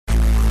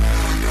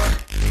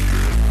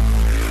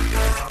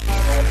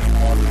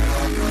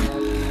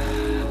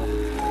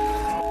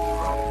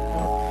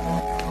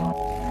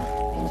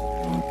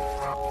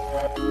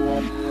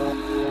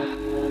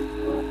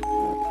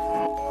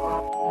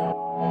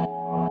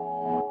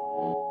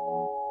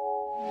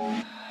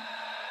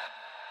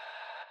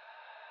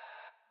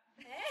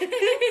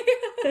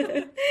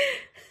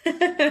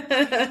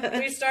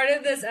We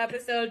started this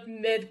episode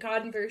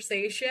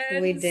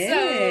mid-conversation. We did.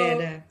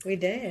 So we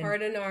did.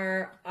 pardon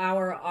our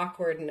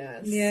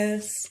awkwardness.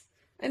 Yes.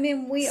 I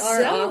mean, we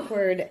are So-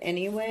 awkward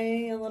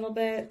anyway, a little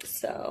bit,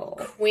 so.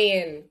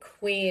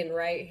 Queen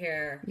right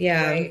here.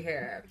 Yeah. Right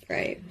here.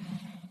 Right.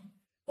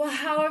 Well,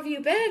 how have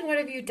you been? What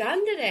have you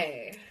done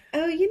today?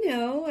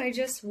 Oh, I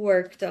just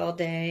worked all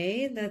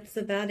day. That's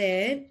about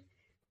it.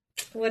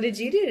 What did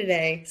you do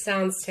today?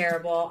 Sounds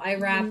terrible. I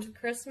wrapped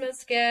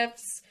Christmas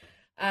gifts.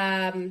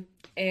 And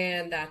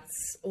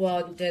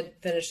did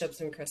finish up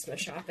some Christmas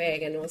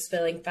shopping and was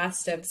feeling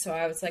festive. So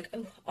I was like,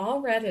 oh,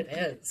 all red it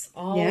is.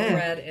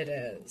 Red it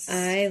is.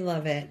 I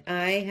love it.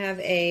 I have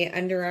a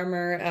Under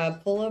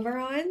Armour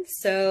pullover on,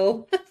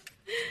 so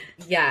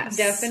Yes.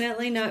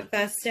 definitely not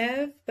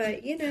festive, but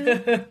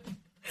it's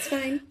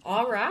fine.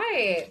 All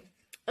right.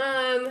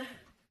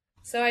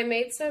 So I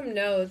made some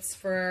notes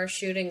for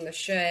shooting the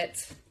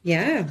shit.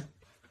 Yeah.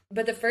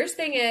 But the first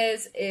thing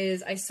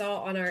is I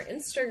saw on our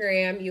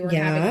Instagram you were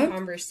Yeah. having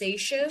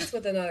conversations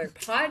with another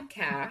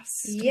podcast.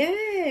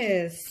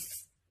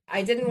 Yes.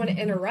 I didn't want to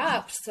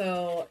interrupt,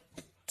 so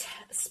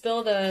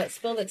spill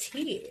the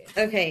tea.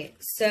 Okay,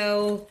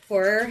 so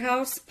Horror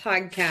House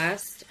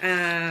podcast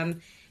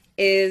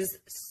is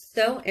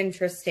so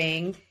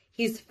interesting.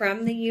 He's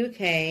from the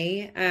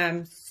UK,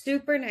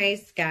 super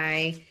nice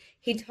guy.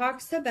 He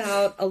talks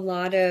about a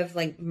lot of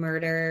like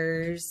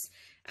murders,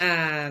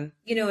 and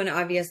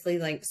obviously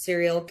like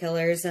serial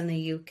killers in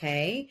the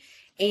UK.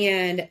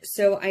 And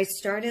so I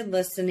started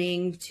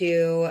listening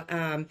to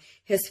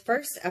his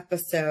first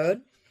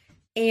episode.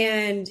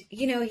 And,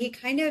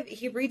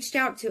 he reached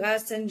out to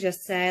us and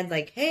just said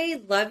like,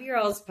 hey, love your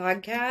all's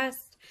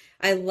podcast.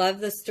 I love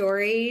the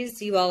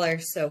stories. You all are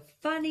so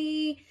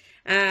funny.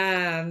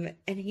 And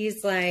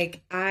he's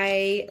like,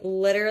 I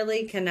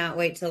literally cannot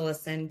wait to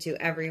listen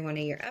to every one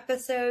of your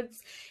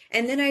episodes.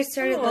 And then I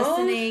started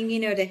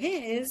listening, to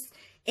his.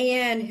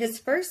 And his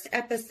first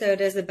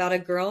episode is about a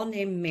girl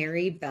named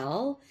Mary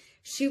Bell.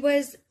 She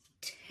was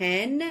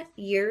 10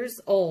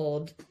 years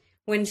old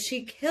when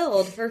she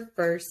killed her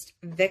first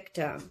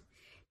victim.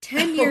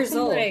 10 years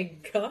old. Oh my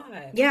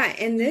God. Yeah,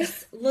 and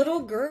this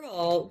little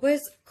girl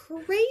was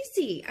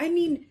crazy. I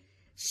mean,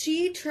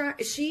 she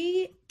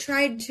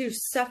tried to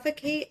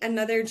suffocate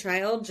another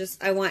child.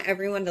 I want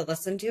everyone to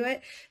listen to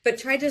it, but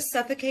tried to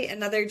suffocate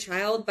another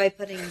child by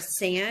putting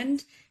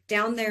sand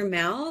down their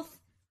mouth.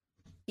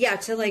 Yeah,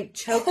 to like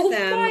choke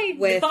them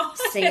with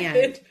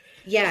sand.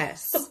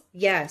 Yes.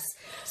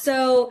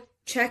 So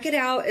check it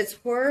out. It's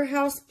Horror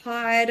House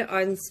Pod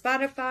on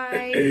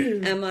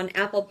Spotify. I'm on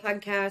Apple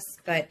Podcasts,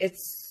 but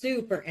it's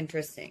super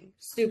interesting.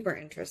 Super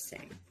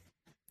interesting.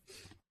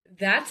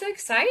 That's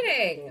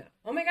exciting.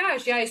 Oh my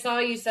gosh. Yeah, I saw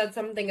you said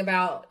something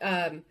about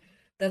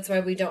that's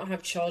why we don't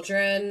have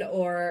children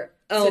or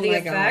to the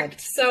effect. God.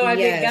 So I'm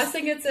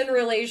guessing it's in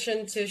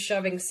relation to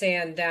shoving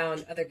sand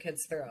down other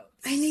kids' throats.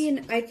 I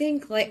mean, I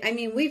think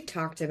we've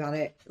talked about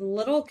it.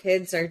 Little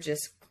kids are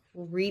just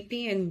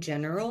creepy in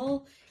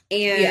general.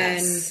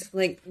 And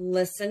like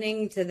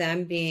listening to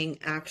them being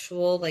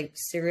actual like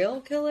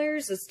serial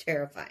killers is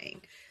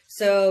terrifying.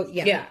 So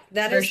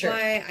that is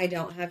why I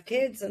don't have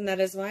kids, and that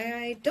is why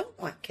I don't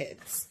want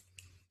kids.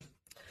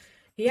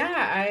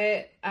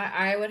 Yeah,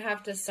 I would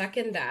have to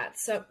second that.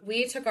 So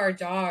we took our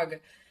dog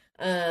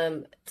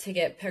to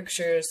get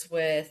pictures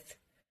with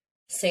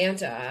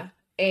Santa,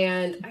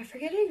 and I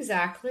forget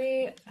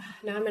exactly.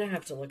 Now I'm gonna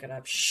have to look it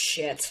up.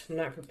 Shit, I'm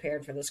not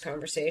prepared for this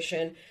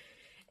conversation.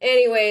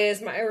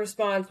 Anyways, my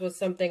response was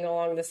something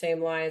along the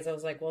same lines. I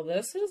was like, well,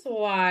 this is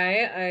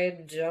why I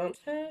don't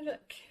have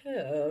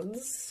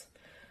kids.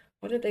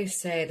 What did they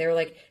say? They were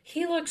like,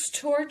 he looks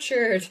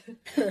tortured.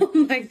 Oh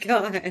my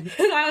God. And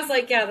I was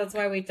like, yeah, that's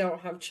why we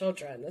don't have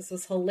children. This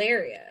is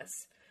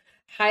hilarious.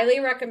 Highly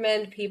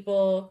recommend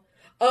people.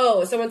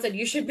 Oh, someone said,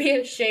 you should be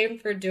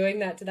ashamed for doing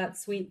that to that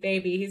sweet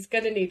baby. He's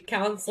going to need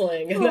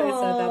counseling. And I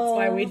said, that's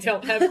why we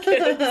don't have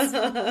kids.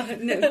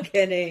 No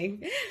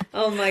kidding.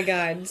 Oh my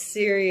God.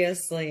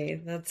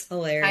 Seriously. That's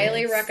hilarious.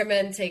 Highly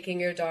recommend taking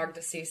your dog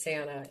to see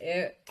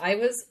Santa. I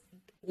was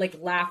like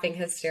laughing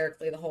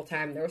hysterically the whole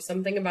time. There was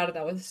something about it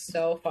that was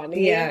so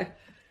funny. Yeah.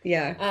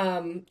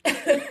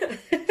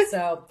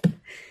 So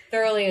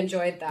thoroughly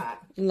enjoyed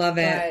that. Love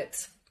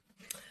it.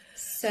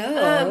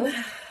 So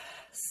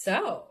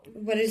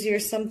what is your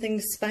something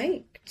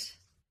spiked?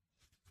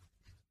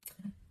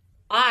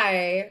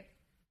 I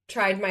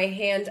tried my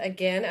hand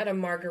again at a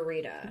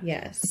margarita.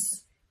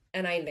 Yes.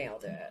 And I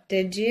nailed it.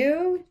 Did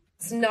you?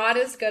 It's not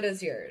as good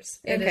as yours.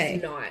 It Okay.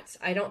 is not.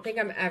 I don't think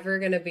I'm ever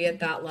going to be at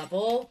that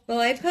level. Well,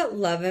 I put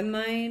love in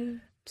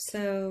mine,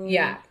 so...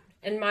 Yeah.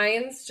 And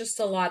mine's just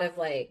a lot of,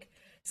 like,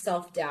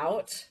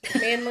 self-doubt,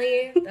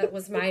 mainly. That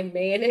was my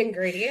main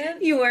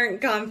ingredient. You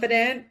weren't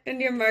confident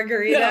in your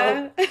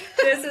margarita? No.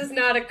 This is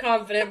not a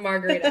confident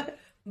margarita.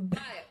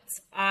 But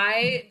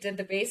I did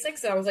the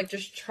basics, and I was like,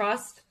 just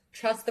trust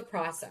the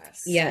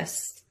process.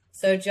 Yes.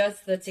 So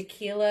just the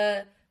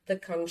tequila, the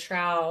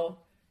Contral.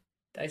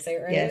 Did I say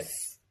it right?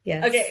 Yes.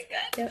 Yes. Okay,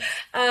 good.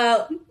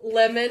 Yep.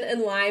 Lemon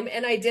and lime,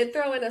 and I did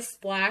throw in a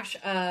splash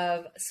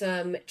of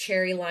some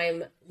cherry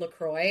lime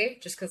LaCroix,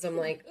 just because I'm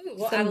like, ooh,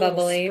 we'll add Some a little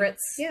bubbly. spritz,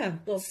 Yeah.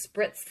 little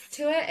spritz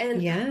to it,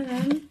 and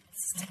Yum.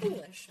 it's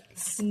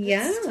delicious.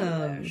 Yum. It's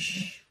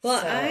delish. Well,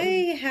 So,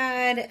 I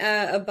had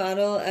a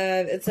bottle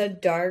of, it's a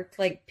dark,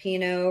 like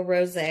Pinot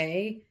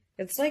Rosé.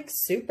 It's like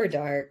super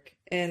dark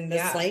in the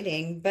yeah.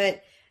 lighting,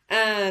 but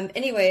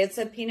anyway, it's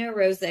a Pinot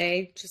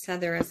Rosé. Just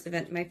had the rest of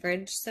it in my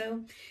fridge,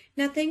 so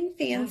nothing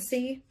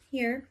fancy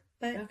here,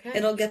 but Okay.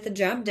 it'll get the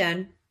job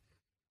done.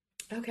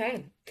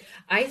 Okay.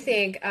 I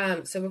think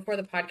so before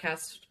the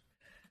podcast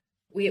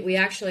we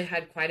actually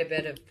had quite a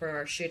bit of for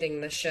our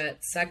shooting the shit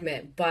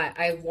segment, but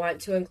I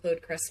want to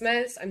include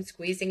Christmas. I'm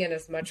squeezing in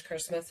as much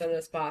Christmas in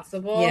as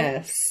possible.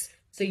 Yes.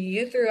 So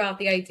you threw out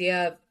the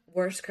idea of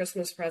worst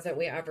Christmas present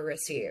we ever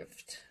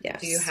received.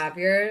 Yes. Do you have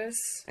yours?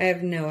 I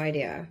have no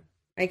idea.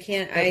 I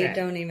can't, Okay. I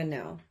don't even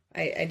know.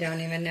 I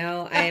don't even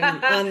know.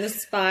 I'm on the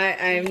spot.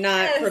 I'm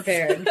not Yes.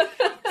 prepared.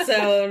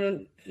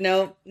 So,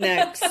 no,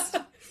 next.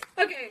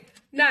 Okay,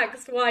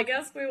 next. Well, I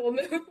guess we will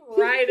move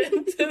right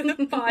into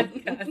the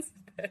podcast.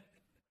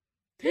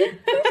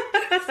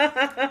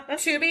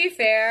 To be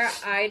fair,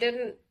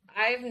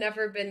 I've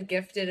never been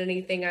gifted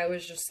anything. I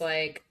was just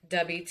like,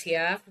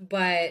 WTF,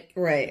 but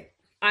Right.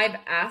 I've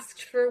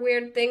asked for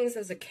weird things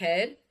as a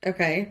kid.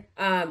 Okay.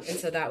 And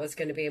so that was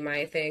going to be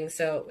my thing.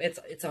 So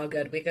it's all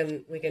good. We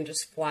can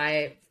just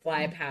fly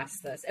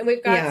past this. And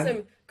we've got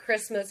some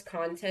Christmas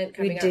content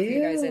coming out for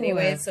you guys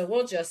anyway, so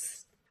we'll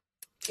just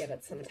give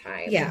it some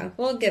time. Yeah,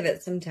 we'll give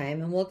it some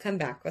time and we'll come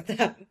back with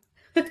that.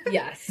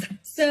 Yes.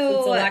 So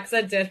Since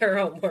Alexa did her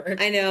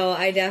homework. I know,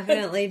 I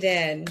definitely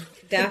did.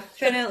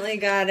 Definitely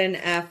got an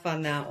F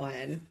on that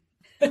one.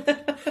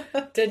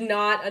 Did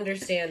not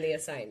understand the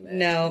assignment.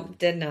 No,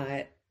 did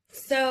not.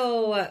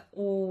 So,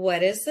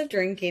 what is the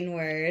drinking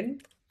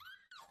word?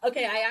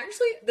 Okay,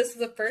 this is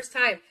the first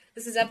time.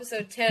 This is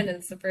episode 10, and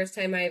it's the first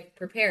time I've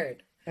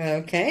prepared.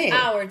 Okay.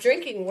 Our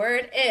drinking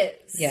word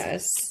is...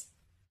 Yes.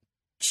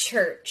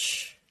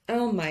 Church.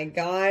 Oh my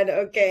God.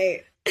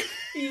 Okay.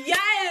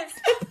 Yes!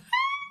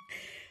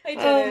 I did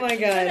Oh it. my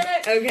God.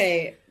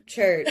 Okay.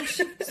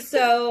 Church.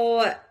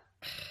 So,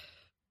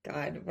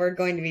 God, we're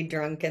going to be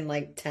drunk in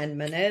like 10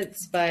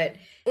 minutes, but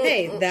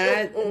hey,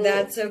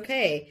 that's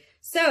okay.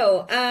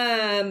 So,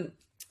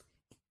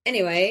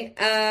 anyway,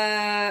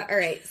 all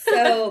right.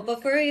 So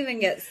before we even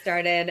get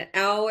started,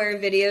 our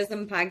videos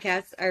and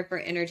podcasts are for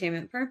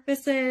entertainment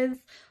purposes.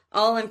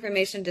 All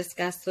information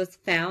discussed was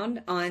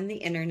found on the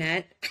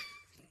internet.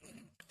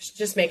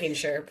 Just making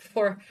sure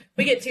before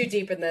we get too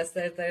deep in this,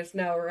 there's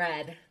no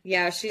red.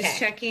 Yeah, she's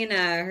checking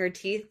her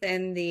teeth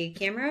in the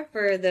camera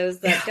for those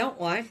that don't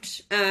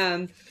watch.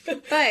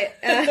 But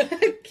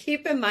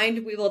keep in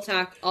mind, we will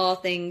talk all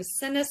things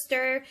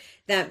sinister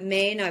that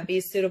may not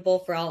be suitable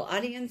for all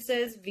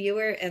audiences.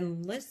 Viewer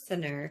and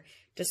listener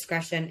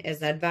discretion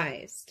is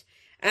advised.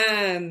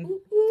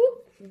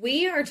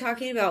 We are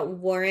talking about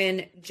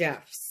Warren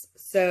Jeffs.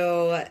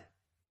 So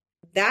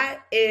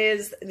that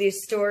is the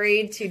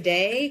story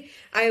today.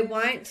 I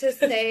want to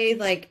say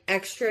like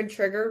extra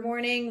trigger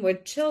warning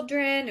with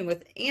children and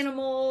with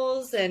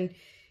animals and,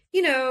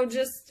 you know,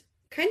 just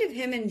kind of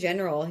him in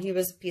general. He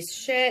was a piece of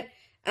shit.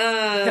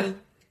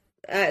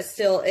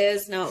 Still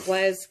is, not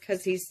was,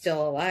 because he's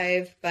still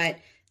alive. But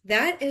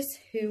that is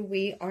who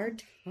we are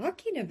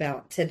talking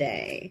about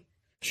today.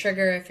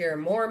 Trigger if you're a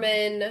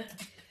Mormon.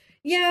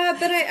 Yeah,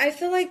 but I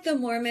feel like the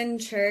Mormon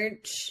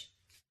church.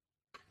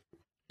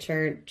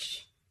 I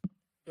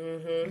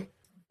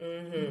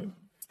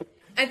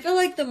feel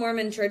like the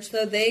Mormon church,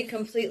 though, they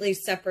completely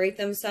separate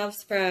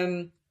themselves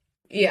from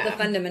the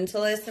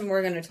fundamentalists, and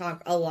we're going to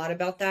talk a lot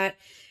about that.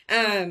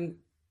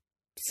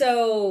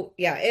 So,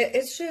 yeah,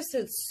 it's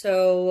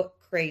so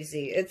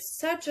crazy. It's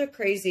such a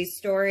crazy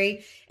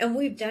story, and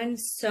we've done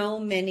so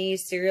many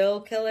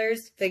serial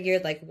killers,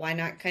 figured, like, why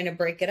not kind of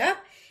break it up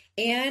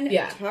and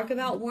talk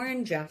about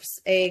Warren Jeffs,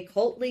 a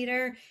cult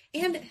leader,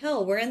 and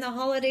hell, we're in the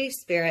holiday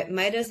spirit.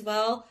 Might as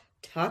well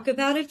talk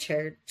about a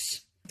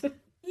church. Yay!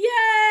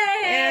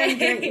 And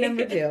drink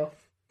number 2.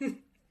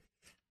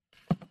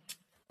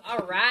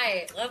 All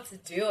right, let's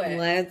do it.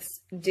 Let's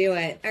do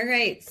it. All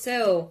right,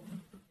 so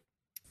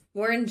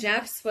Warren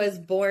Jeffs was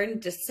born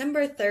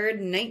December 3rd,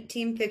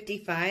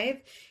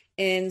 1955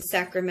 in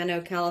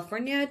Sacramento,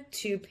 California,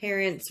 to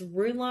parents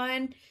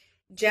Rulon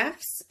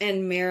Jeffs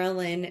and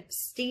Marilyn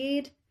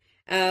Steed.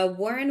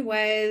 Warren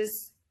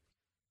was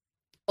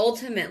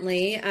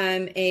ultimately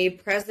a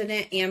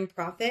president and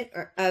prophet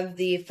of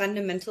the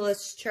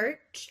Fundamentalist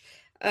Church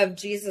of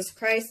Jesus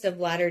Christ of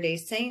Latter-day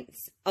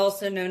Saints,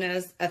 also known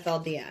as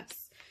FLDS.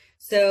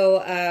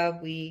 So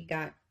we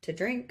got to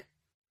drink.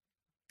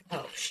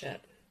 Oh,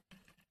 shit.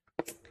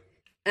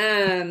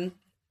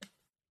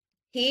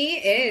 He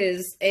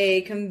is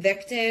a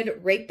convicted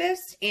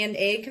rapist and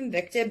a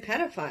convicted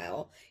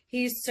pedophile.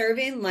 He's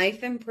serving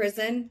life in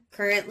prison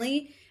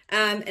currently,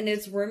 and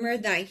it's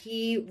rumored that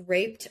he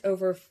raped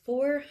over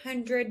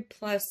 400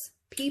 plus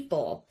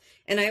people.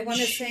 And I want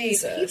to say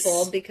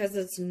people because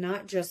it's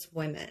not just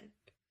women.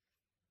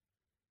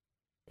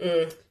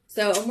 Mm.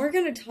 So, and we're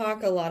going to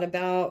talk a lot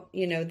about,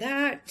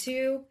 that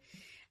too.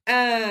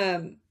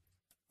 Um,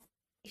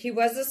 he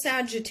was a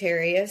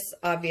Sagittarius,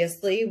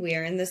 obviously. We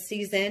are in the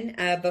season.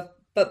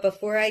 But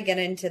before I get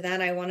into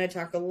that, I want to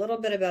talk a little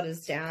bit about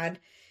his dad.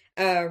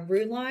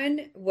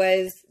 Rulon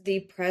was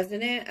the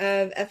president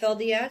of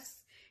FLDS.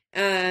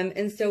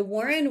 And so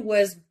Warren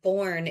was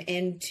born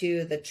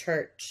into the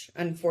church,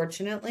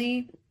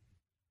 unfortunately.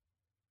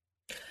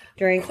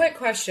 Quick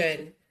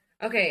question.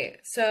 Okay,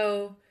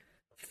 so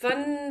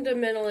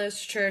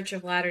Fundamentalist Church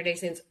of Latter-day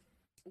Saints.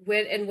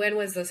 When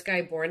was this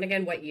guy born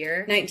again? What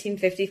year?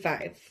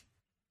 1955.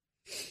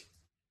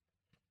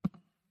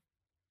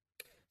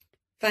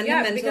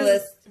 Yeah,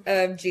 Fundamentalist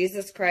of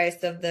Jesus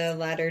Christ of the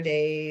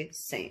Latter-day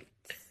Saints.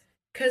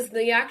 Because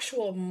the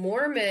actual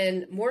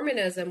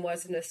Mormonism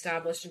wasn't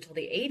established until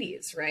the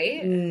 80s,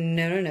 right?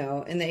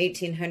 No. In the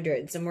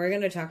 1800s. And we're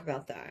going to talk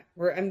about that.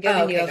 I'm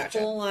giving you a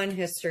full-on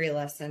history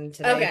lesson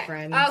today,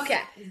 friends.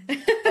 Okay.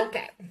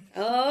 Okay.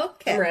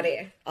 Okay. I'm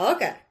ready.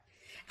 Okay.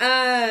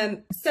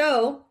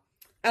 So,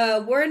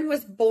 Warren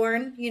was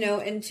born,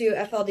 into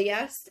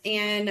FLDS,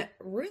 and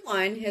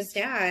Rulon, his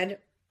dad,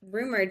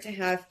 rumored to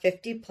have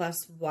 50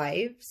 plus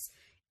wives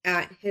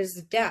at his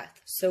death.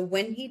 So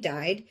when he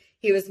died,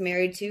 he was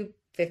married to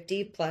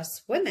 50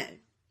 plus women.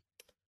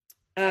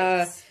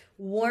 Nice.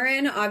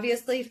 Warren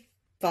obviously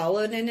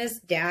followed in his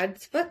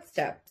dad's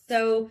footsteps.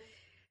 So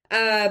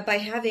by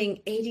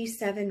having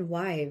 87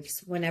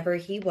 wives whenever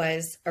he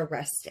was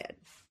arrested.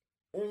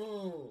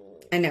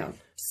 I know,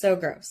 so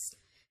gross.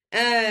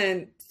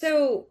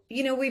 So,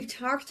 we've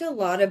talked a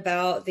lot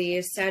about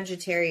the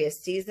Sagittarius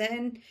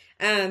season,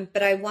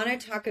 but I want to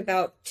talk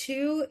about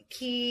two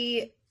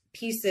key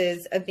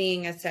pieces of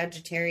being a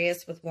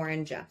Sagittarius with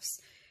Warren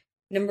Jeffs.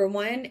 Number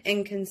one,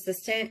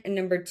 inconsistent, and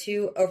number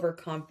two,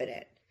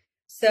 overconfident.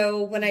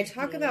 So when I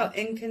talk about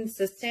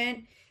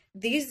inconsistent,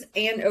 these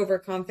and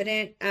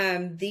overconfident,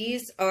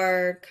 these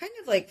are kind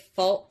of like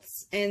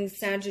faults in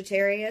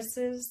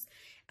Sagittariuses.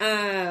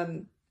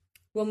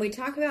 When we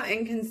talk about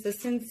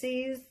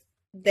inconsistencies,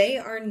 they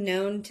are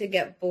known to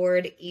get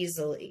bored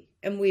easily.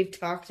 And we've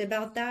talked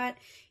about that,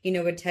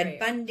 with Ted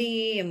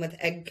Bundy and with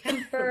Ed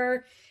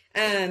Kemper.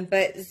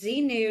 But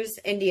Z News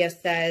India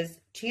says,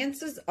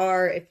 chances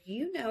are, if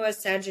you know a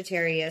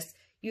Sagittarius,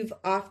 you've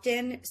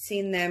often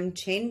seen them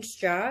change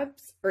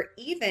jobs or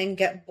even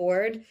get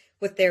bored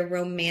with their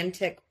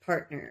romantic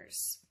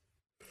partners.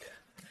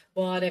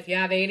 Well, and if you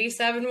have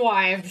 87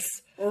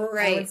 wives,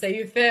 right, I would say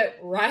you fit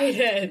right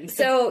in.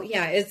 So,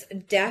 yeah, it's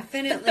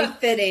definitely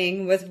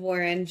fitting with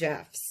Warren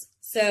Jeffs.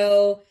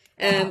 So,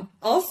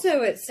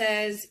 also it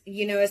says,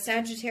 a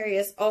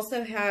Sagittarius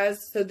also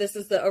has, so this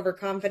is the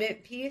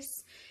overconfident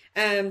piece.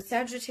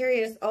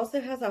 Sagittarius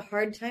also has a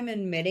hard time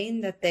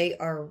admitting that they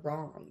are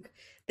wrong.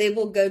 They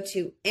will go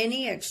to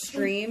any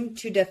extreme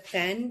to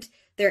defend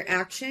their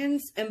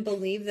actions and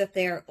believe that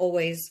they are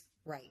always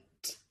right.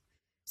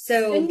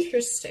 So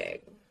interesting.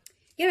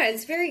 Yeah,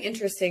 it's very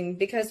interesting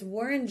because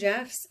Warren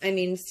Jeffs,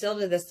 still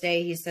to this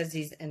day, he says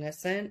he's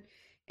innocent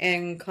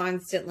and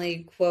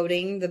constantly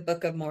quoting the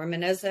Book of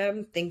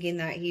Mormonism, thinking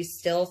that he's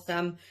still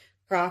some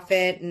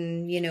prophet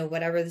and,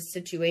 whatever the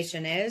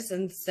situation is.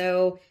 And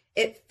so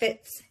it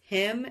fits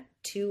him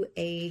to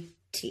a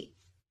T.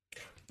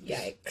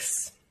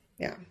 Yikes.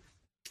 Yeah.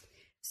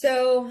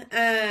 So,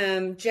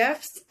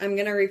 Jeffs, I'm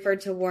going to refer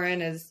to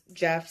Warren as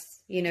Jeffs,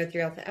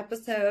 throughout the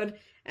episode.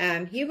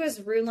 He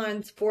was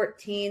Rulon's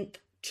 14th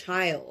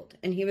child,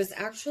 and he was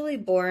actually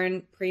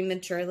born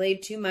prematurely,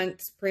 2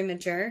 months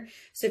premature.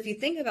 So if you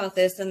think about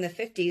this, in the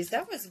 50s,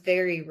 that was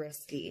very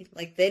risky.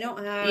 Like, they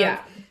don't have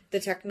the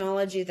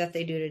technology that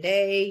they do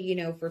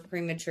today, for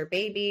premature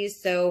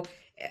babies. So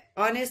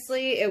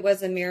honestly, it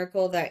was a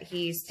miracle that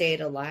he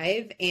stayed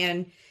alive.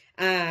 And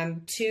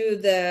to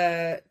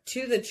the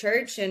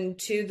church and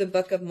to the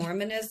Book of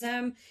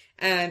Mormonism,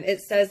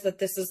 it says that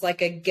this is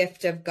like a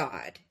gift of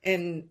God,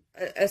 and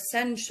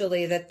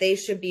essentially that they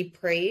should be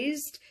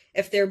praised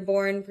if they're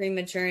born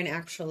premature and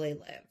actually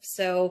live.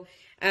 So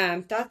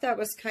thought that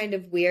was kind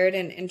of weird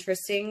and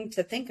interesting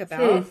to think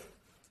about.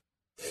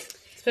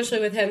 Especially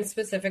with him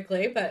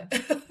specifically, but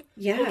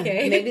yeah,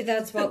 okay. Maybe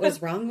that's what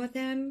was wrong with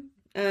him.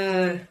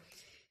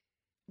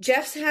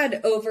 Jeff's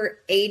had over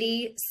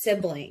 80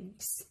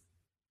 siblings.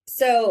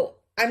 So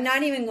I'm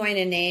not even going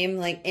to name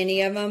like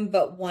any of them,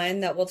 but one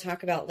that we'll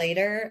talk about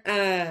later.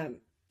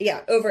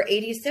 Over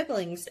 80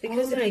 siblings.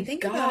 Because if you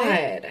think about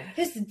it,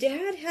 his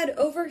dad had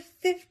over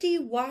 50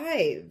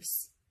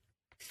 wives.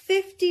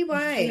 50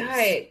 wives.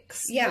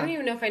 Yikes. Yeah. I don't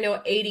even know if I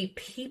know 80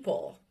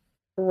 people.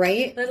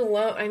 Right? Let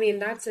alone,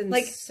 that's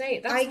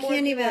insane. That's more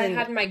than I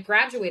had in my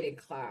graduating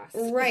class.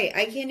 Right.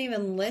 I can't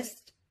even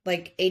list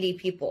like 80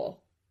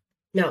 people.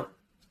 No.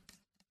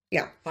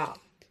 Yeah. Wow.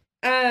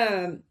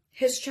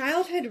 His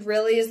childhood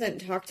really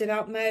isn't talked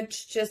about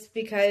much just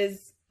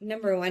because,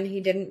 number one, he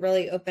didn't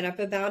really open up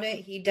about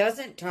it. He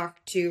doesn't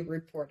talk to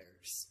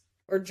reporters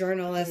or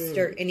journalists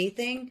or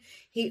anything.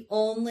 He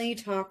only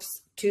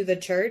talks to the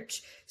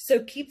church.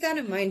 So keep that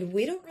in mind.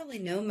 We don't really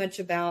know much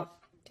about,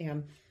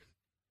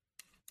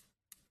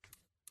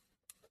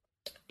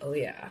 Oh,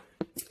 yeah.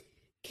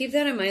 Keep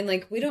that in mind.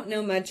 Like, we don't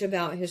know much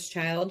about his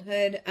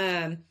childhood,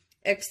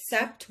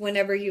 except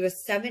whenever he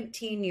was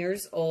 17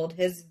 years old,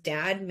 his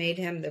dad made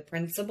him the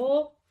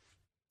principal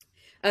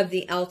of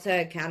the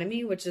Alta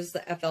Academy, which is the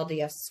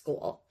FLDS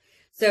school.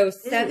 So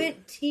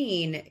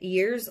 17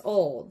 years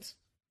old,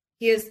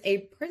 he is a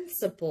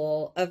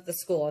principal of the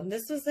school. And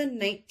this was in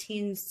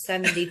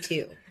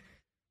 1972.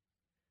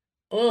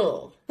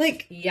 Oh.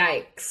 Like,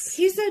 yikes.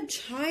 He's a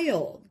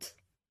child.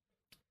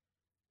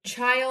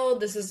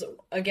 This is,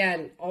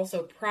 again,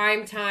 also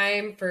prime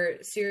time for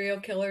serial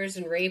killers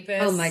and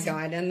rapists. Oh my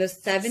God. In the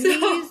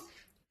 70s?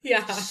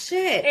 Yeah.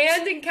 Shit.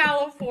 And in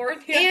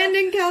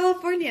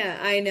California.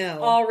 I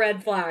know. All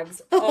red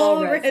flags.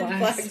 All red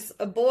flags.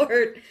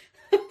 Abort.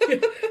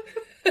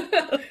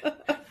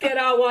 Get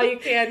out while you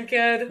can,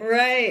 kid.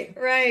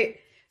 Right.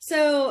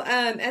 So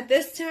at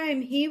this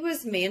time, he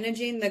was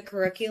managing the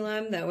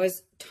curriculum that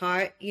was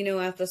taught,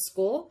 at the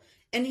school.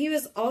 And he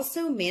was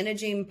also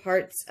managing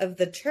parts of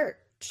the church.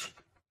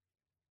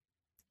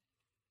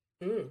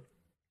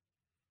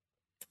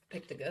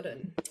 Picked a good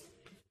one.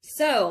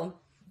 So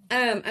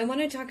I want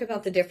to talk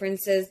about the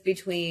differences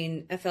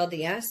between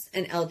FLDS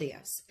and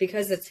LDS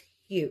because it's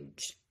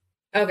huge.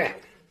 Okay.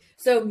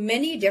 So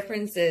many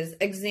differences.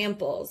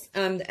 Examples.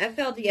 The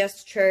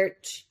FLDS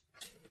church.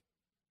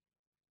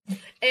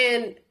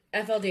 And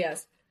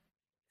FLDS.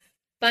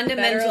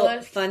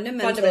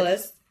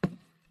 Fundamentalist.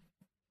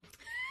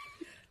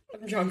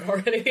 I'm drunk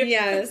already.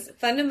 Yes.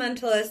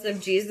 Fundamentalists of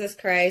Jesus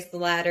Christ,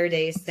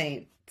 Latter-day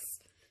Saints.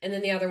 And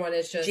then the other one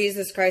is just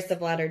Jesus Christ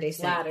of Latter-day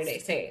Saints. Latter-day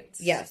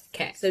Saints. Yes.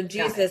 Okay. So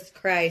Jesus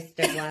Christ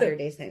of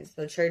Latter-day Saints.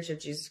 The Church of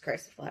Jesus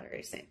Christ of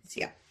Latter-day Saints.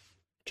 Yeah.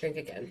 Drink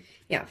again.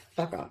 Yeah.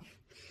 Fuck off.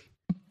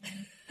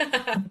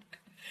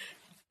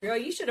 Girl,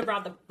 you should have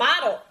brought the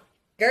bottle.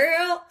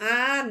 Girl,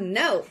 I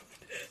know.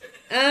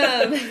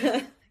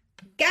 God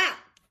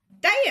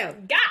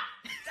damn.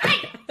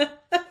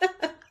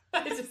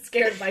 I just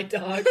scared my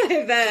dog.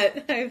 I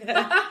bet.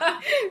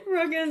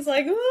 Rogan's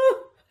like, ooh.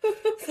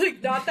 It's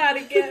like, not that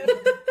again.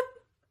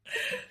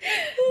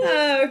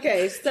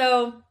 Okay,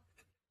 so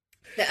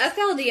the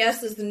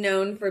FLDS is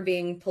known for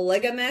being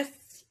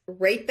polygamist,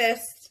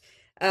 rapist,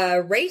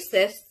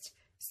 racist,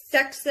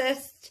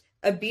 sexist,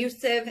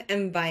 abusive,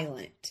 and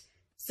violent.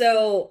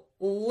 So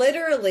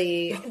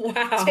literally,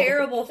 wow.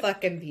 Terrible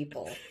fucking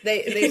people.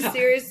 They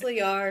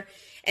seriously are.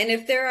 And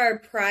if there are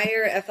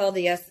prior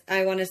FLDS,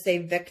 I want to say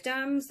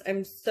victims,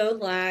 I'm so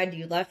glad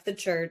you left the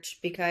church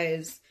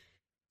because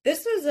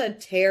this was a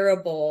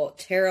terrible,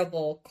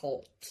 terrible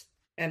cult.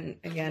 And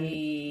again,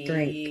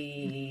 drink.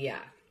 Yeah.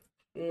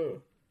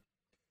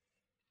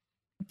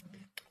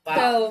 Wow.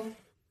 So,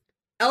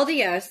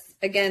 LDS,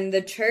 again,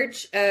 the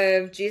Church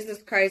of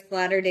Jesus Christ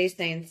Latter-day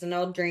Saints, and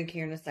I'll drink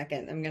here in a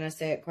second. I'm going to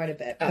say it quite a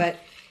bit. But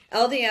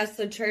LDS,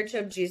 the Church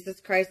of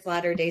Jesus Christ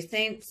Latter-day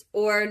Saints,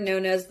 or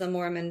known as the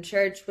Mormon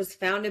Church, was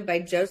founded by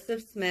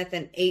Joseph Smith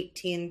in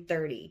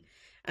 1830.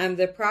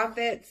 The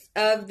prophets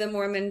of the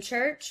Mormon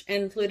Church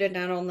included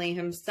not only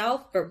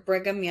himself, but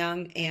Brigham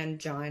Young and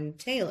John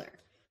Taylor.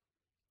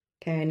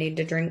 Okay, I need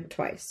to drink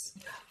twice.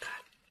 Oh, God.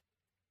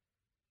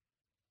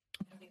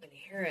 I don't even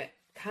hear it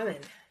coming.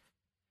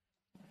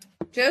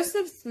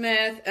 Joseph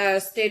Smith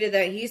stated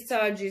that he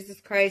saw Jesus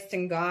Christ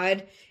and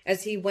God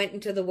as he went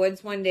into the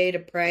woods one day to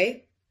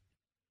pray.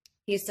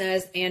 He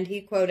says, and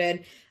he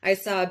quoted, "I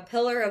saw a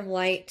pillar of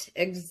light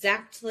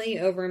exactly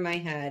over my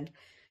head,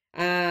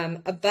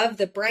 above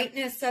the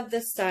brightness of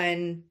the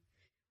sun,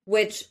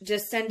 which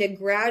descended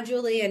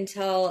gradually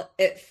until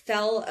it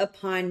fell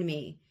upon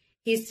me."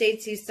 He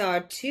states he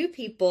saw two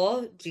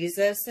people,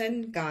 Jesus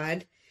and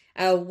God,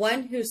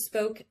 one who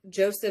spoke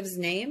Joseph's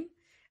name,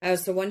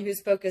 so one who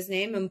spoke his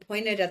name and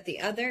pointed at the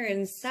other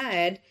and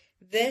said,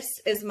 "This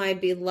is my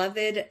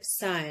beloved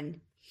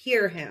son,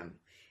 hear him."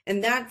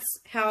 And that's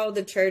how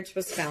the church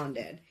was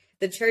founded.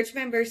 The church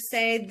members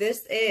say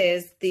this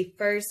is the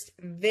first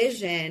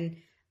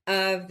vision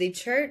of the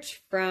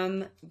church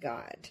from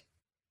God.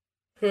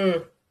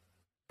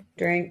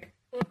 Drink.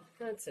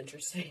 That's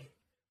interesting.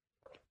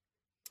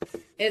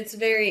 It's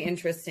very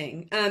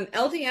interesting.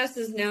 LDS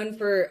is known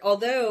for,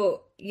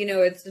 although,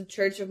 it's the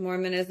Church of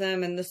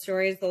Mormonism and the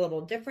story is a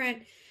little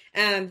different,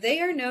 they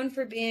are known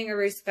for being a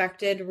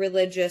respected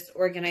religious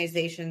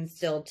organization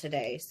still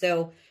today.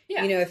 So,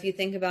 if you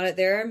think about it,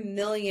 there are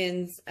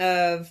millions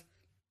of,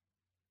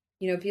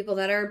 people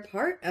that are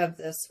part of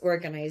this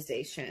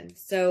organization.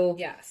 So,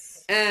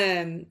 yes.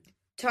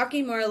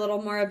 Talking a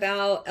little more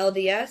about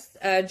LDS,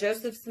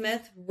 Joseph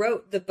Smith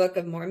wrote the Book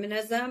of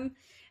Mormonism,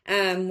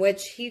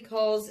 which he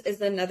calls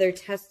is another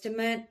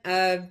testament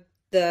of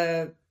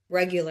the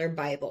regular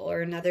Bible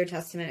or another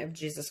testament of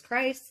Jesus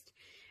Christ.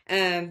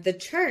 The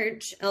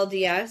church,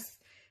 LDS,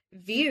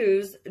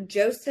 views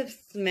Joseph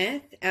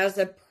Smith as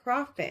a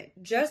prophet,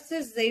 just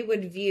as they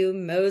would view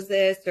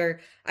Moses or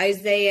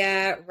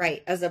Isaiah,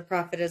 as a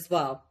prophet as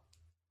well.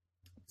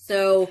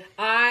 So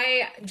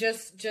I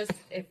just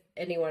if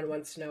anyone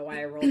wants to know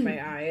why I rolled my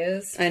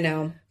eyes, I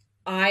know.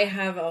 I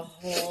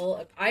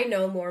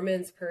know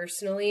Mormons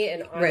personally,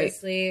 and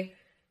honestly,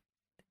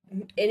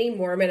 any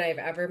Mormon I've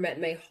ever met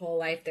in my whole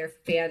life. They're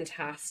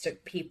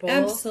fantastic people.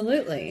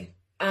 Absolutely.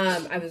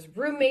 I was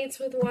roommates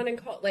with one and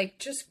called like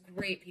just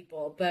great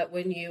people. But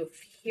when you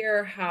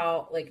hear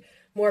how like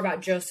more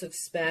about Joseph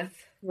Smith,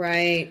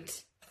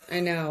 right? I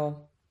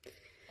know.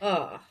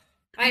 Oh,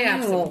 I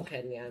have some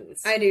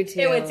opinions. I do too.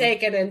 It would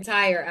take an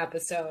entire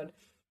episode.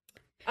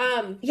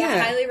 Yeah. I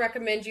highly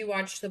recommend you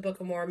watch the Book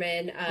of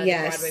Mormon, the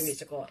Broadway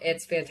musical.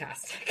 It's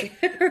fantastic.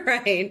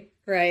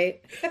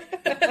 Right.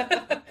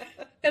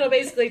 It'll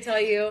basically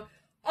tell you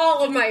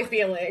all of my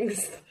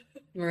feelings.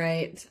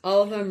 Right.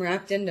 All of them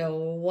wrapped into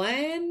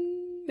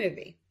one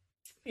movie.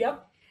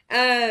 Yep.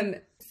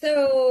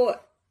 So,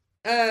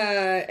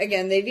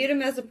 again, they viewed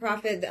him as a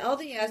prophet. The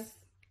LDS,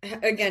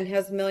 again,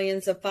 has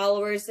millions of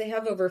followers. They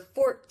have over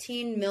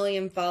 14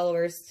 million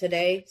followers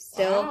today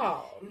still.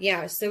 Wow.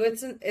 Yeah, so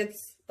it's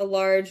a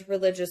large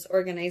religious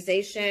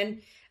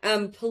organization.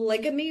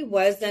 Polygamy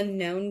was a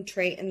known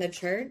trait in the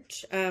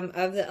church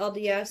of the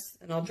LDS,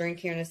 and I'll drink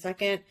here in a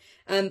second,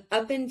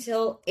 up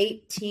until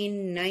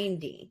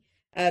 1890.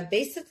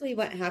 Basically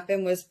what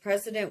happened was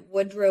President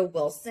Woodrow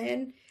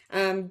Wilson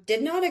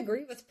did not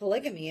agree with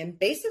polygamy and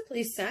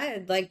basically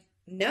said, like,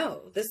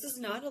 no, this is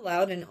not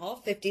allowed in all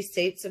 50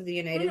 states of the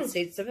United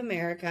States of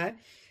America.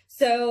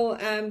 So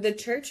the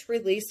church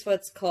released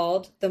what's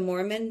called the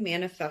Mormon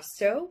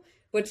Manifesto,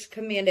 which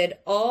commanded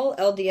all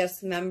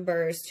LDS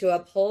members to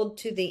uphold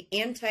to the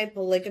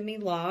anti-polygamy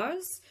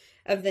laws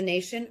of the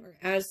nation, or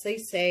as they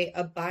say,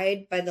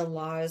 abide by the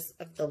laws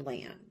of the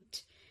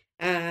land.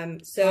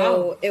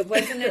 It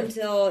wasn't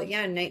until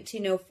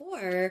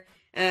 1904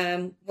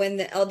 when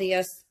the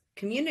LDS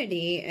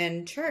community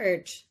and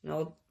church, and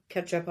I'll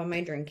catch up on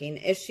my drinking,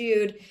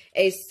 issued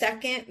a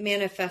second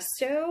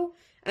manifesto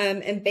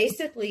and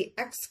basically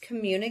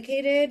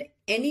excommunicated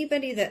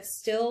anybody that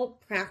still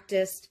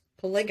practiced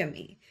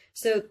polygamy.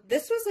 So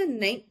this was in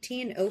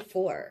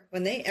 1904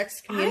 when they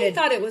excommunicated.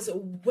 I thought it was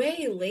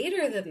way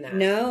later than that.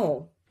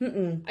 No.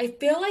 I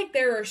feel like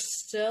there are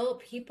still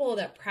people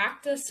that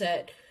practice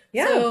it.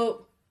 Yeah.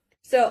 So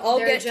I'll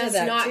get to that too.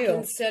 They're just not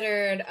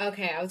considered.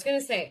 Okay, I was going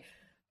to say,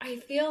 I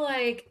feel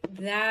like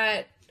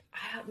that,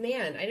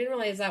 man, I didn't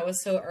realize that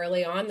was so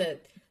early on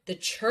that the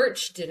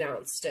church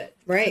denounced it.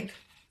 Right.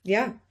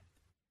 Yeah.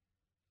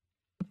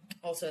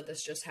 Also,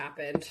 this just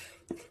happened.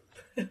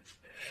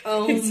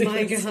 Oh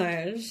my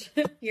gosh.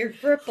 You're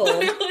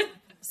crippled.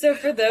 So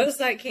for those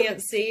that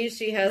can't see,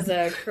 she has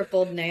a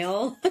crippled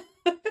nail.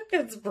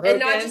 It's broken. And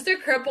not just a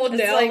crippled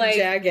nail, like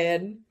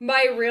jagged.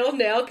 My real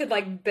nail could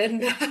like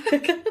bend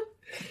back.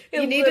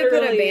 You need to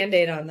put a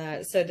Band-Aid on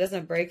that so it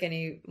doesn't break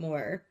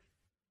anymore.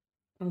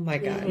 Oh my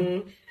God.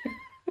 Mm-hmm.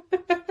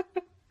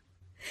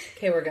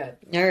 Okay, we're good.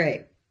 All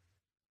right.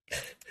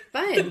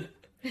 Fun.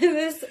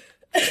 This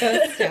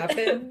just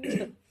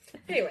happened.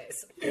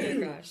 Anyways. Oh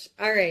gosh.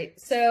 All right.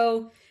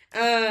 So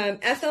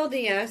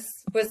FLDS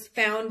was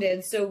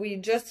founded. So we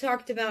just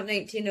talked about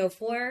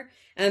 1904.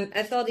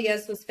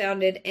 FLDS was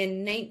founded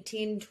in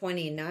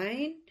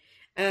 1929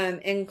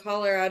 in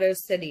Colorado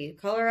City.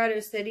 Colorado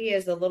City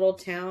is a little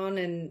town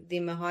in the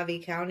Mojave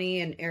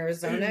County in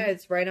Arizona.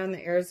 It's right on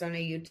the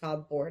Arizona-Utah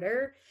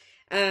border.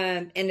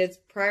 And it's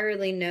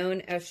priorly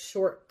known as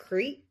Short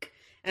Creek.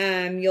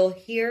 You'll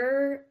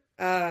hear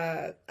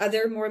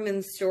other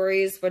Mormon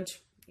stories,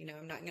 which, you know,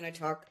 I'm not going to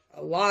talk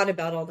a lot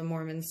about all the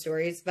Mormon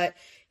stories, but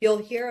you'll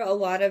hear a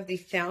lot of the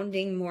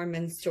founding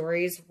Mormon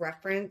stories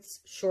reference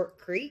Short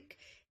Creek,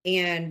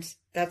 and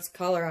that's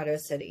Colorado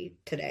City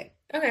today.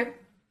 Okay.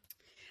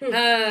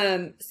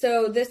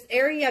 So this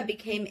area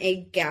became a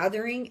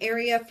gathering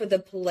area for the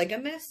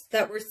polygamists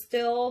that were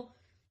still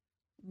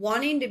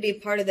wanting to be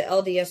part of the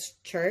LDS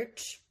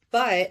church,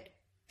 but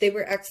they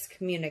were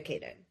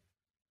excommunicated.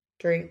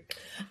 Drink.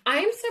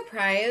 I'm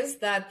surprised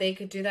that they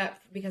could do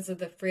that because of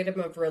the freedom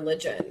of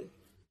religion.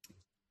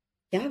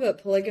 Yeah,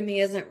 but polygamy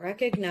isn't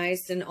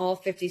recognized in all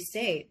 50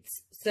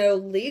 states. So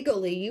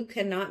legally, you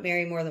cannot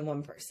marry more than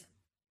one person.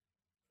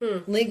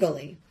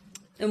 Legally.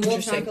 And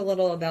we'll talk a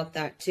little about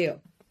that too.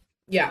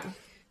 Yeah.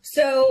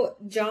 So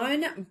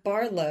John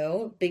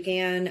Barlow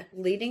began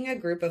leading a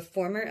group of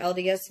former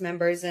LDS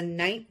members in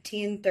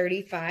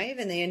 1935,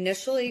 and they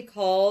initially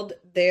called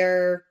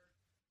their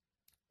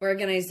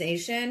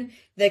organization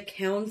the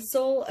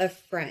Council of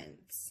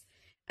Friends.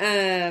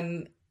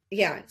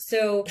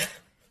 So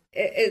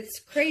it's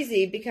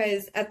crazy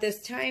because at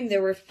this time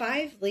there were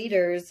 5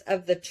 leaders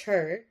of the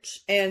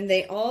church, and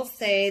they all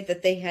say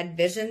that they had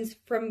visions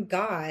from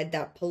God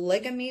that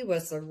polygamy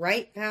was the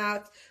right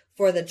path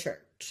for the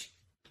church.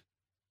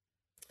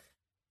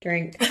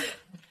 Drink.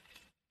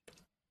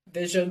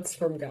 Visions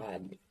from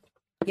God.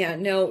 Yeah,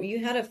 no,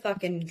 you had a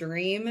fucking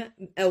dream,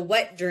 a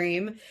wet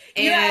dream.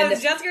 And yeah, I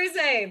was just going to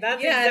say,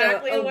 that's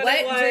exactly what it was. A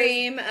wet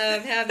dream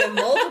of having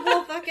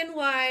multiple fucking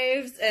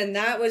wives, and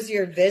that was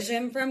your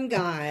vision from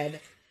God.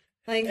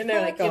 Like, and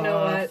they're like, you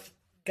know what?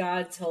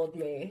 God told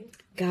me.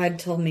 God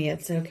told me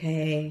it's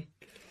okay.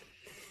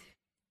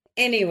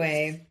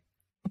 Anyway,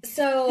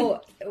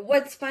 so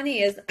what's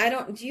funny is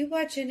do you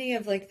watch any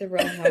of like the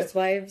Real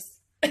Housewives?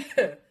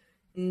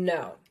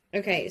 No.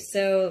 Okay,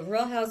 so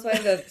Real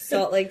Housewives of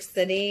Salt Lake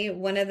City,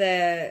 one of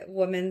the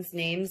women's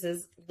names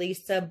is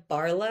Lisa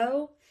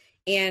Barlow,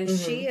 and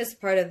Mm-hmm. she is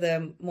part of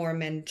the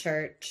Mormon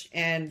church,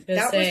 and Gonna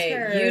that was say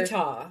her.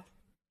 Utah.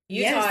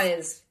 Utah Yes,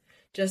 is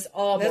just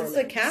all that's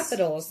the Mormons.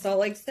 capital, Salt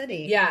Lake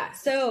City. Yeah.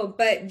 So,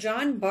 but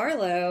John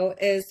Barlow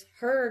is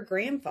her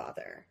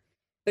grandfather.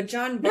 But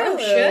John No Barlow,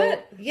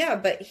 shit. yeah,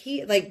 but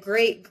he, like,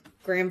 great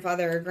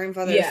grandfather or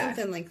grandfather or Yeah.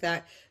 something like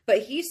that.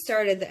 But he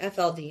started the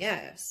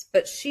FLDS,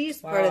 but she's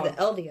part of the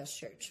Wow. LDS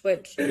church,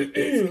 which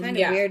is kind of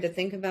Yeah. weird to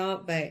think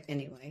about. But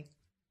anyway,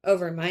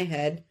 over my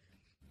head.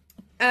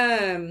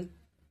 Um,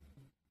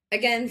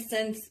 Again,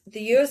 since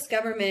the US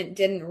government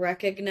didn't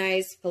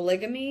recognize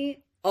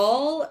polygamy,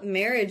 all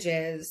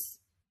marriages,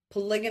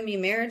 polygamy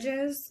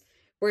marriages,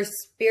 were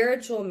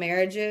spiritual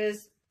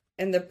marriages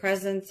in the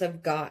presence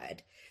of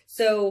God.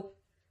 So,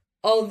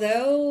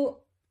 although,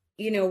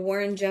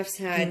 Warren Jeffs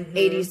had Mm-hmm.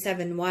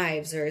 87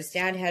 wives or his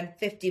dad had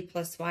 50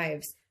 plus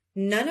wives,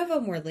 none of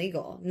them were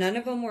legal. None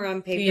of them were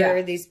on paper.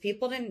 Yeah. These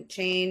people didn't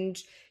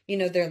change,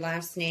 their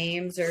last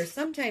names, or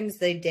sometimes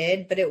they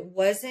did, but it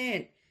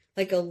wasn't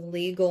like a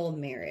legal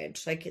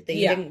marriage. Like they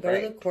Yeah. didn't go to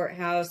Right. the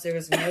courthouse. There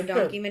was no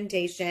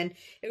documentation.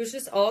 It was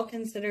just all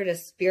considered a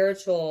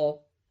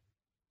spiritual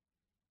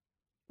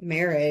Yeah.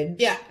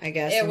 marriage, I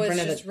guess, It in was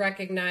front of just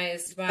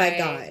recognized by by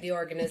God. the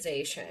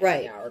organization.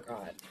 Right. Yeah, or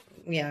God.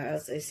 Yeah,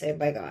 as they say,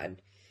 by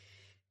God.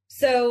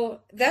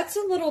 So that's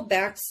a little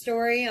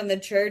backstory on the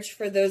church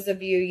for those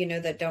of you,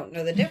 that don't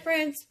know the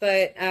difference,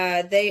 but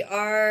they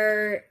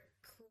are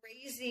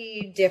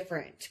crazy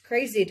different.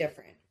 Crazy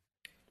different.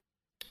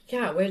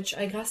 Yeah, which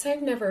I guess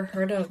I've never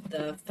heard of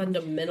the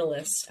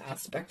fundamentalist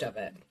aspect of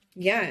it.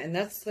 Yeah, and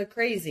that's the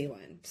crazy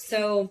one.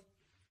 So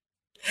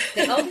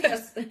the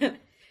LDS,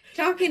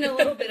 talking a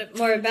little bit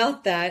more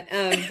about that,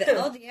 the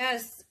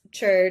LDS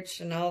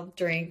church, and I'll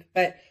drink,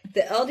 but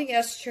the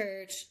LDS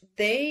church,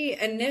 they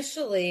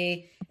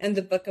initially in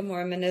the Book of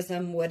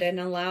Mormonism wouldn't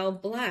allow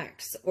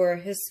blacks or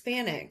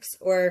Hispanics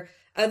or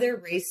other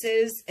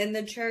races in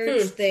the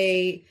church.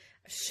 They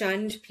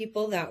shunned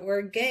people that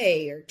were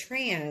gay or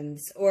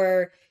trans,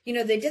 or,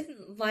 they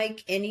didn't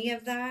like any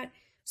of that.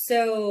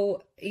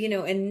 So,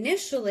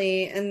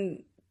 initially,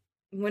 and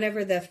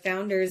whenever the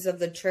founders of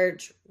the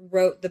church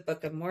wrote the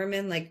Book of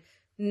Mormon, like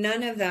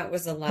none of that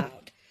was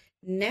allowed.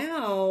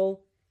 Now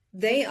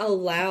they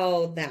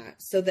allow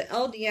that. So the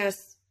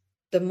LDS,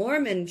 the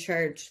Mormon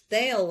church,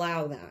 they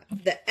allow that.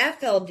 The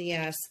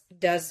FLDS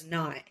does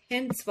not.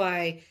 Hence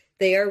why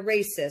they are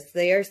racist,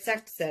 they are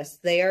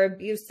sexist, they are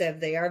abusive,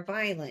 they are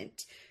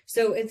violent.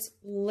 So it's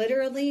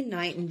literally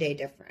night and day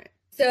different.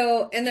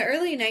 So in the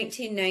early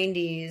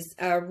 1990s,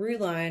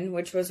 Rulon,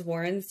 which was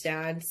Warren's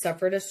dad,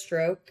 suffered a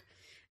stroke.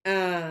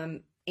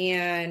 And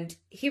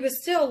he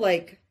was still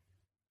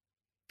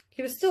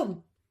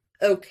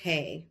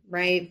okay,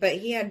 right? But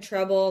he had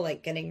trouble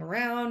like getting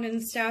around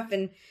and stuff.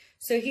 And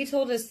so he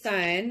told his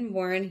son,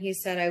 Warren, he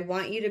said, I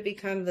want you to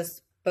become the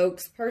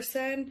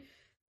spokesperson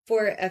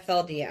for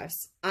FLDS.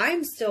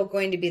 I'm still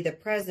going to be the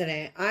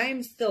president.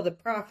 I'm still the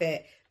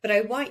prophet, but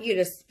I want you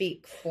to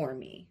speak for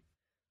me.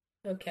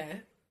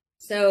 Okay.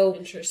 So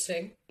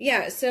Interesting.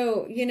 yeah,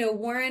 so,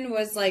 Warren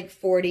was like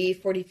 40,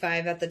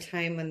 45 at the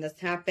time when this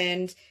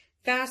happened.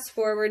 Fast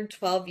forward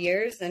 12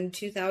 years, in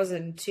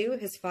 2002,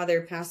 his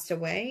father passed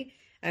away.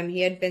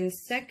 He had been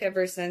sick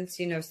ever since,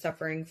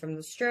 suffering from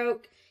the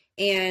stroke,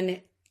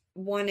 and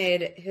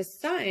wanted his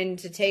son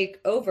to take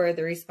over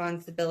the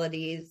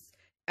responsibilities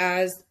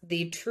as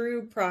the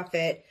true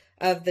prophet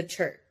of the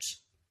church.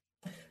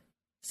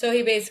 So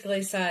he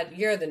basically said,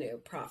 "You're the new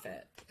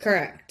prophet."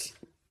 Correct.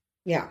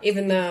 Yeah.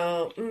 Even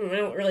though I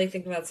don't really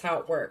think that's how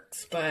it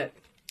works, but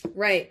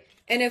right.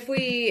 And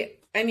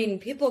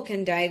people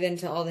can dive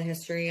into all the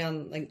history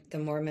on like the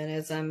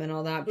Mormonism and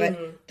all that,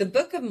 but the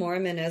Book of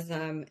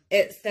Mormonism,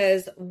 it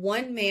says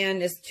one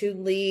man is to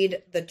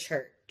lead the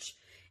church.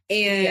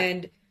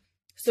 And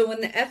so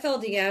when the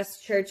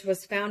FLDS church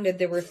was founded,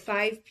 there were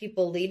 5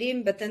 people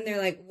leading, but then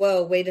they're like,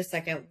 whoa, wait a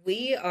second.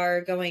 We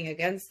are going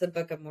against the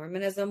Book of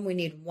Mormonism. We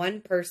need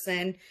one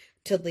person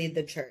to lead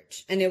the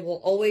church. And it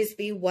will always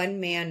be one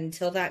man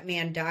until that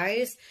man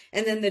dies.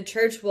 And then the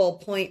church will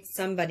appoint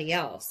somebody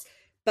else.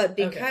 But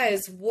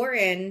because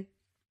Warren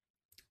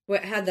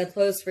had the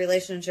close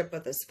relationship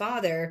with his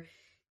father,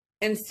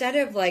 instead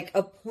of like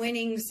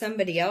appointing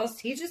somebody else,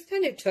 he just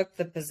kind of took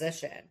the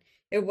position.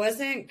 It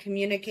wasn't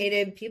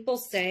communicated. People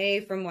say,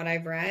 from what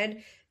I've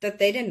read, that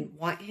they didn't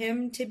want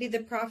him to be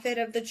the prophet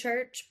of the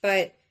church,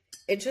 but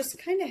it just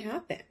kind of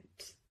happened.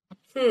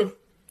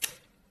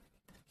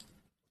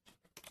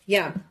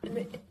 Yeah.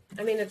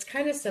 I mean, it's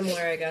kind of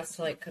similar, I guess,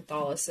 to like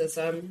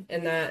Catholicism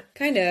in that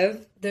kind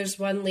of there's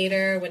one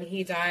leader, when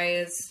he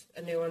dies,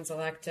 a new one's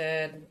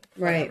elected,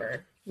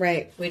 whatever.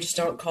 Right. We just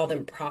don't call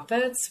them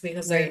prophets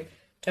because they're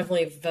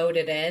definitely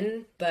voted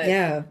in, but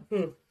yeah,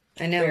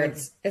 I know. Weird.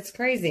 It's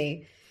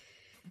crazy.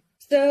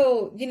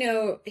 So,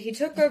 he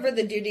took over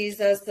the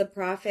duties as the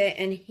prophet,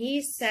 and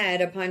he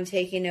said upon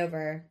taking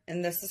over,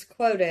 and this is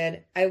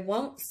quoted, I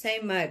won't say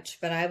much,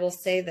 but I will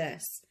say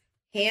this.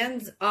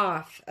 "Hands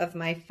off of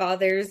my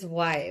father's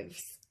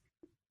wives."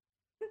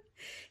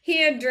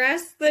 He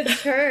addressed the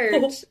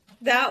church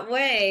that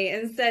way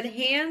and said,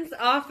 "Hands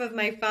off of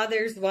my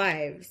father's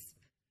wives."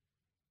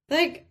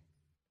 Like,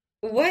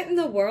 what in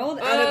the world?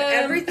 Out of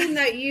everything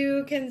that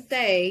you can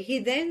say, he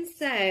then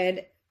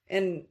said,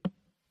 and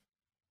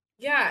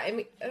yeah, I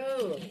mean,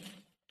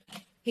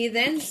 he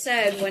then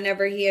said,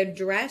 whenever he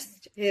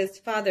addressed his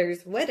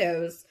father's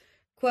widows,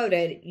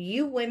 quoted,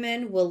 "You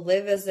women will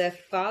live as if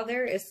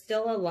father is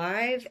still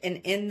alive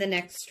and in the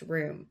next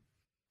room."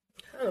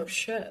 oh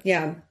shit.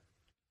 Yeah.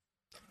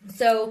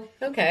 So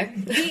Okay.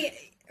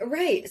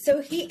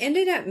 So he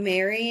ended up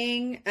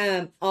marrying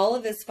all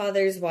of his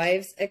father's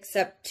wives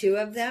except two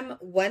of them,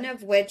 one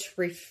of which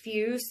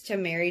refused to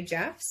marry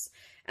Jeff's,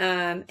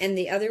 and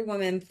the other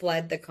woman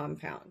fled the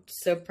compound.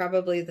 So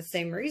probably the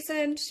same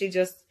reason, she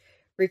just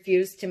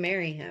refused to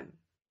marry him.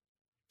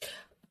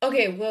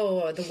 Okay,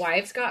 whoa, the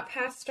wives got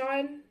passed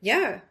on?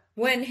 Yeah.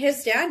 When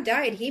his dad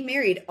died, he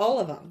married all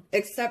of them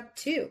except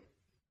two.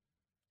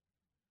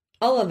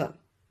 All of them.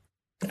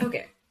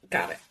 Okay,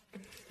 got it.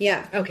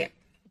 Yeah. Okay.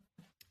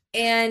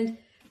 And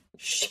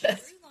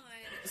shit.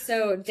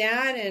 So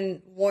Dad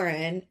and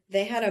Warren,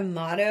 they had a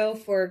motto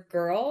for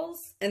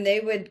girls, and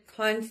they would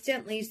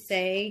constantly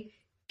say,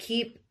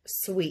 "Keep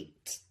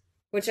sweet,"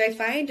 which I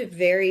find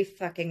very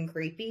fucking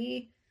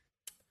creepy.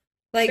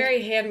 Like,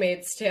 very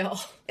Handmaid's Tale.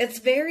 It's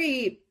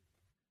very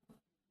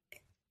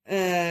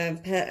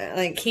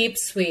like, keep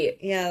sweet.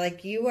 Yeah,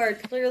 like, you are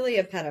clearly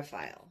a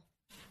pedophile.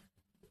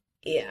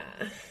 Yeah.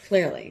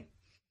 Clearly.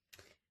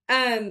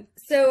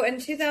 So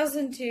in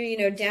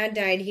 2002, Dad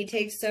died. He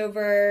takes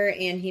over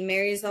and he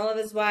marries all of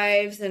his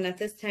wives. And at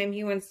this time,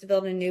 he wants to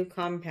build a new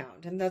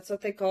compound. And that's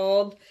what they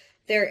called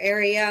their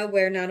area,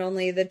 where not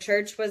only the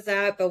church was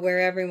at, but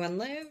where everyone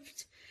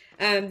lived.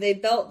 They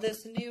built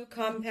this new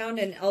compound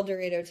in El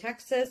Dorado,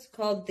 Texas,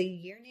 called the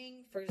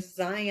Yearning for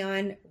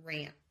Zion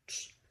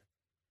Ranch.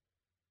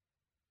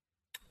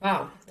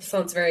 Wow, this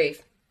sounds very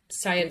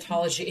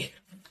Scientology.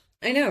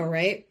 I know,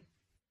 right?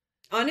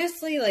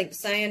 Honestly, like,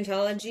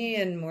 Scientology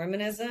and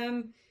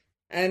Mormonism,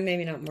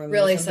 maybe not Mormonism,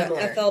 really similar.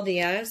 But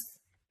FLDS,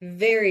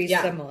 very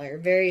similar,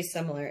 very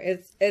similar.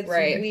 It's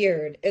right.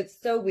 Weird. It's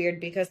so weird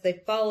because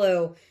they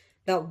follow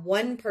that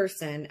one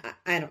person.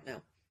 I don't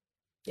know.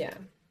 Yeah.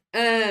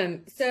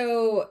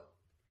 So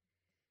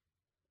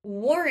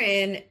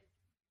Warren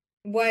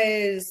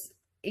was,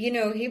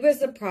 he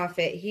was a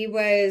prophet. He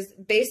was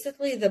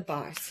basically the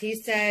boss. He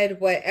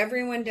said what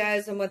everyone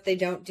does and what they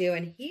don't do.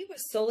 And he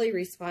was solely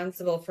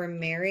responsible for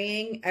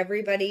marrying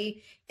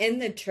everybody in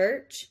the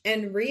church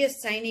and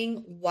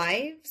reassigning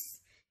wives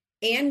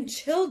and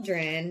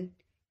children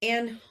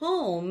and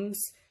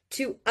homes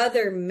to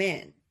other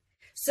men.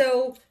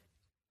 So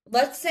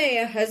let's say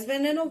a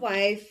husband and a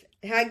wife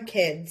had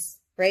kids,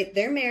 right?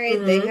 They're married.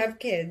 Mm-hmm. They have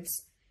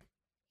kids.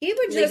 He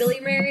would just legally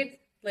married?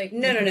 Like,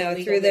 no,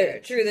 through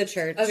the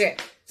church. Okay.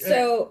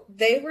 So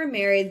they were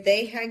married,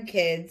 they had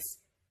kids,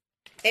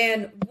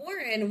 and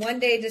Warren one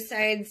day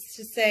decides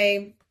to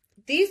say,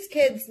 these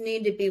kids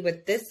need to be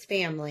with this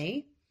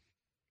family,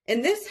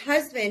 and this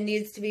husband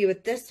needs to be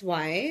with this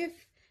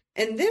wife,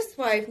 and this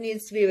wife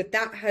needs to be with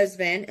that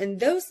husband, and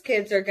those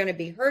kids are going to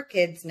be her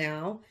kids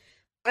now.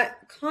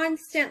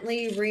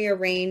 Constantly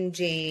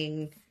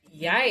rearranging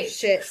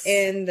shit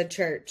in the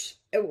church,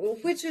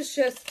 which is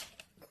just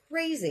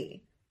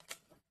crazy.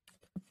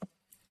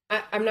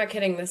 I'm not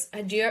kidding.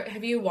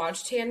 Have you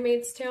watched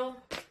Handmaid's Tale?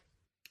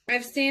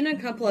 I've seen a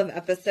couple of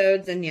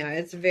episodes, and yeah,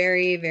 it's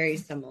very, very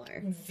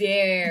similar.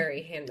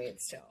 Very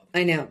Handmaid's Tale.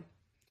 I know.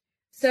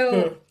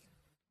 So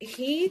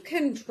he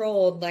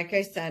controlled, like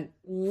I said,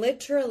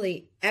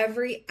 literally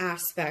every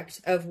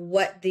aspect of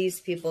what these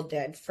people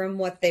did, from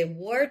what they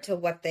wore to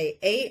what they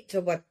ate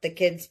to what the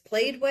kids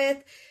played with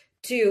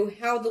to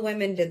how the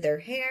women did their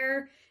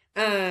hair.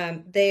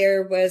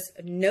 There was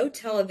no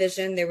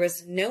television, there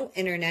was no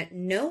internet,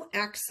 no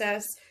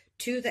access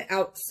to the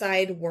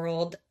outside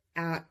world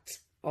at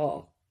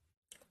all.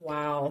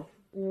 Wow.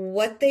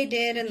 What they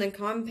did in the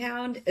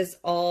compound is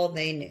all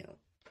they knew.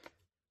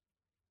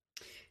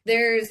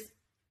 There's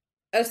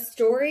a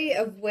story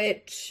of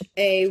which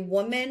a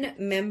woman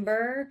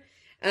member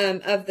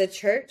of the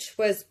church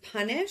was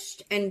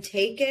punished and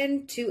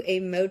taken to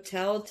a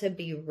motel to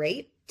be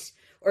raped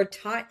or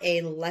taught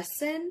a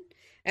lesson,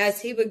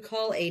 as he would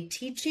call a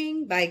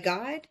teaching by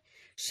God.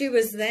 She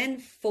was then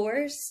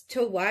forced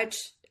to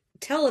watch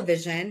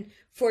television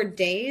for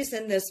days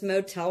in this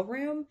motel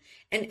room.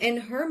 And in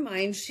her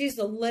mind, she's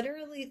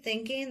literally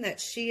thinking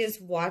that she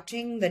is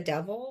watching the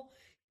devil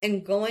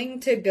and going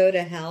to go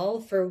to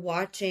hell for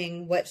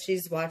watching what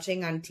she's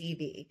watching on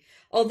TV.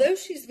 Although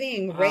she's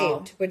being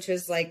raped, which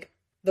is like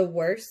the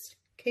worst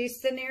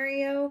case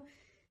scenario,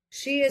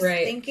 she is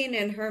thinking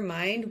in her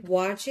mind,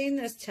 watching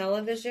this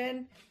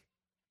television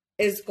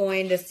is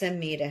going to send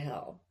me to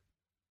hell.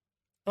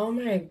 Oh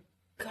my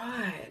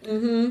God.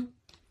 Mm-hmm.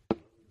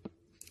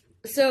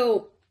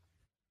 So,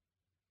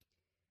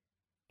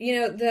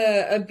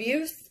 the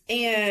abuse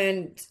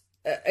and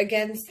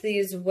against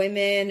these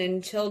women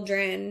and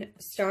children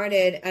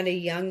started at a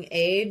young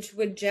age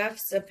with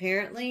Jeffs,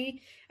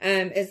 apparently.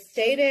 It's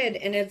stated,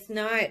 and it's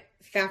not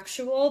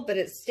factual, but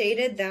it's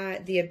stated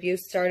that the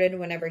abuse started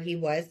whenever he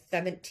was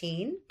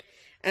 17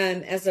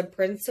 as a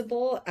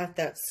principal at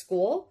that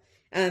school.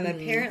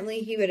 Apparently,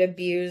 he would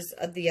abuse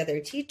the other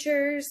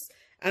teachers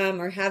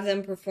or have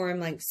them perform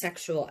like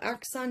sexual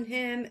acts on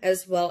him,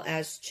 as well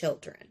as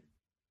children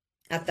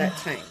at that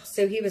time.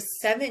 So he was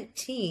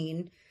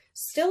 17,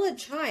 still a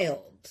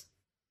child,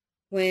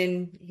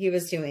 when he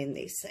was doing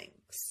these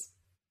things.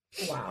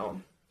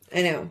 Wow.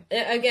 I know.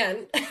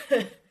 Again,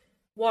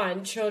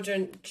 one,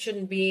 children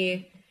shouldn't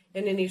be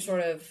in any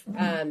sort of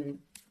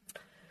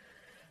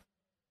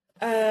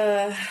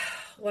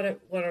what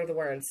are the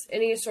words?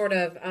 Any sort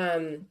of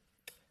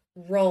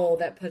role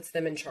that puts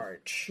them in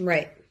charge.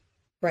 Right.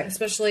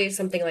 Especially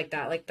something like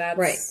that. Like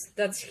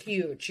that's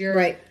huge. You're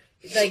right.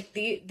 Like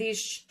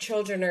these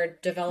children are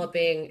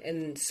developing,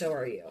 and so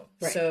are you.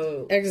 Right.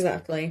 So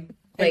exactly.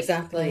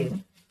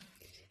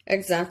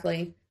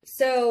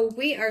 So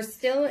we are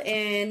still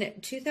in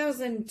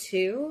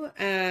 2002.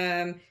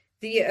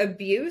 The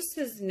abuse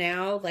is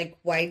now like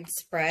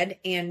widespread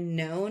and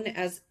known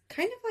as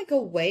kind of like a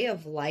way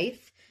of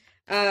life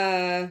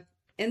in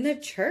the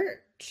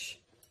church.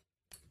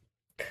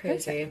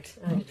 Crazy. Perfect.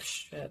 Oh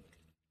shit.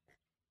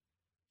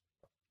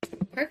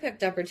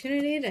 Perfect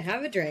opportunity to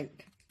have a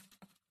drink.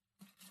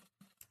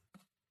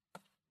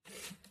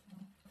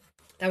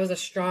 That was a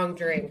strong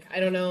drink. I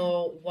don't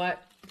know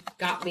what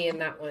got me in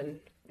that one.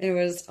 It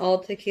was all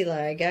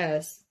tequila, I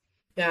guess.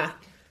 Yeah.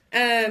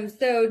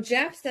 So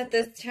Jeffs at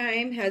this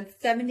time had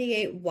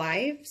 78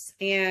 wives,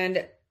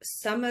 and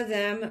some of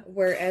them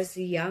were as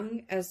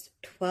young as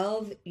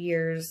 12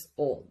 years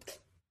old.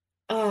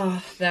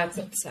 Oh, that's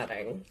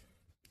upsetting.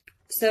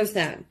 So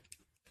sad.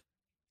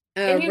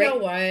 And you know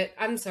what?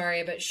 I'm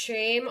sorry, but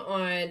shame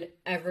on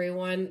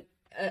everyone,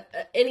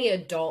 any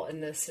adult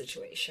in this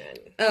situation.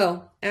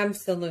 Oh,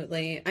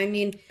 absolutely. I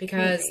mean,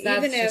 because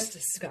that's just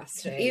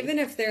disgusting. Even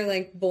if they're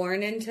like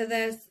born into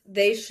this,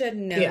 they should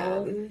know.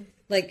 Yeah.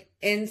 Like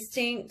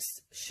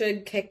instincts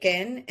should kick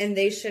in, and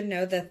they should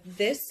know that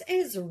this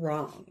is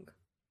wrong.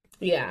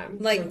 Yeah.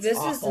 Like this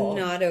awful. Is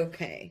not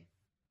okay.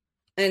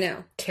 I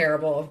know.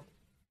 Terrible.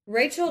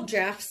 Rachel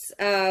Jeffs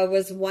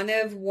was one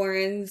of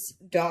Warren's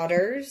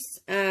daughters.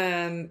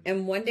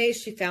 And one day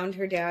she found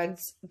her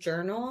dad's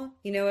journal,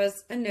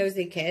 as a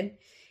nosy kid.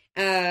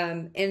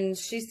 And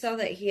she saw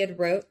that he had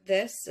wrote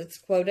this. It's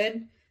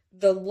quoted,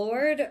 "The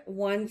Lord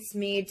wants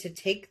me to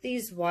take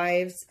these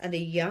wives at a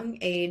young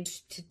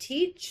age to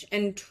teach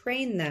and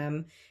train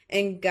them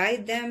and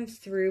guide them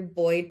through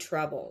boy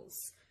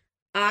troubles.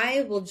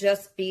 I will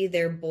just be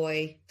their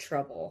boy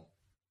trouble."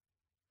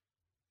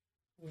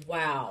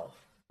 Wow.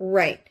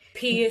 Right.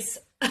 Piece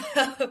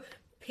of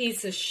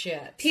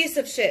shit. Piece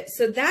of shit.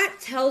 So that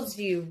tells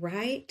you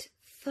right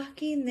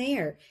fucking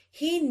there.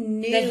 He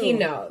knew. That he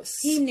knows.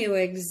 He knew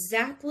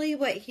exactly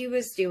what he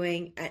was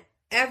doing at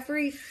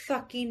every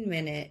fucking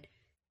minute.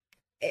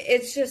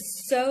 It's just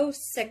so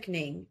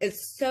sickening.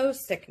 It's so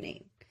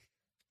sickening.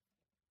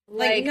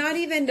 Like not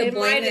even to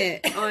blame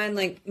it on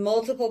like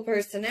multiple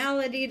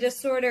personality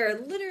disorder or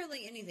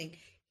literally anything.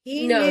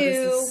 He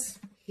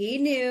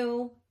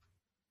knew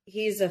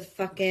he's a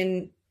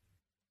fucking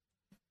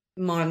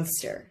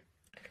monster.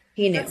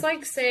 He knew. That's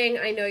like saying,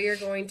 I know you're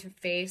going to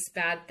face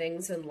bad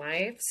things in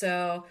life,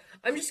 so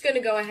I'm just going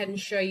to go ahead and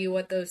show you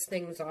what those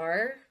things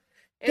are.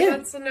 And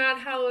that's not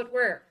how it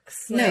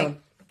works. No.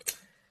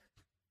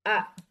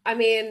 I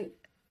mean,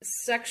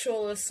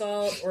 sexual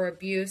assault or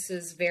abuse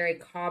is very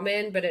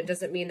common, but it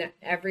doesn't mean that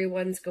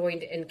everyone's going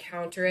to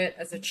encounter it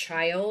as a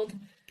child.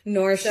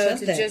 Nor should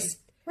they.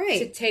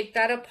 To take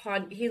that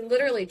upon, he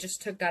literally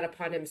just took that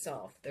upon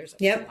himself. There's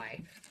a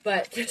lie.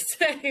 But to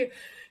say,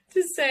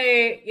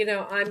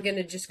 I'm going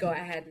to just go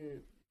ahead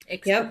and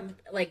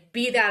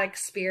be that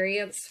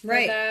experience for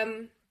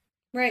them.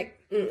 Right.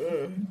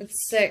 Mm-mm.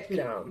 It's sick.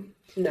 No.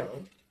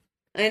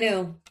 I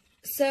know.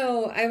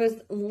 So I was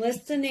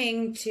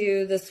listening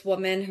to this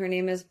woman. Her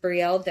name is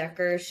Brielle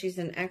Decker. She's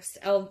an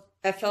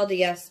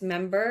ex-FLDS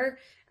member.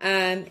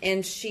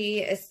 And she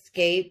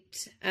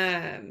escaped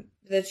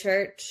the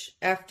church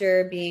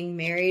after being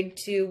married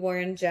to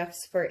Warren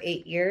Jeffs for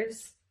 8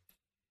 years.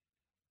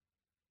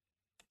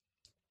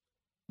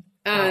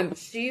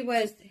 She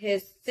was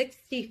his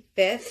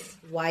 65th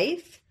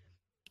wife.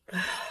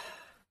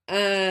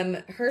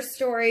 Her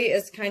story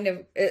is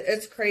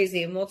it's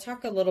crazy, and we'll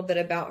talk a little bit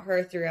about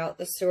her throughout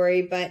the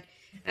story, but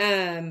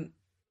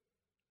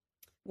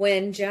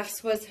when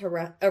Jeffs was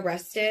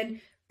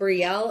arrested,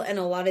 Brielle and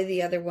a lot of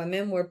the other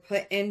women were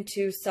put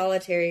into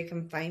solitary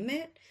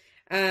confinement,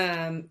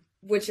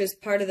 which is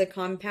part of the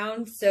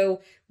compound.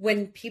 So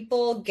when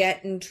people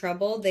get in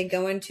trouble, they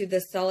go into the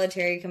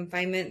solitary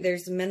confinement.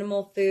 There's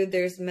minimal food,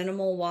 there's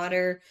minimal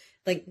water,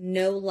 like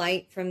no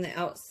light from the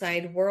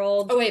outside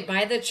world. Oh, wait,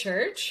 by the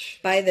church?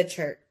 By the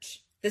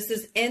church. This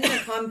is in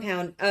the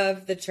compound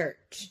of the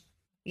church.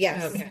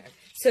 Yes. Okay.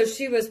 So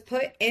she was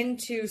put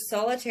into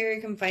solitary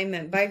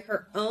confinement by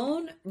her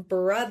own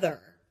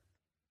brother.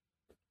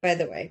 by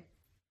the way.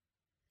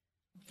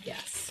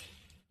 Yes.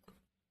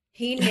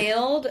 He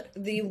nailed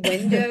the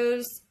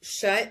windows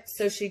shut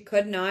so she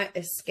could not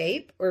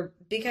escape, or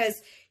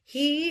because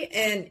he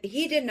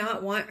did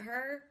not want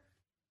her.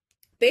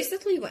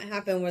 Basically what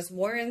happened was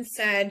Warren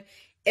said,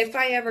 if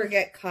I ever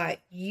get caught,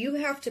 you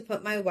have to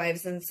put my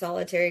wives in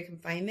solitary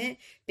confinement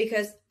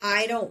because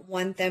I don't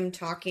want them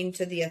talking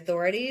to the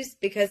authorities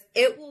because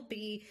it will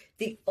be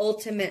the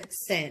ultimate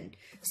sin.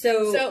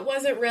 So it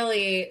wasn't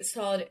really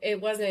solid. It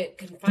wasn't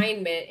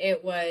confinement.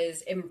 It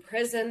was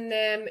imprison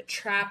them,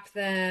 trap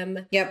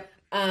them. Yep.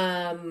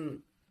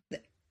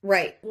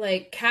 Right.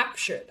 Like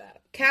capture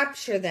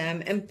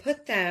them and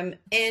put them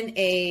in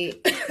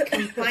a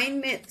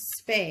confinement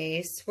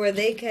space where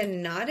they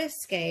cannot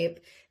escape.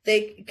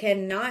 They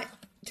cannot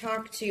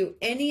talk to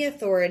any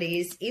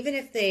authorities, even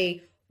if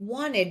they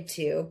wanted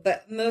to,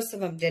 but most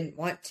of them didn't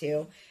want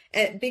to,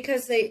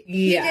 because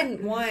he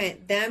didn't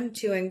want them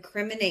to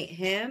incriminate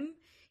him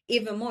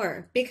even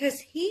more, because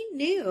he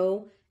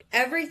knew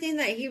everything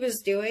that he was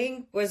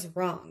doing was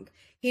wrong.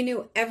 He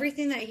knew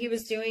everything that he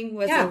was doing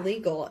was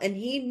illegal, and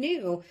he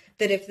knew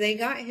that if they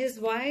got his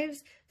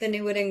wives, then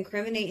it would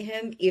incriminate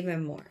him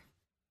even more.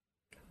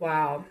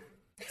 Wow.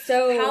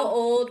 So how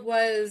old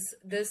was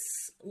this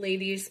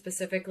lady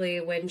specifically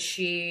when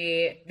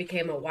she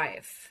became a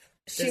wife?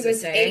 She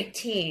was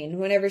 18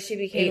 whenever she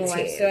became a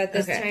wife. So at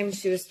this time,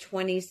 she was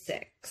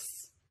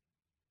 26.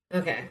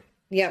 Okay.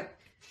 Yep.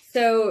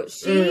 So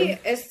she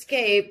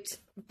escaped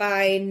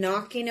by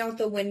knocking out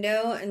the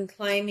window and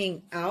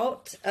climbing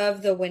out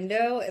of the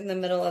window in the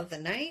middle of the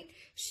night.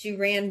 She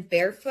ran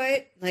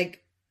barefoot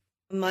like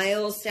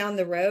miles down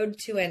the road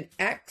to an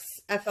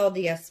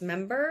ex-FLDS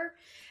member.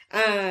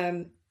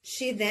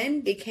 She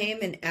then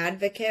became an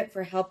advocate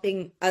for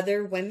helping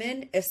other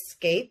women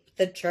escape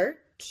the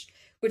church,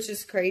 which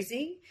is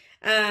crazy.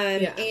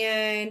 And,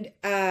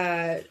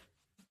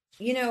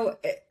 you know,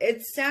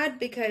 it's sad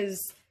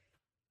because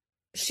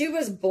she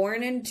was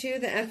born into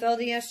the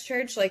FLDS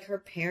church. Like, her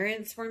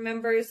parents were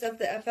members of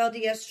the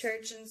FLDS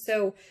church. And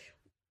so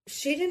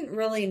she didn't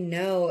really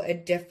know a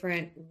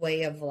different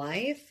way of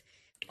life.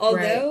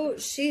 Although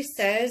she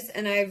says,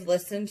 and I've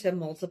listened to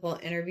multiple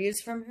interviews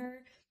from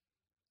her,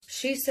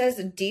 she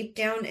says deep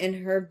down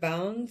in her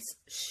bones,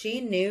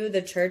 she knew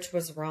the church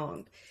was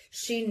wrong.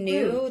 She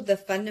knew the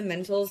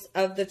fundamentals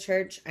of the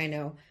church. I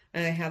know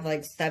I have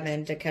like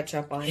 7 to catch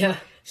up on. Yeah.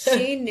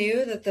 She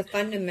knew that the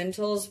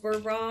fundamentals were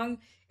wrong.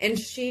 And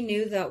she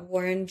knew that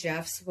Warren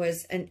Jeffs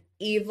was an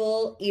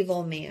evil,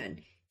 evil man.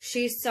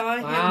 She saw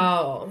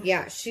him.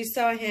 Yeah. She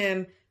saw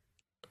him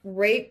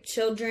rape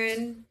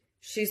children.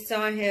 She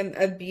saw him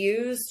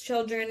abuse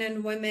children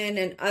and women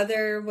in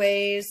other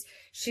ways.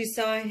 She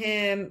saw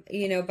him,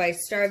 you know, by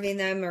starving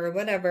them or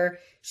whatever.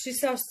 She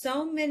saw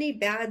so many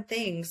bad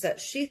things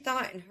that she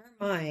thought in her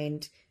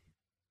mind,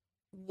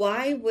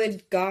 why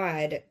would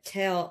God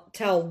tell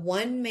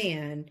one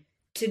man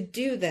to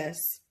do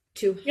this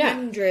to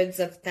hundreds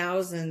of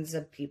thousands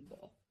of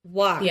people?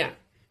 Why? Yeah.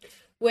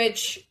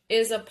 Which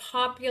is a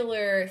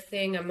popular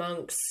thing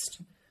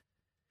amongst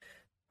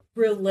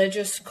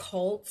religious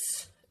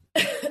cults.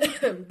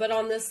 But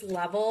on this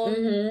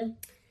level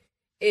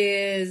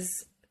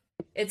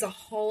it's a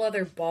whole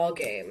other ball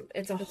game.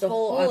 It's a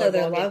whole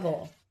other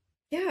level.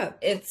 Yeah.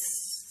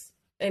 It's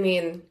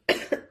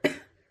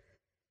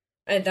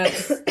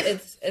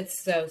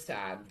it's so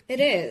sad. It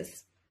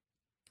is.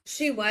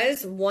 She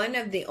was one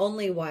of the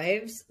only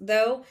wives,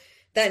 though,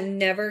 that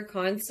never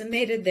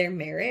consummated their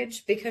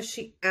marriage because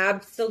she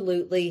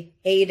absolutely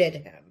hated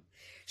him.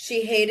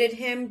 She hated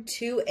him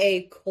to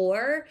a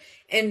core.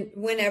 And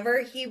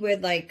whenever he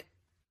would like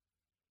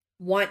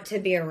want to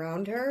be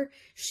around her,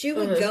 she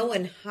would go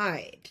and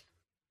hide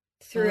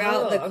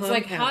throughout the compound. It's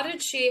like, how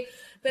did she...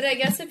 But I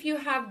guess if you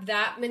have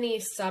that many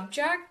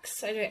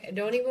subjects, I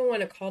don't even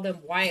want to call them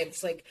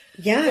wives. Like,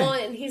 yeah. Well,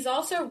 and he's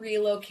also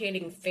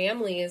relocating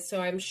families,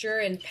 so I'm sure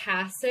in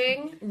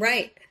passing...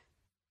 Right.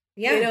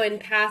 Yeah. You know, in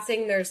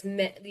passing, there's...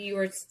 You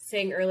were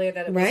saying earlier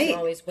that it wasn't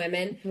always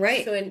women.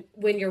 Right. So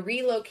when you're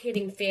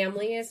relocating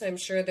families, I'm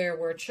sure there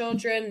were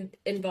children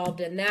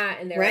involved in that,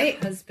 and there were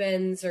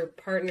husbands or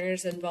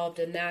partners involved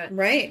in that.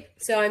 Right.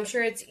 So I'm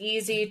sure it's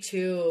easy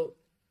to...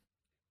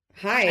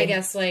 hide. I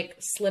guess, like,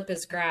 slip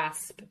his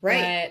grasp.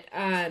 Right.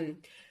 But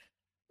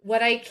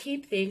what I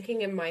keep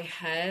thinking in my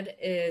head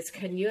is,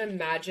 can you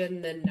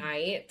imagine the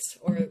night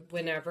or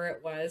whenever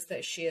it was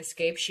that she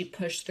escaped? She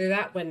pushed through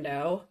that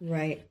window.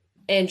 Right.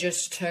 And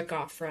just took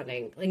off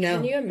running. Like,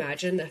 can you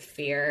imagine the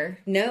fear?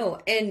 No.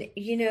 And,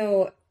 you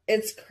know,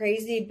 it's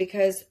crazy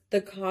because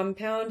the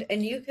compound,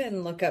 and you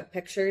can look up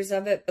pictures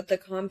of it, but the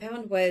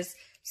compound was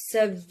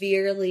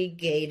severely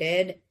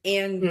gated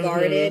and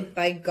guarded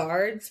by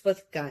guards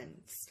with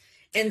guns.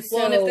 And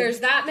so, and if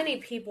there's that many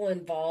people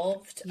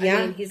involved, I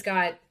mean, he's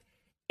got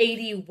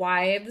 80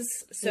 wives.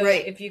 So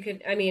if you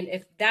could, I mean,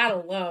 if that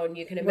alone,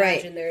 you can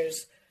imagine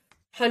there's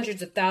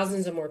hundreds of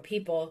thousands of more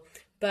people.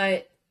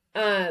 But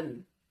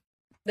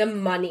the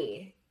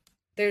money,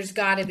 there's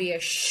got to be a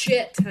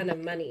shit ton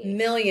of money.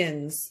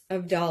 Millions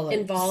of dollars.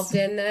 Involved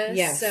in this.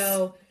 Yes.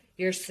 So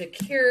your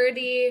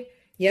security.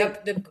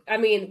 Yep. I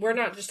mean, we're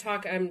not just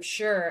talking,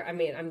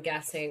 I'm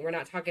guessing, we're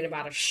not talking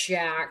about a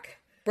shack.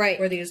 Right.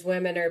 Where these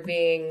women are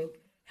being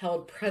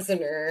held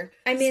prisoner.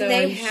 I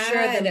mean,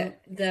 sure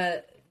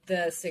that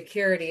the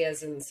security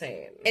is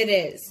insane. It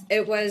is.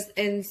 It was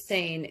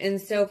insane. And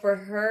so for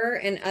her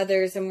and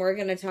others, and we're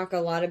going to talk a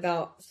lot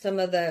about some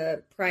of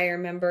the prior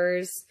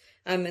members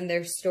and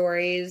their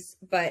stories,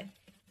 but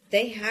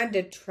they had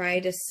to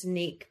try to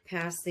sneak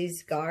past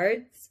these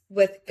guards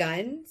with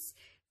guns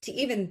to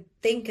even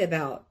think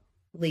about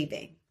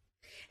leaving.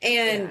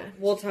 And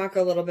we'll talk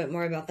a little bit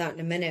more about that in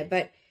a minute.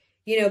 But,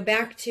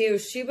 back to,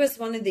 she was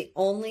one of the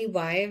only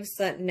wives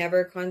that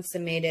never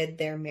consummated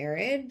their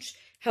marriage.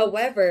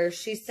 However,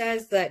 she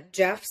says that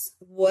Jeffs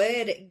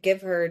would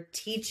give her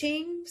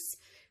teachings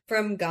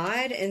from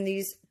God, and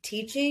these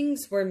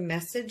teachings were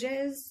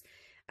messages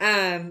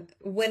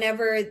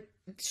whenever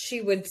she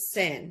would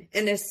sin.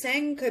 And a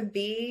sin could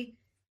be,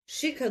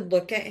 she could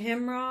look at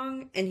him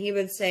wrong, and he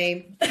would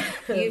say,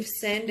 "You've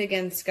sinned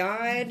against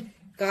God.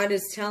 God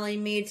is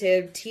telling me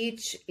to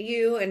teach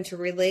you and to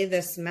relay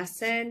this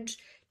message,"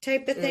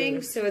 type of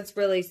thing. So it's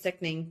really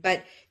sickening.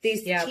 But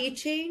these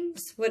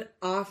teachings would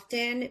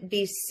often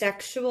be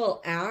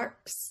sexual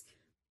acts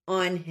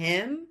on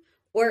him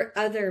or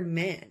other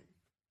men.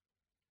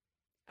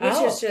 Which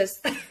is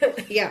just,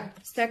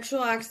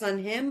 sexual acts on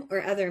him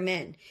or other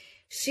men.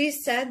 She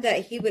said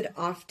that he would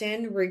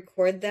often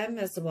record them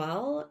as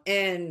well.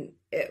 And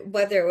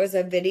whether it was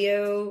a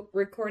video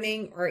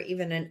recording or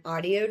even an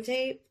audio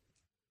tape.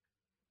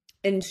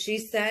 And she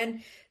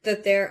said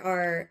that there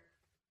are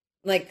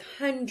like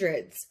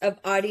hundreds of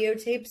audio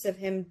tapes of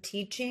him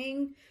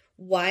teaching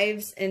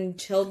wives and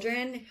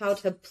children how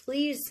to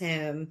please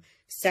him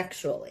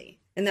sexually.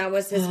 And that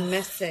was his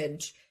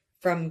message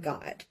from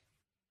God.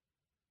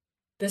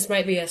 This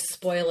might be a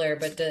spoiler,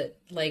 but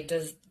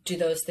do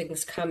those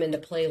things come into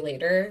play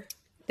later?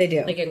 They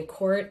do. Like in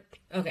court?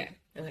 Okay.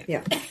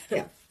 Yeah.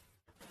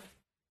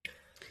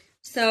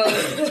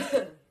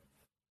 So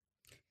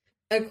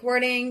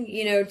according,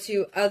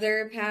 to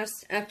other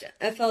past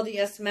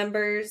FLDS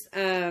members,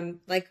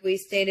 like we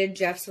stated,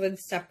 Jeffs would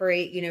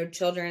separate,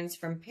 children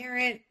from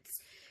parents.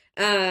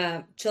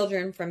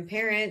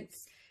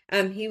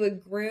 He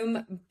would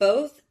groom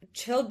both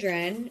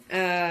children,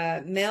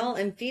 male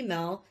and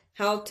female,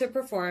 how to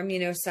perform,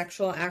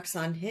 sexual acts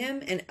on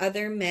him and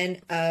other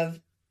men of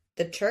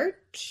the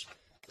church.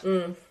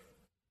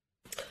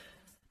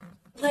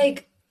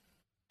 Like,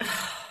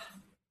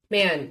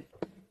 man,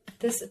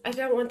 I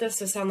don't want this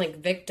to sound like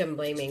victim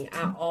blaming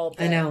at all.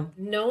 But I know.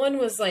 No one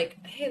was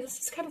like, hey, this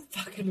is kind of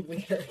fucking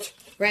weird.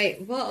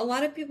 Right. Well, a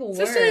lot of people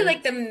were. Especially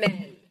like the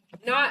men.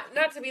 Not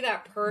to be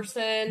that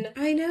person.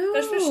 I know.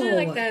 But especially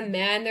like the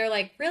men. They're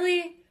like,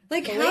 really?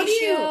 Like, how do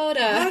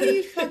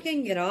you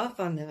fucking get off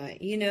on that,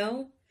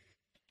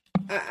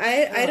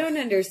 I don't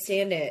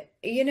understand it,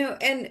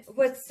 and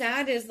what's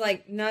sad is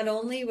like, not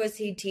only was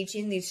he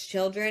teaching these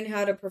children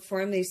how to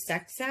perform these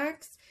sex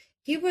acts,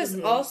 he was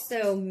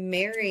also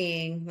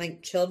marrying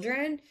like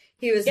children.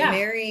 He was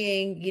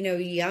marrying,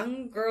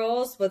 young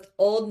girls with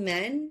old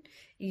men,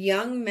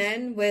 young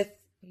men with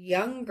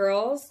young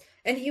girls,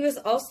 and he was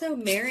also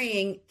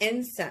marrying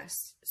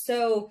incest.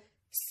 So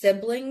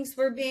siblings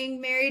were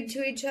being married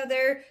to each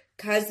other.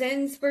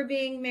 Cousins were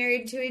being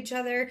married to each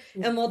other.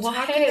 And we'll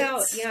talk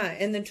about,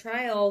 in the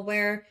trial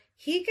where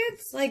he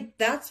gets like,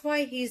 that's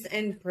why he's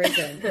in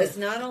prison. It's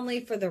not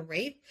only for the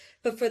rape,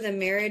 but for the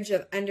marriage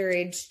of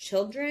underage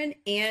children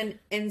and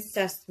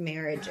incest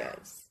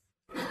marriages.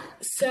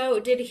 So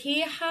did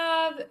he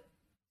have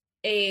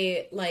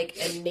a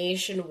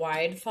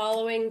nationwide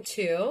following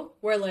too?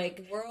 Where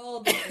like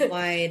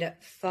worldwide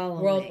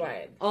following.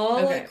 Worldwide.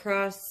 All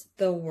across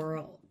the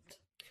world.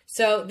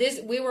 So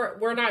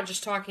we're not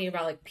just talking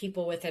about like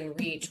people within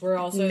reach. We're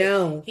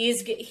also he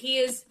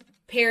is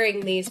pairing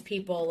these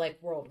people like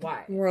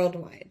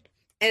worldwide.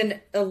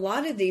 And a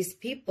lot of these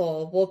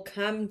people will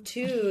come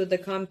to the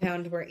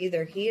compound where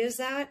either he is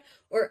at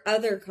or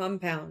other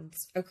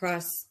compounds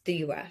across the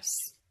U.S.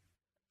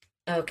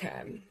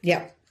 Okay.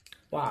 Yep.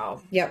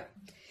 Wow. Yep.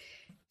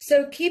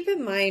 So keep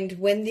in mind,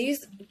 when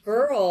these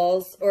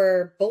girls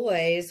or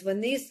boys,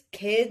 when these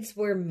kids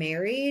were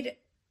married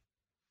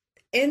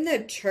in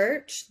the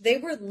church, they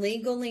were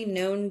legally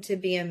known to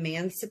be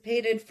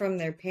emancipated from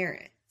their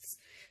parents.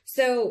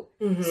 So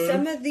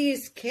some of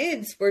these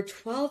kids were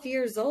 12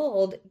 years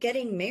old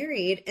getting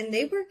married, and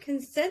they were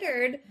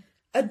considered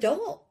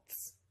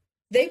adults.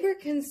 They were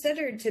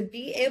considered to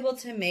be able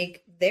to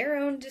make their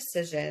own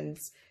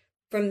decisions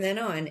from then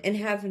on and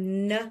have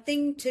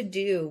nothing to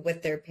do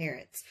with their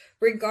parents,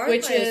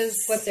 regardless of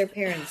what their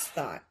parents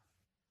thought.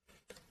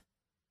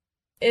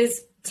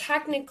 Is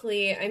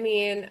technically, I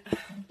mean,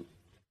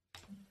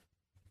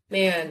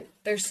 man,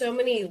 there's so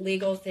many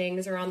legal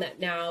things around that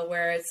now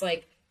where it's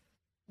like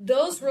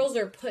those rules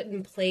are put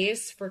in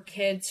place for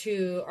kids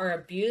who are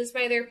abused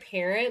by their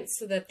parents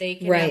so that they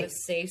can have a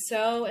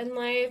say-so in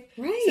life.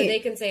 Right. So they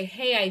can say,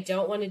 hey, I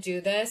don't want to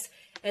do this.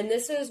 And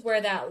this is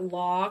where that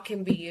law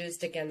can be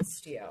used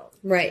against you.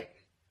 Right.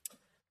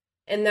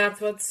 And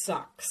that's what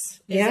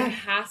sucks. Yeah.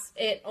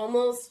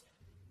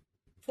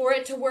 For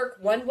it to work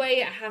one way,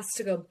 it has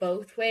to go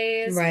both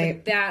ways.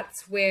 Right.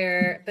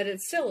 But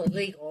it's still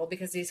illegal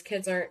because these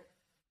kids aren't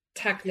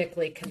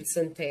technically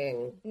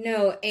consenting No,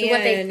 to what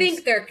they and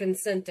think they're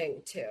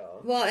consenting to.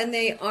 well, and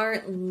they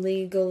aren't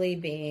legally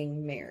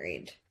being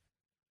married.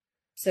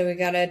 So we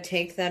got to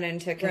take that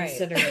into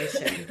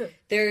consideration. Right.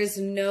 There is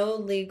no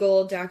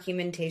legal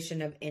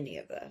documentation of any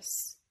of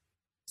this.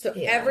 So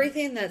Yeah.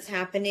 everything that's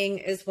happening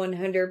is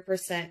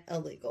 100%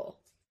 illegal.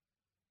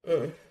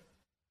 Mm.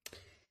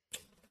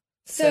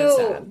 So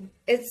sad.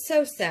 it's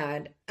so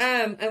sad.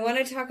 I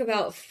want to talk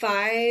about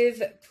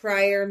 5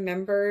 prior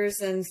members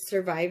and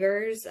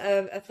survivors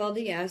of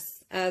FLDS.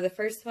 The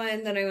first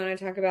one that I want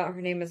to talk about,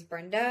 her name is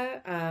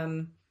Brenda.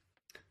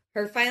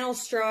 Her final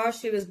straw,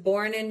 she was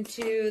born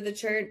into the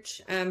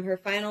church. Her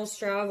final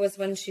straw was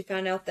when she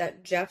found out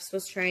that Jeffs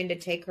was trying to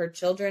take her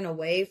children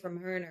away from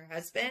her and her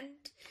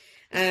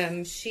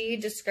husband. She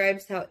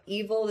describes how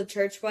evil the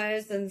church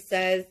was and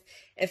says,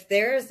 if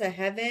there is a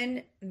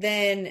heaven,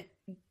 then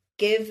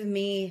give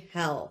me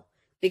hell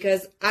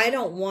because I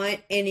don't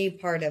want any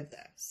part of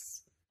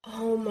this.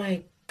 Oh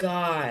my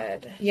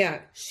God.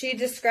 Yeah. She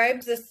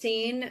describes a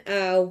scene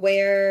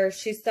where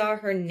she saw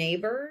her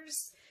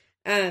neighbors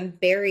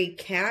bury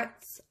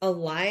cats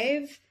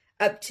alive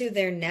up to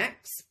their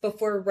necks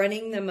before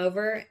running them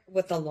over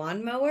with a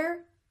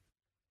lawnmower.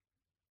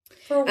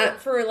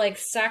 For like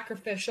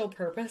sacrificial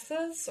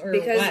purposes or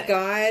because what?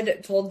 God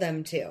told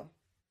them to.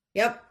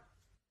 Yep.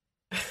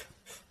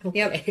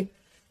 Okay. Yep.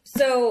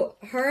 So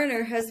her and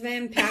her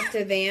husband packed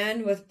a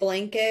van with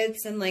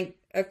blankets and like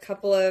a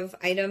couple of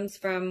items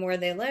from where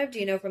they lived,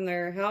 from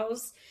their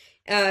house,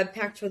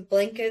 packed with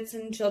blankets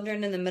and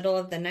children in the middle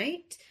of the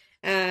night.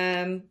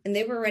 And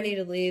they were ready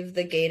to leave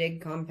the gated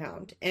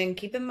compound. And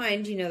keep in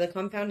mind, the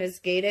compound is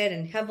gated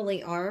and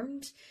heavily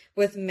armed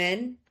with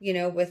men,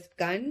 with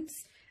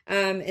guns.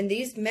 And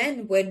these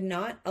men would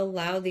not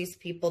allow these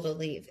people to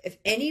leave. If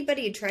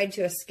anybody tried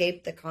to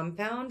escape the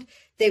compound,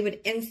 they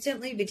would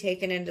instantly be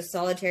taken into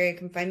solitary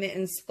confinement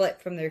and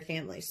split from their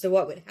family. So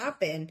what would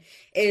happen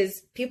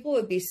is people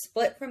would be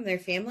split from their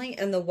family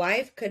and the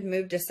wife could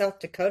move to South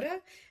Dakota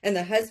and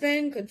the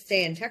husband could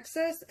stay in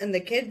Texas and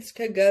the kids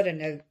could go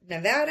to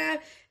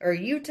Nevada or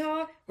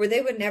Utah where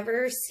they would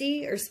never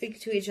see or speak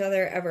to each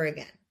other ever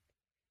again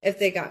if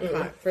they got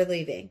caught for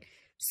leaving.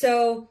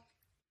 So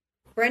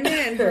Brenda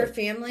and her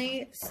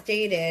family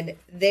stated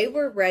they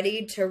were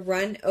ready to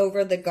run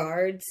over the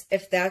guards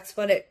if that's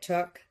what it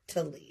took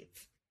to leave.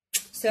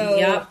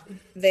 So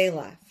They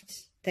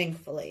left,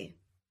 thankfully.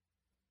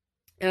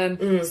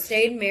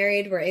 Stayed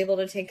married, were able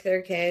to take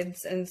their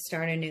kids and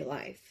start a new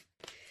life.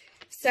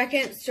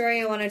 Second story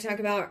I want to talk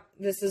about,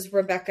 this is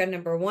Rebecca,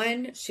 number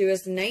 1. She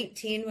was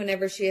 19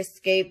 whenever she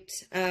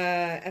escaped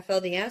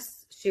FLDS.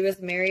 She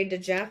was married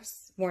to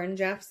Warren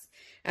Jeffs.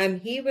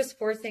 He was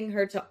forcing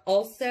her to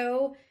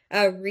also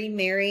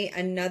remarry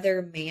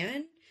another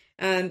man.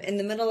 In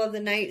the middle of the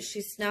night,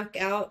 she snuck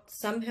out.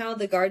 Somehow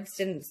the guards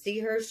didn't see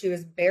her. She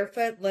was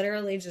barefoot,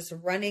 literally just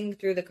running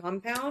through the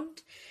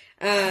compound.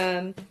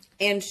 And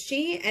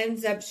she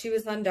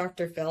was on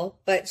Dr. Phil,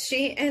 but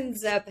she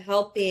ends up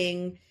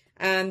helping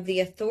the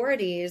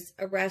authorities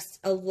arrest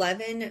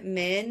 11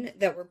 men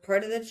that were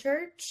part of the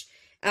church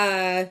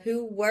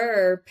who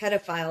were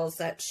pedophiles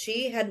that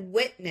she had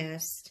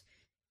witnessed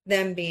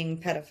them being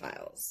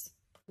pedophiles.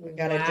 We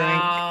got a drink.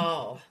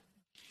 Wow.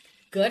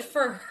 Good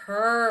for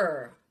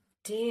her.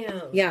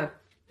 Damn. Yeah.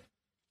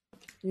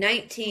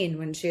 19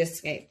 when she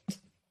escaped.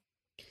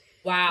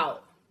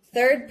 Wow.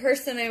 Third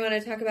person I want to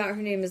talk about,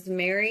 her name is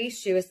Mary.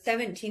 She was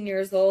 17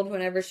 years old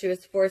whenever she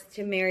was forced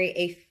to marry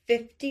a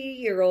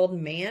 50-year-old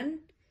man.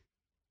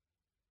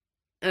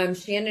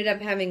 She ended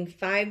up having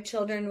 5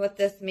 children with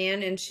this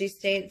man, and she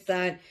states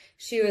that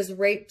she was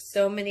raped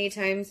so many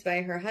times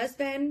by her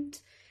husband.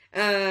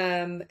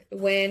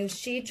 When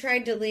she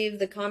tried to leave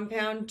the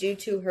compound due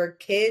to her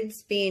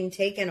kids being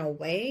taken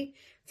away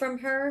from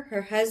her,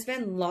 her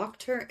husband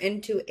locked her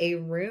into a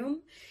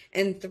room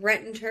and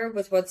threatened her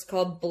with what's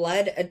called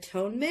blood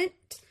atonement.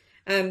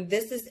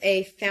 This is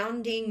a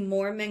founding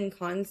Mormon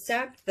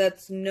concept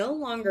that's no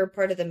longer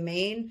part of the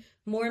main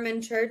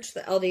Mormon church,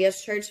 the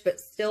LDS church,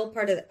 but still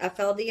part of the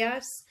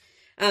FLDS.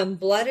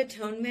 Blood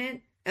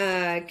atonement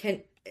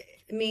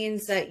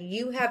means that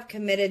you have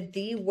committed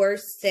the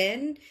worst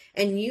sin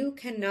and you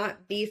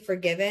cannot be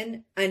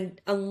forgiven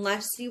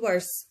unless you are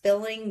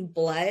spilling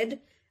blood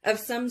of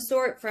some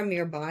sort from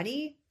your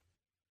body.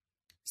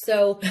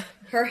 So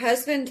her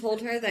husband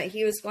told her that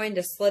he was going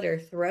to slit her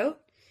throat.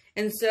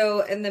 And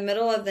so in the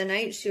middle of the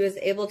night, she was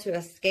able to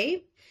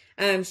escape.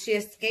 She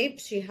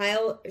escaped. She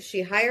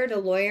hired a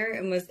lawyer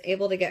and was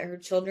able to get her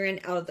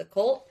children out of the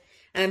cult.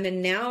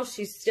 And now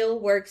she still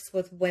works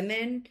with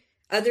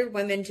other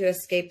women to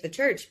escape the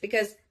church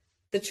because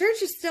the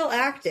church is still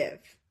active.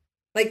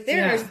 Like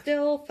there are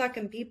still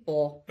fucking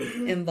people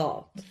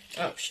involved.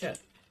 Oh shit.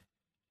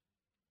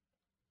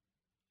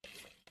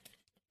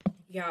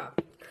 Yeah,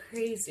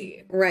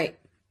 crazy. Right.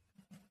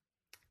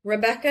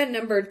 Rebecca,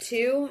 number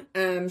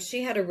 2,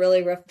 she had a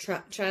really rough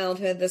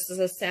childhood. This is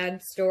a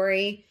sad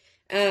story.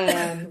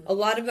 A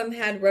lot of them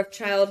had rough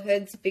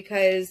childhoods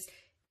because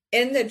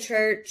in the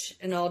church,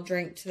 and I'll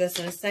drink to this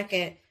in a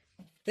second,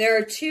 there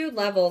are 2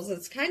 levels.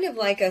 It's kind of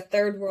like a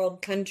third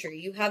world country.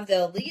 You have the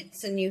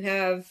elites and you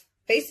have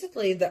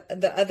basically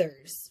the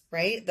others,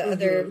 right? The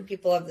other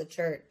people of the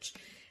church.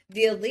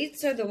 The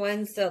elites are the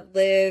ones that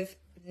live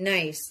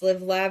nice,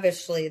 live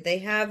lavishly. They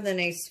have the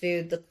nice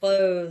food, the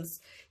clothes,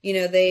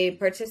 they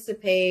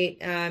participate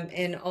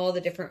in all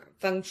the different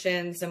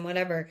functions and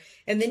whatever.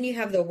 And then you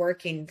have the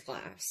working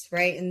class,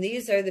 right? And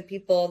these are the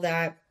people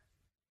that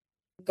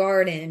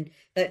garden,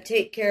 that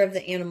take care of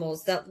the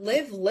animals, that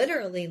live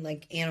literally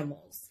like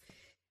animals.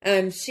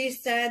 She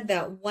said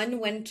that one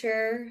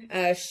winter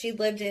she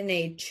lived in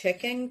a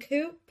chicken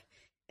coop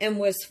and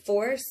was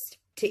forced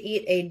to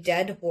eat a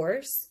dead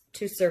horse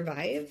to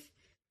survive.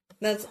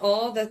 That's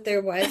all that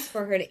there was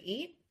for her to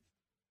eat,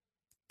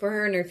 for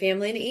her and her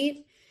family to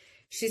eat.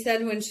 She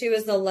said when she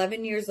was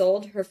 11 years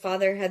old, her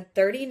father had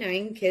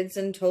 39 kids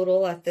in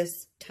total at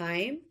this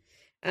time.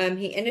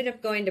 He ended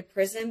up going to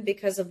prison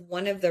because of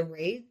one of the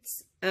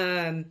raids.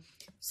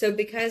 So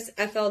because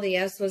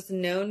FLDS was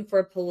known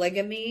for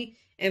polygamy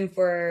and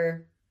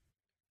for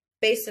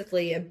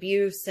basically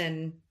abuse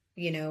and,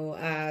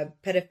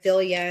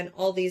 pedophilia and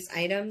all these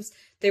items,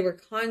 they were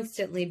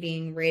constantly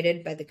being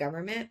raided by the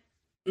government.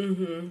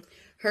 Mm-hmm.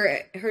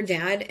 Her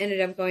dad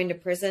ended up going to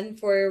prison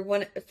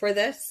for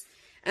this.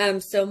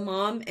 So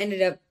mom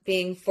ended up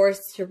being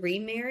forced to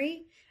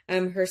remarry.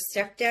 Her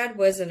stepdad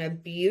was an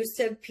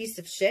abusive piece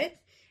of shit.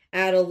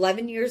 At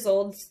 11 years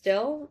old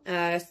still,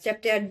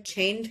 stepdad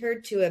chained her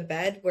to a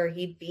bed where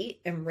he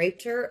beat and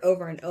raped her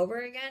over and over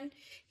again.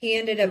 He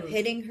ended up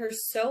hitting her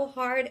so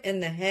hard in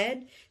the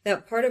head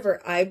that part of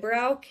her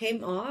eyebrow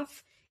came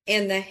off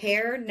and the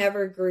hair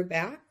never grew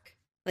back.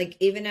 Like,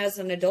 even as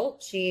an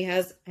adult, she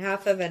has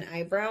half of an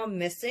eyebrow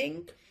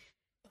missing.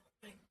 Oh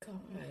my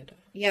God.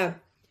 Yeah.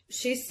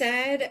 She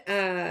said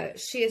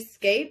she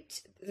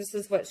escaped. This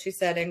is what she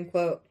said, end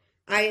quote.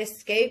 I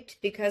escaped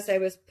because I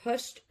was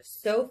pushed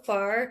so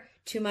far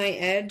to my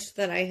edge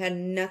that I had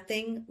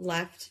nothing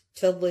left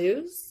to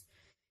lose.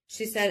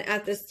 She said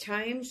at this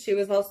time, she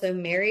was also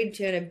married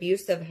to an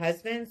abusive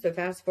husband. So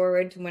fast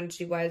forward to when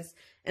she was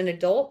an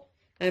adult.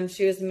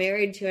 She was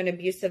married to an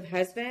abusive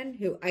husband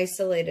who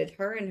isolated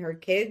her and her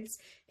kids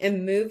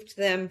and moved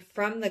them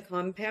from the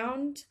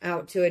compound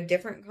out to a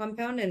different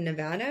compound in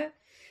Nevada.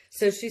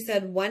 So she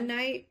said one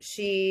night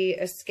she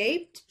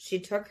escaped, she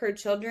took her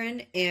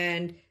children,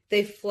 and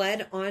they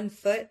fled on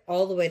foot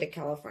all the way to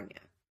California.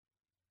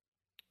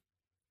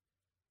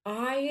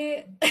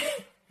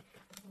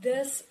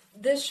 This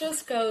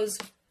just goes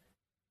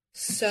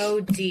so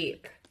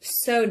deep.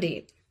 So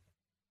deep.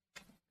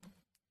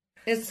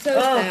 It's so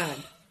sad.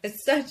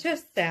 It's such a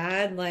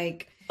sad,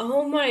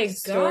 oh my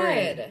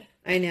story. God.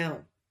 I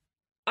know.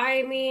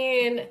 I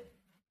mean,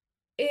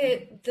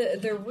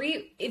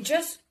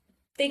 just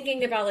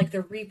thinking about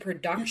the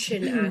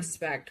reproduction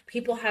aspect,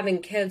 people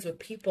having kids with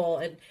people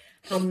and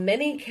how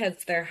many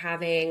kids they're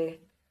having.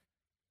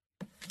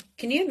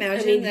 Can you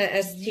imagine the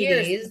STDs?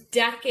 Years,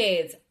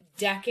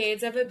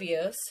 decades of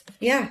abuse.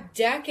 Yeah.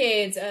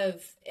 Decades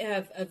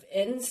of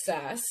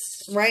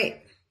incest.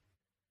 Right.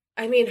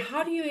 I mean,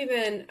 how do you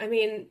even,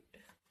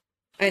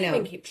 I know.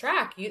 Even keep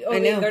track? I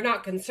mean, they're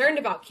not concerned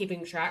about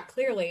keeping track,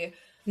 clearly.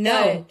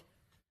 No.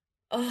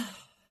 I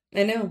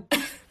know.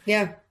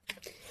 Yeah.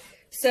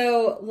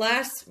 So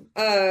last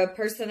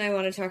person I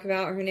want to talk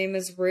about, her name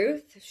is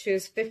Ruth. She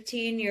was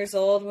 15 years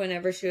old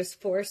whenever she was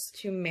forced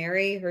to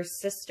marry her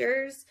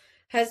sister's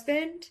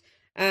husband.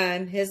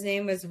 His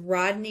name was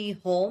Rodney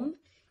Holm.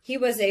 He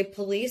was a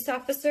police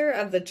officer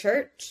of the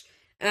church.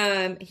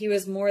 He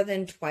was more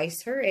than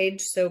twice her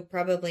age, so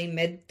probably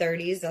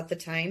mid-30s at the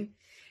time.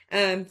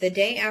 The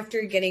day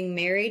after getting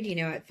married,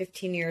 at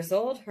 15 years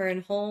old, her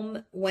and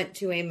Holm went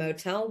to a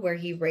motel where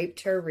he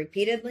raped her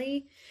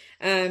repeatedly.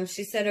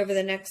 She said over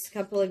the next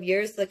couple of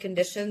years, the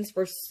conditions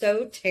were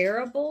so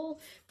terrible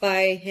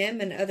by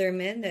him and other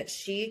men that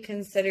she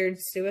considered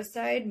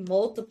suicide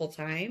multiple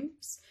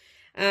times.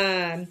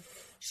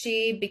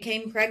 She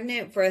became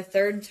pregnant for a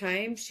third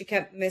time. She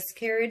kept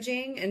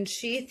miscarriaging, and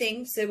she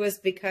thinks it was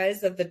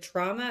because of the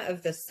trauma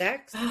of the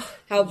sex,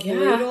 how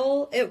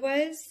brutal it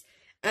was.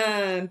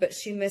 But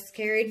she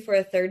miscarried for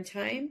a third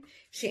time.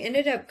 She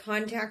ended up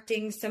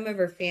contacting some of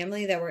her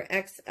family that were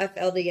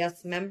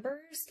ex-FLDS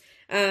members,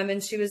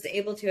 and she was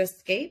able to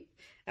escape.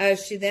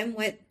 She then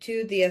went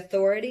to the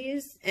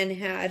authorities and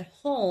had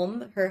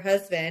Holm, her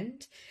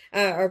husband,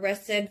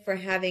 arrested for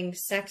having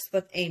sex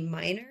with a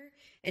minor.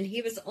 And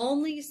he was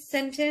only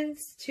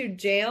sentenced to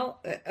jail,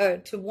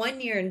 to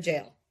 1 year in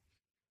jail.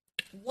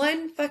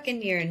 1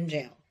 fucking year in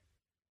jail.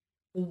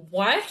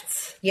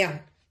 What? Yeah.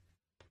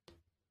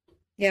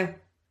 Yeah.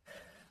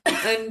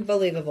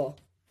 Unbelievable.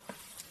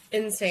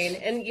 Insane.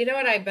 And you know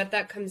what I bet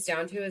that comes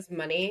down to is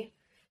money.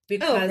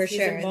 Because for he's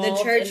sure. involved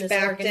The church in this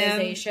backed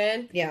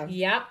organization. him. Yeah.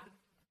 Yep.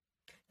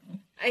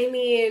 I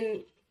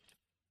mean,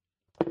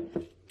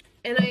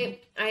 and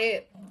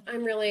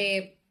I'm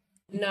really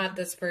not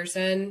this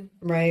person.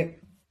 Right.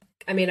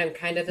 I mean, I'm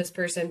kind of this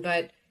person,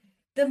 but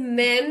the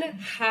men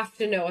have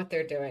to know what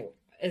they're doing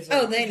as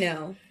well. Oh, they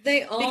know.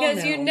 They all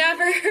because know.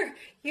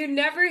 you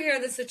never hear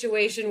the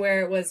situation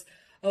where it was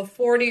a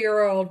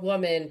 40-year-old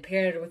woman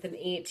paired with an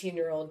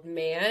 18-year-old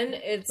man.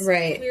 It's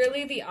Right.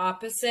 clearly the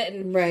opposite.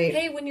 And Right.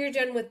 hey, when you're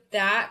done with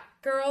that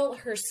girl,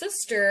 her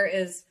sister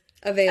is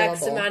Available.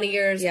 X amount of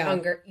years Yeah.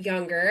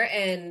 younger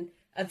and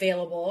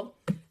available.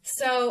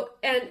 So,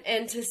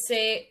 and to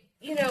say,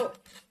 you know,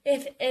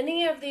 if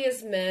any of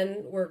these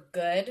men were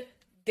good,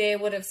 they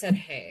would have said,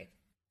 hey,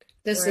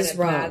 This we're is in a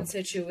wrong. bad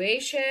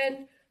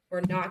situation.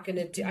 I'm not going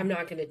to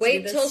do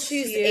Wait this till to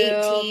she's you.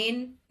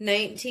 18,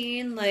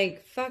 19,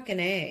 like, fucking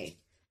A.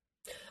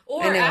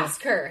 Or I know.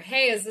 ask her,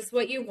 hey, is this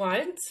what you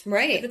want?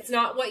 Right. If it's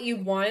not what you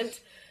want,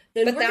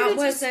 then But we're that gonna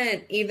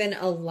wasn't even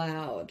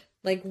allowed.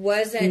 Like,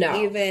 wasn't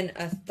No. even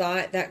a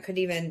thought that could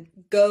even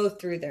go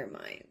through their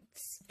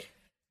minds.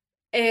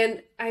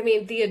 And I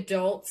mean, the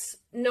adults,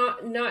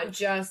 not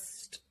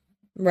just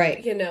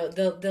Right. you know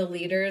the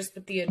leaders,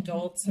 but the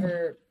adults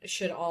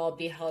should all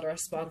be held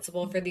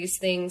responsible for these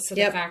things. So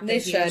Yep, the fact they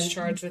that he was should.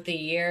 charged with a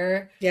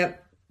year,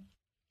 Yep.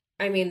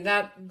 I mean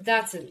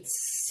that's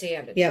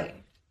insanity.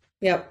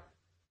 Yep.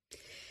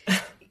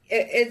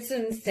 It's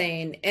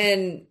insane.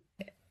 And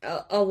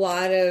a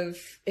lot of,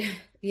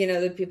 you know,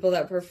 the people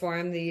that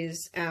perform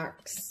these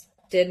acts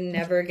didn't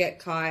ever get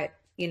caught.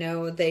 You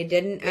know, they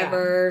didn't Yeah.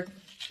 ever,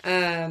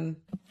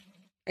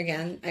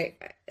 again, I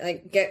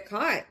like get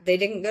caught. They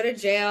didn't go to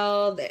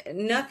jail.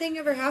 Nothing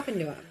ever happened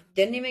to them.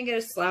 Didn't even get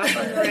a slap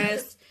on the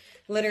wrist.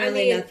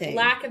 Literally I mean, nothing.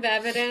 lack of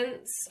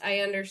evidence, I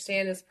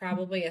understand, is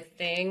probably a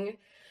thing,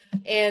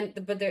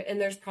 but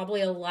there's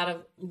probably a lot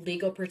of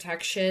legal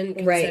protection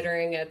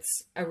considering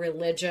it's a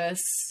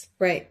religious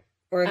Right.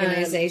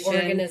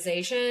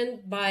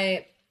 organization,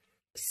 but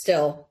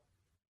Still.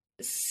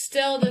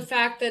 the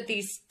fact that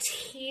these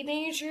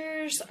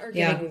teenagers are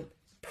getting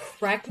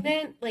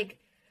pregnant, like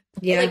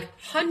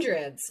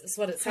hundreds is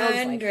what it sounds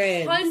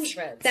Hundreds. like.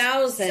 Hundreds.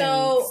 Thousands.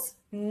 So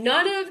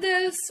none of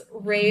this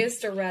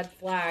raised a red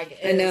flag.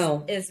 I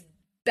know. Is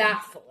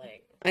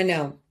baffling. I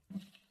know.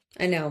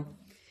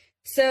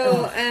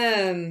 So,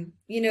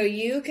 you know,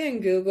 you can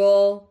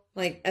Google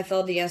like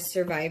FLDS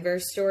survivor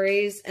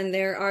stories, and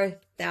there are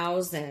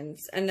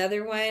thousands.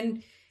 Another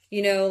one,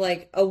 you know,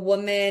 like a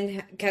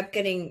woman kept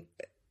getting,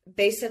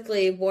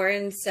 basically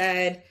Warren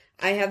said,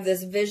 I have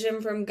this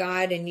vision from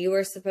God, and you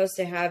were supposed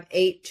to have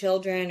 8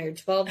 children or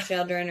 12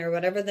 children or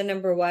whatever the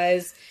number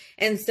was.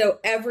 And so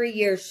every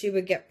year she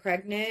would get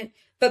pregnant,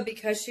 but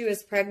because she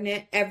was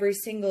pregnant every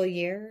single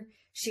year,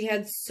 she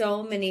had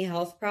so many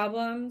health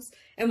problems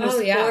and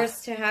was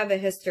forced to have a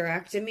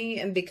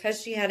hysterectomy. And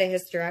because she had a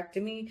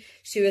hysterectomy,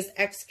 she was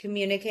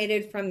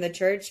excommunicated from the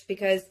church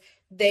because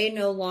they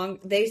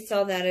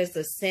saw that as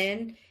a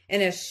sin.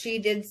 And if she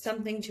did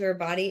something to her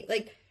body,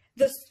 like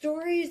the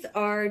stories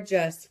are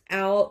just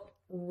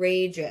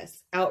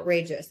outrageous.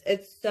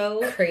 It's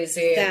so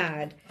crazy.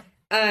 sad.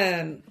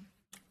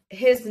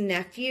 His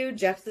nephew,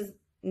 Jeff's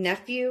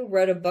nephew,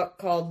 wrote a book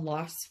called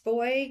Lost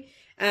Boy,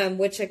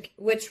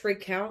 which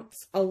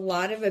recounts a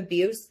lot of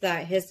abuse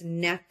that his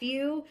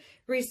nephew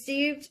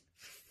received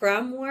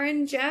from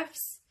Warren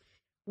Jeffs,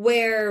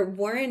 where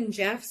Warren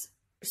Jeffs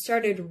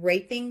started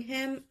raping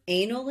him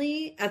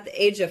anally at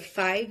the age of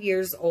 5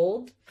 years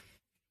old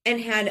and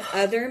had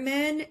other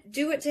men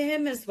do it to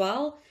him as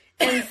well.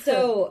 And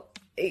so,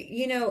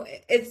 you know,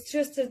 it's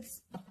just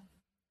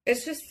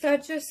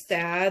such a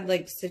sad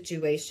like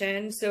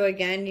situation. So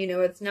again, you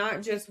know, it's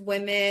not just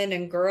women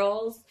and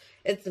girls,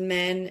 it's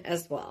men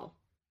as well.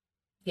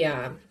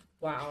 Yeah.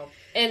 Wow.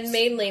 And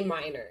mainly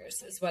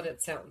minors is what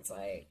it sounds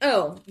like.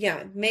 Oh,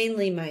 yeah,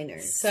 mainly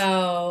minors.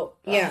 So,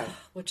 yeah,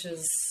 which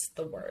is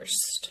the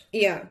worst.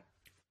 Yeah.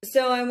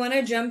 So I want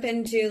to jump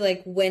into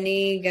like when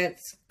he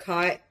gets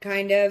caught,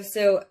 kind of.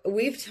 So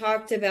we've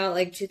talked about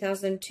like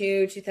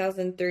 2002,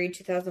 2003,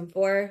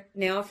 2004.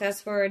 Now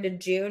fast forward to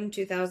June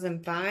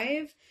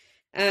 2005.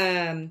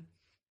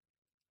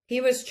 He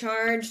was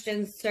charged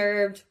and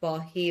served. Well,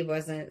 he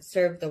wasn't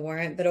served the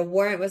warrant, but a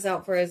warrant was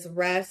out for his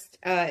arrest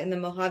in the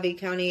Mojave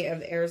County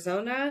of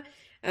Arizona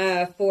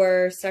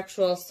for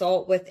sexual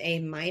assault with a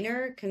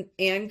minor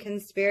and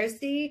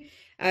conspiracy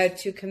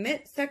to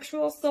commit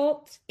sexual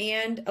assault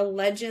and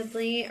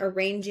allegedly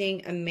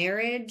arranging a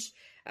marriage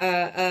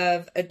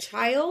of a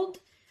child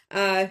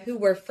who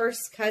were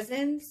first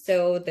cousins.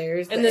 So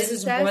there's this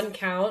is one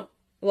count.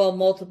 Well,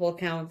 multiple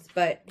counts,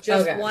 but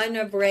just one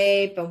of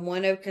rape and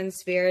one of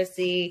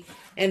conspiracy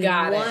and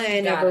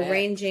one of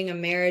arranging a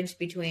marriage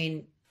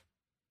between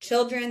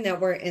children that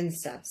were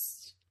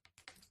incest.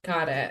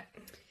 Got it.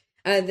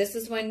 This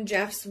is when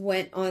Jeffs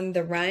went on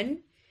the run.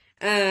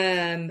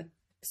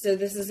 So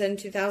this is in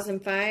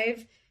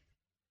 2005.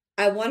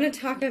 I want to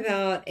talk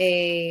about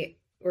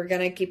we're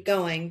going to keep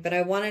going, but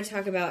I want to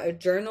talk about a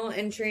journal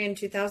entry in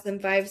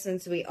 2005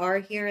 since we are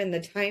here in the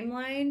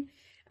timeline.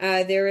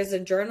 There is a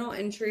journal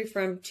entry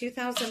from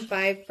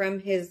 2005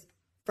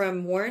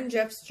 from Warren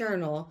Jeffs'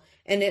 journal,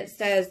 and it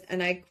says,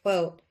 and I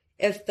quote,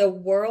 if the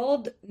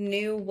world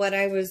knew what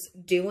I was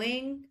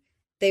doing,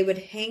 they would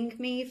hang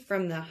me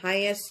from the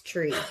highest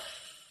tree.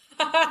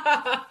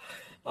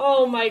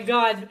 Oh my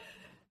God.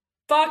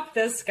 Fuck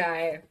this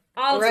guy.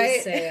 I'll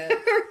just say it.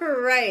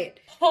 Right.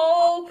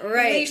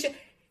 Holy shit.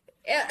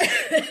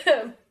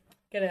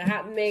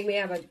 Gonna make me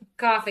have a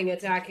coughing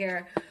attack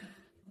here.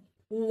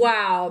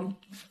 Wow.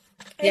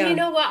 And you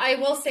know what? I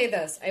will say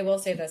this.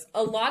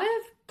 A lot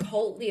of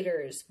cult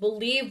leaders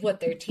believe what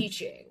they're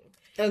teaching.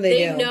 Oh,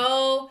 they do.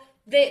 Know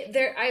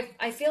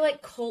I feel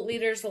like cult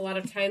leaders a lot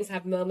of times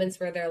have moments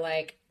where they're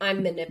like,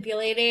 I'm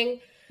manipulating.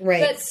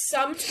 Right. But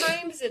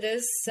sometimes it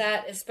is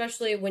set,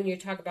 especially when you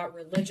talk about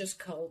religious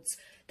cults,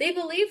 they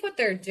believe what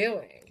they're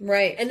doing.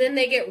 Right. And then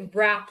they get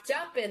wrapped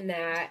up in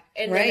that,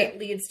 and then it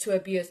leads to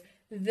abuse.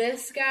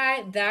 This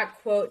guy, that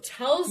quote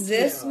tells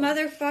this you.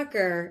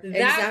 Motherfucker.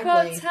 That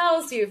quote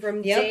tells you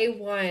from day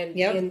one.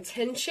 Yep. The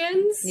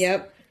intentions.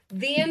 Yep.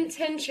 The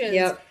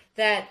intentions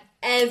that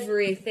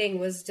everything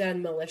was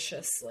done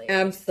maliciously.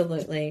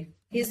 Absolutely.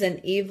 He's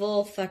an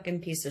evil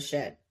fucking piece of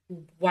shit.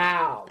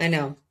 Wow. I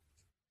know.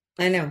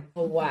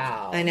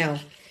 Wow. I know.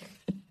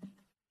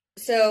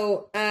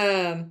 So,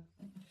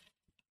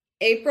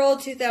 April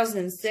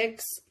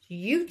 2006,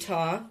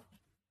 Utah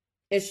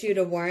issued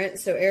a warrant.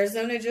 So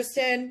Arizona just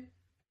did.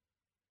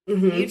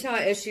 Mm-hmm. Utah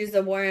issues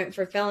a warrant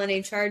for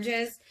felony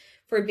charges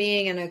for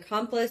being an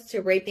accomplice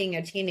to raping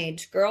a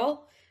teenage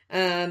girl.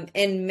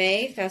 In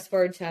May, fast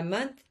forward to a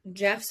month,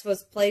 Jeffs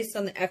was placed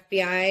on the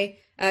FBI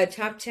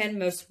top 10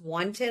 most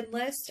wanted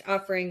list,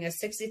 offering a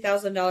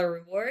 $60,000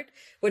 reward,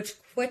 which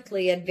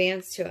quickly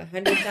advanced to a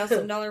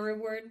 $100,000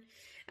 reward.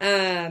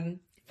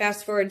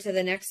 Fast forward to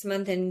the next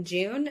month in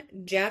June,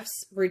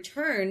 Jeffs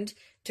returned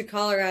to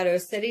Colorado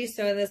City.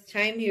 So in this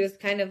time, he was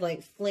kind of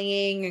like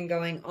fleeing and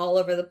going all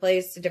over the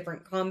place to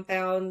different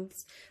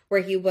compounds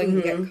where he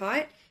wouldn't get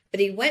caught. But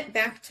he went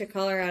back to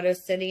Colorado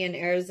City in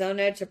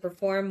Arizona to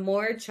perform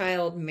more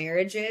child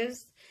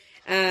marriages.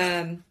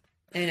 I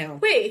know.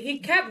 Wait, he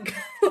kept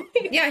going?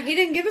 Yeah, he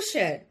didn't give a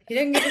shit.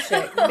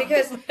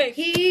 Because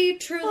he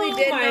truly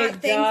did not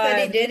think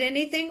that he did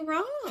anything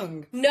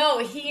wrong. No,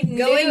 he knew.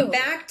 Going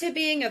back to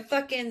being a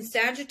fucking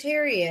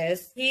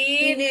Sagittarius,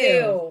 he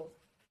knew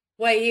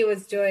what he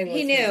was doing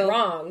was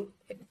wrong.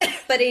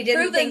 But he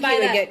didn't think he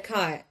would get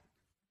caught.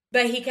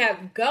 But he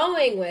kept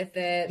going with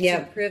it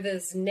to prove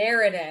his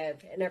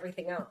narrative and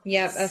everything else.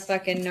 Yep, a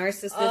fucking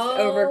narcissist,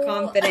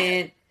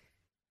 overconfident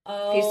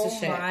piece of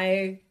shit. Oh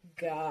my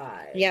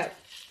God. Yep.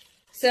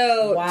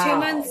 So 2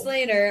 months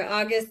later,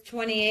 August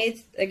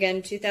 28th,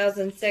 again,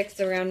 2006,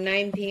 around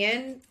 9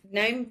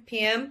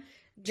 p.m.,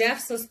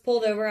 Jeffs was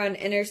pulled over on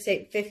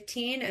Interstate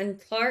 15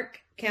 in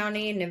Clark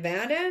County,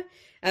 Nevada,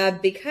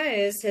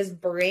 because his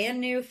brand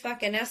new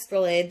fucking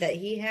Escalade that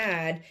he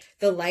had,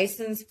 the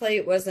license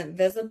plate wasn't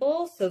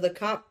visible, so the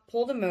cop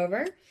pulled him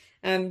over.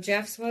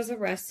 Jeffs was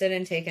arrested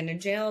and taken to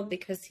jail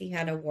because he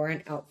had a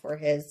warrant out for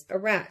his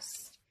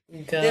arrest.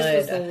 Good. This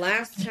was the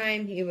last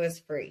time he was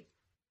free,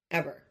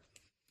 ever.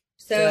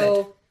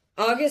 So,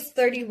 August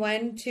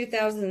 31,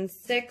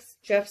 2006,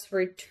 Jeffs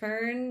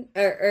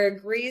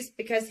agrees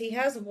because he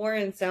has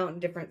warrants out in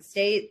different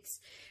states.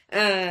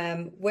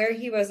 Where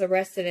he was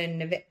arrested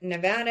in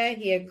Nevada,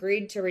 he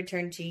agreed to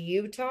return to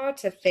Utah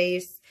to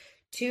face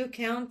 2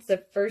 counts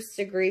of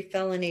first-degree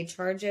felony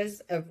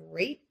charges of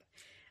rape.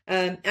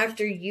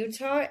 After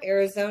Utah,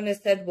 Arizona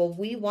said, well,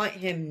 we want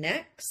him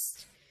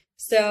next.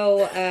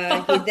 So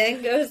he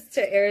then goes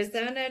to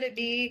Arizona to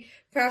be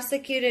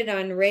prosecuted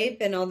on rape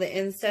and all the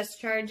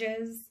incest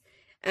charges.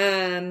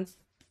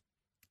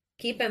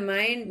 Keep in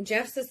mind,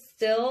 Jeffs is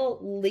still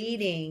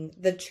leading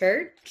the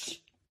church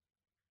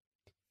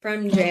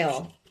from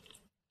jail.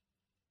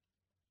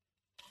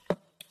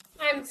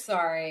 I'm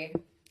sorry.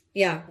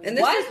 Yeah, and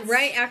this is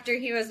right after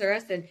he was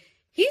arrested.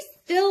 He's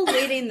still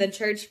leading the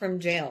church from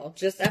jail,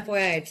 just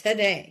FYI,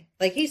 today.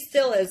 Like, he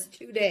still is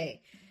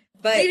today.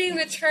 But leading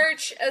the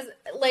church as,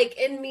 like,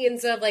 in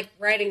means of, like,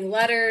 writing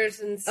letters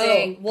and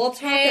saying... Oh, we'll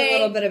talk a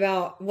little bit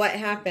about what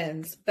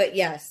happens. But,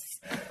 yes,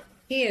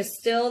 he is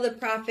still the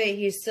prophet.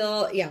 He's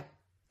still,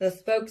 the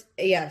spokes...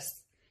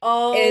 Yes.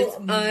 Oh, it's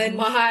my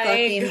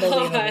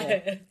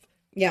God.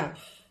 Yeah.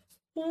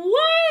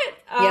 What?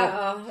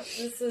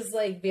 This is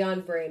like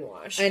beyond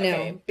brainwash. I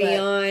know.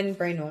 Beyond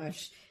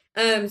brainwash.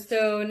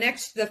 So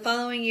the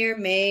following year,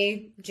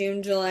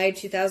 June, July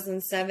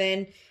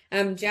 2007,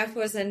 Jeffs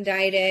was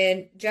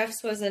indicted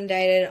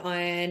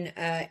on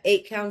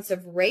 8 counts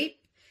of rape,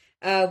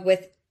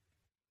 with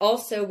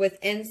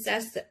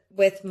incest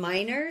with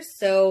minors.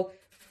 So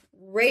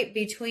rape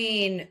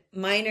between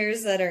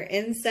minors that are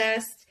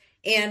incest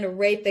and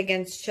rape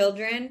against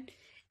children,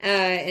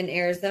 in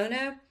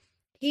Arizona.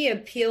 He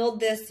appealed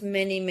this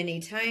many, many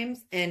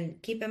times,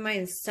 and keep in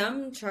mind,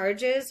 some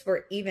charges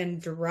were even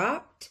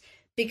dropped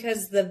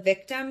because the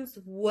victims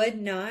would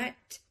not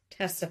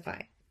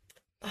testify.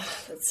 Oh,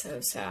 that's so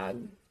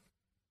sad.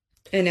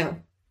 I know.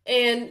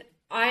 And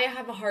I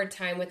have a hard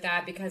time with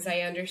that because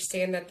I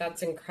understand that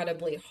that's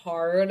incredibly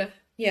hard.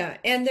 Yeah,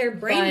 and they're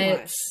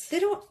brainwashed.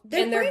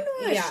 They're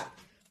brainwashed. Yeah.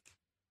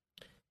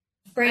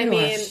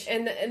 Brainwashed.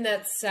 and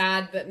that's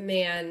sad, but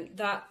man,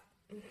 that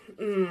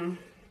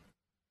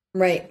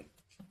Right.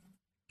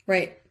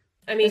 Right.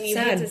 I mean, It's you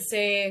sad. hate to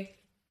say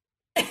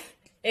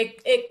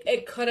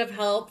it could have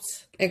helped,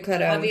 It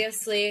could have.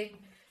 obviously,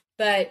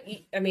 but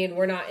I mean,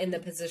 we're not in the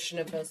position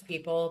of those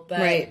people, but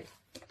Right.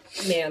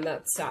 man,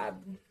 that's sad.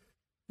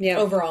 Yeah.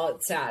 Overall,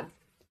 it's sad.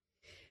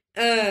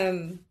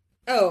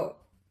 Oh,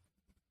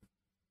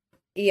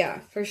 yeah,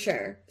 for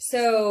sure.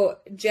 So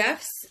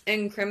Jeffs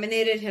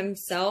incriminated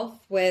himself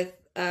with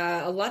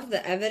a lot of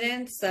the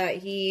evidence that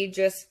he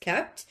just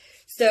kept.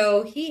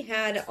 So he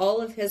had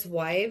all of his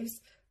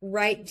wives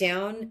write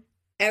down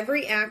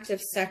every act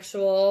of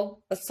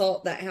sexual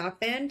assault that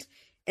happened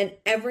and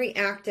every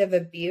act of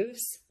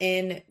abuse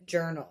in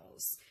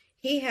journals.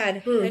 He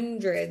had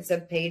hundreds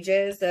of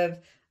pages of,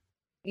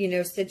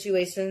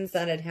 situations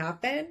that had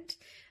happened.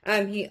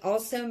 He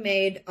also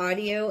made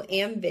audio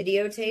and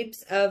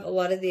videotapes of a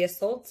lot of the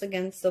assaults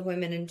against the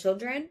women and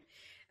children.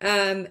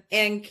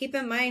 And keep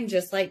in mind,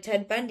 just like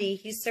Ted Bundy,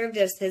 he served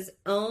as his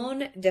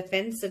own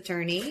defense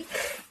attorney.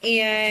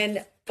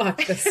 And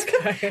fuck this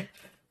guy.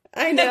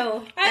 I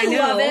know. I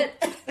love it.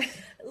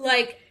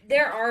 Like,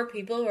 there are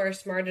people who are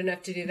smart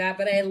enough to do that,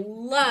 but I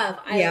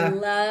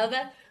love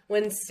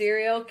when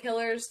serial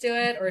killers do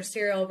it or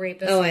serial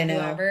rapists or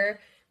whoever,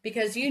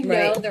 because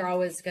they're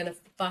always going to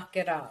fuck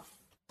it up.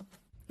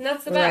 And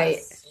that's the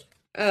best.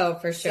 Right. Oh,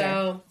 for sure.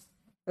 So,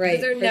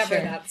 right. They're never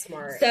that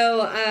smart.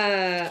 So,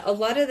 a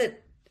lot of the...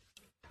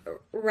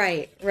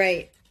 Right.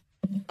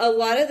 A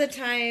lot of the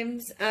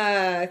times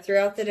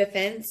throughout the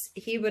defense,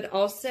 he would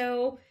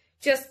also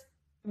just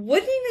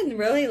wouldn't even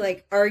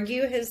really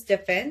argue his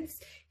defense.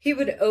 He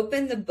would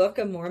open the Book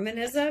of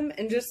Mormonism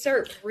and just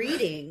start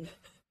reading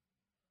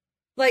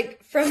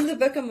from the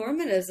Book of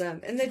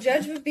Mormonism. And the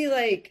judge would be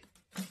like,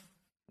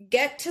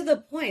 get to the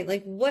point.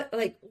 What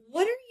are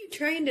you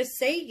trying to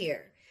say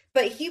here?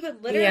 But he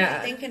would literally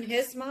think in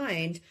his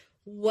mind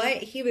what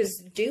he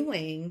was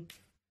doing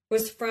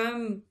was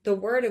from the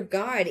Word of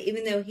God,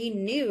 even though he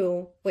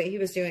knew what he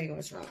was doing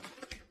was wrong.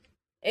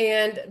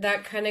 And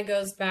that kind of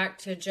goes back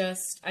to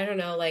just, I don't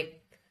know,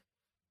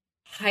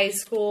 high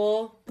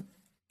school,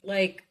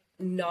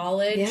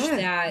 knowledge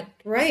that...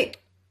 Right.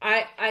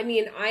 I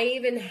mean, I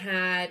even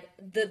had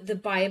the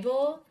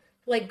Bible,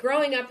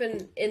 growing up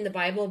in the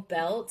Bible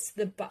Belt,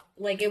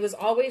 it was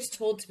always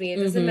told to me, it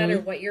doesn't matter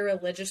what your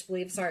religious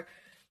beliefs are,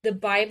 the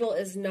Bible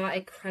is not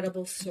a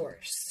credible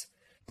source.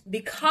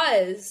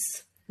 Because...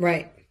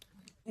 Right.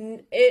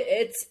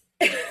 It's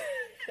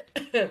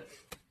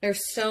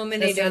there's so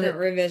many different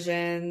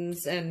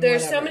revisions and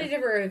there's so many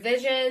different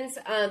revisions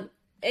and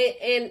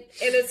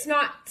it's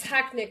not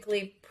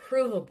technically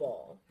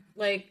provable.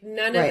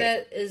 None of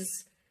it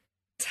is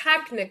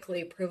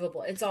technically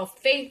provable. It's all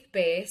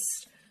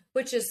faith-based,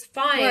 which is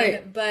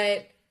fine,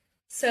 but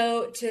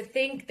so to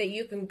think that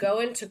you can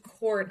go into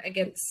court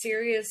against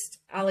serious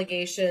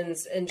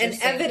allegations and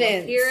just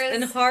evidence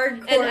and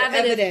hardcore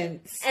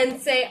evidence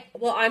and say,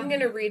 well, I'm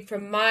going to read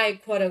from my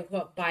quote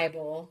unquote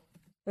Bible.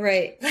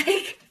 Right.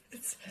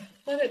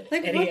 What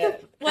an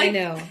idiot. I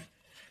know.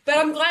 But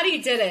I'm glad he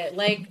did it.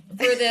 For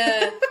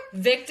the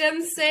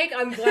victim's sake,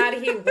 I'm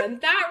glad he went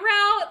that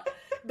route.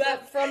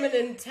 But from an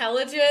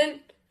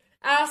intelligent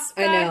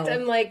aspect,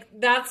 I'm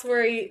that's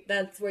where you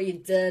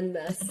done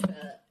messed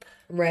up.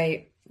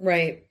 Right.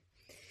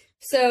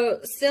 So,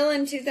 still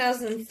in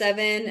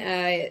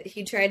 2007,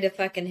 he tried to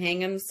fucking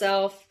hang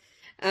himself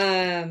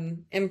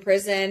in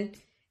prison.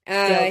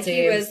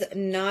 He was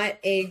not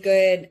a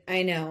good...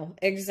 I know,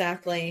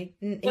 exactly.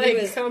 He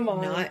was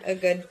not a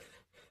good...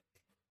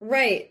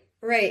 Right.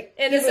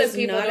 Innocent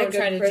people don't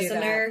try to do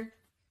that.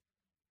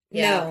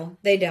 Yeah. No,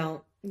 they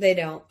don't.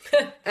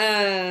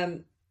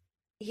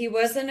 He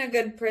wasn't a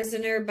good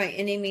prisoner by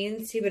any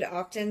means. He would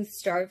often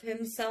starve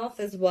himself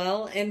as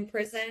well in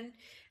prison.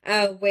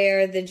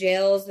 Where the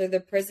jails or the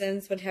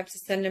prisons would have to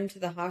send him to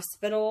the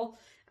hospital.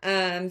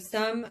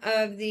 Some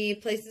of the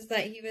places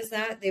that he was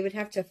at, they would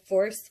have to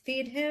force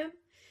feed him,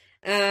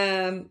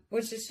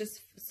 which is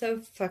just so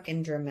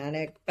fucking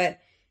dramatic. But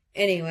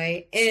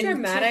anyway, it's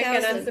dramatic,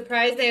 and I'm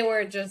surprised they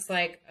were just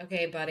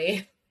okay,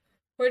 buddy,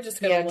 we're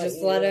just gonna let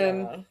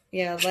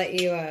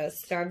you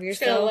starve yourself.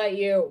 Just gonna let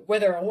you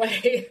wither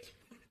away.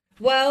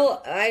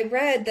 Well, I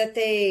read that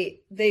they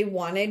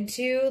wanted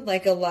to,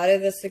 a lot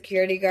of the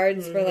security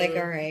guards were all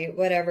right,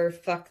 whatever,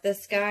 fuck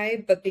this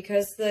guy. But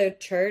because the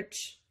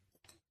church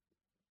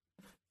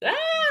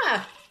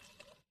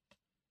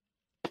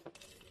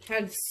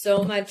had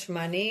so much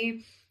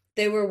money,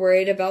 they were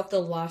worried about the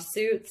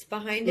lawsuits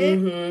behind it.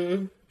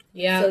 Mm-hmm.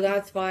 Yeah. So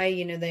that's why,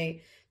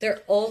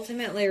 they're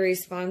ultimately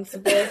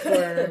responsible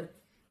for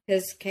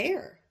his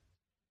care.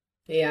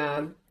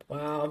 Yeah.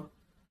 Wow.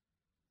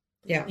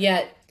 Yeah.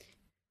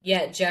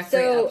 Yet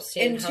Jeffrey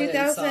Epstein in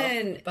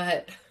 2000,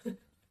 but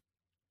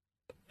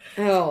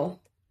but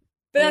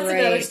that's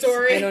another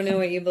story. I don't know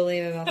what you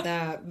believe about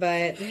that,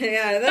 but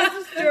that's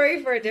a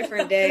story for a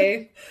different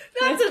day.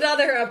 That's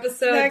another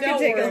episode. That could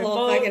take a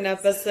whole fucking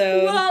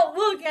episode. Well,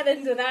 we'll get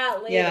into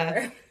that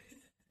later.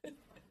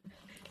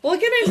 We'll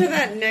get into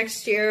that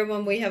next year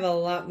when we have a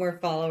lot more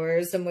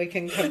followers and we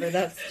can cover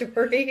that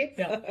story.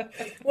 Yeah.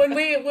 When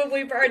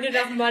we've earned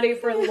enough money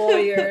for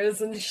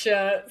lawyers and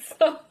shit.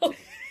 So.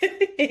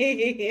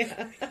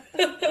 Yeah.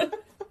 But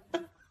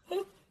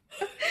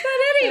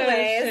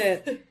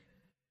anyways. Oh,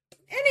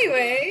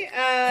 anyway,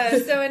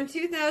 so in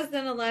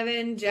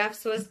 2011,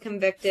 Jeffs was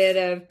convicted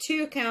of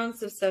 2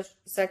 counts of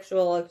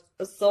sexual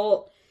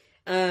assault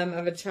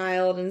of a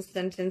child and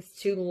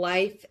sentenced to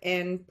life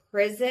in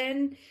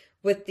prison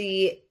with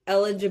the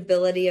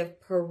eligibility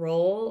of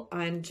parole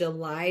on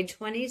July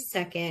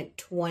 22nd,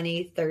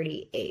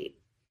 2038.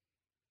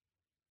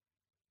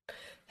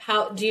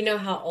 Do you know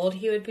how old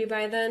he would be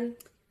by then?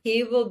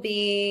 He will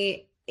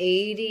be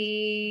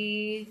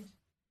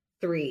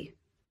 83.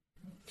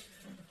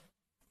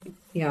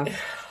 Yeah.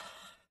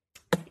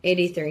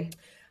 83.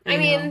 I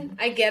mean,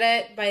 I get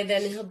it. By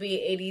then he'll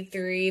be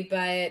 83,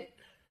 but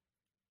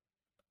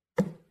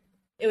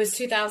it was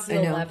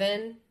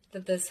 2011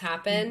 that this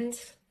happened.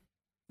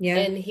 Yeah.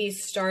 And he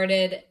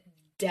started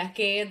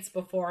decades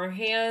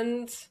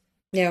beforehand.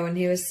 Yeah, when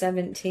he was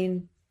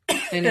 17.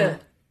 I know.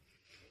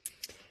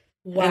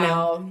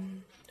 Wow.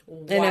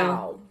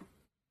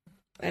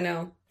 I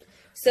know.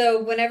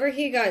 So whenever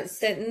he got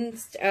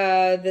sentenced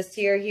this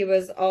year, he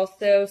was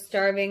also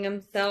starving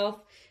himself,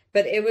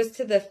 but it was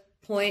to the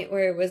point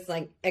where it was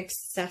like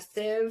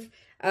excessive,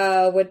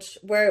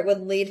 where it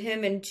would lead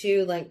him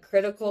into like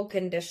critical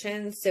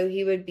conditions. So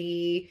he would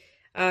be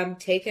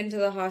taken to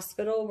the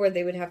hospital where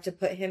they would have to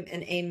put him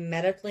in a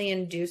medically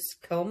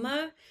induced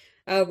coma,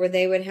 where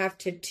they would have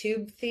to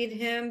tube feed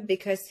him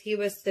because he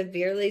was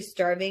severely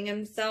starving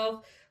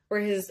himself,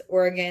 where his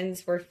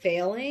organs were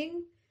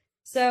failing.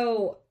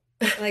 So,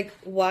 like,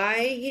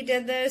 why he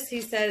did this?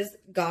 He says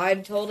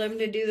God told him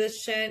to do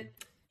this shit.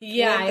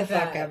 Yeah, what the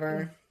fuck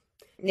ever.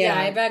 Yeah,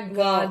 I bet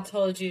God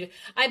told you.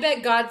 I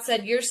bet God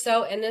said, "You're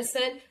so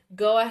innocent.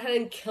 Go ahead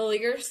and kill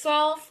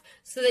yourself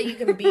so that you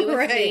can be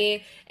with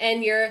me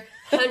and your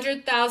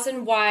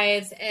 100,000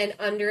 wives and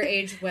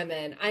underage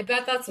women." I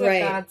bet that's what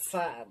God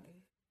said.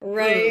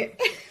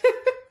 Right.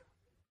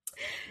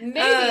 Maybe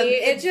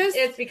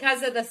it's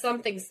because of the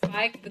something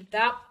spike, but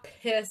that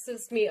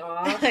pisses me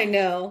off. I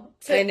know.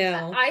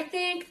 I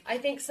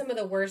think some of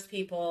the worst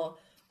people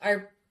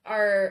are,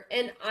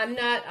 and I'm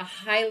not a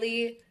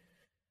highly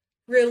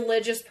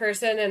religious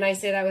person, and I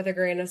say that with a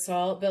grain of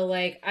salt, but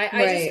like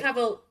I just have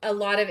a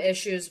lot of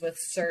issues with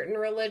certain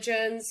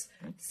religions.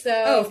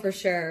 So for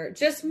sure,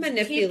 just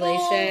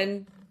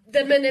manipulation.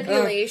 The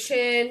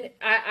manipulation.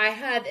 I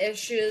had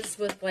issues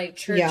with like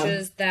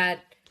churches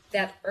that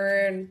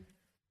earn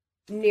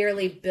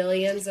nearly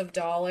billions of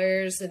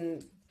dollars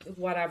and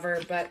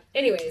whatever. But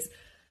anyways,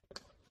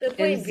 the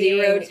point and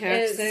zero being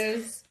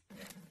taxes.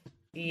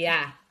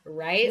 Yeah.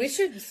 Right? We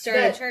should start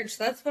a church.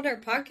 That's what our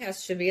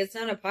podcast should be. It's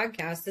not a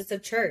podcast. It's a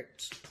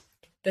church.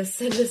 The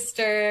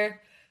sinister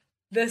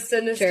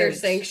church.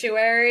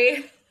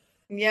 Sanctuary.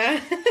 Yeah.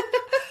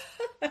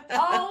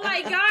 Oh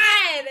my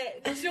God.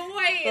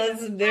 Joy.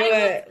 Let's do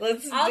it.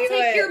 I'll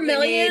take your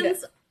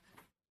millions.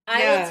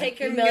 I will take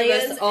your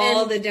millions. Give us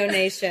all the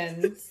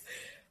donations.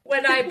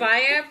 When I buy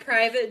a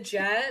private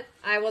jet,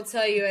 I will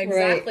tell you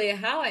exactly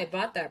how I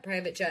bought that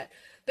private jet.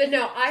 But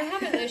no, I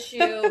have an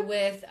issue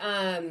with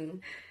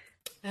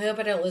I hope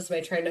I don't lose my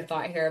train of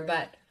thought here,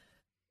 but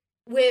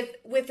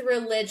with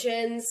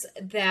religions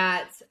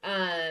that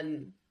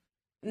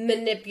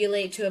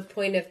manipulate to a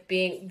point of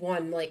being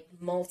like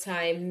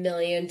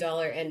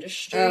multi-million-dollar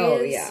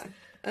industries.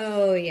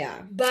 Oh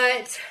yeah.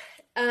 But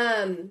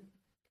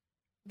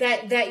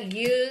that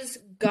use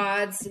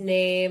God's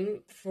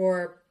name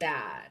for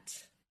bad.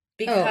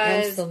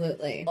 Because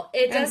absolutely.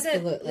 It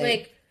doesn't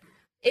like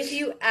if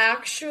you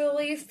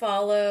actually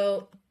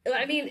follow,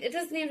 I mean, it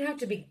doesn't even have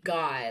to be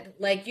God.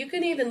 Like, you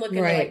can even look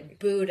into, like,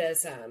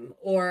 Buddhism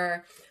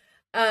or,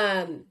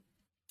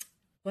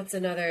 what's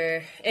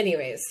another,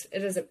 anyways,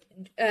 it isn't,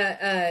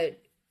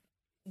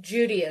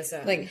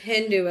 Judaism. Like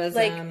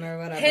Hinduism or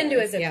whatever.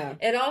 Hinduism. Yeah.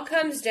 It all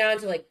comes down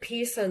to, like,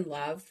 peace and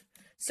love.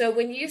 So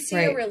when you see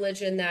a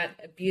religion that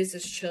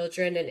abuses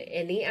children in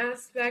any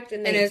aspect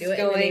and they do it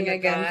in the name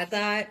of God,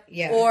 that,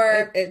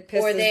 or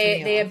pisses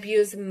they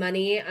abuse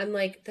money, I'm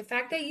like, the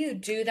fact that you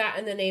do that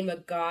in the name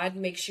of God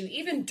makes you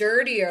even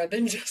dirtier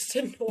than just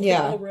a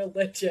normal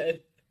religion.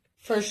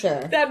 For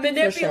sure. That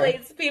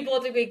manipulates people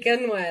to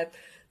begin with.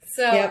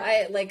 So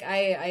I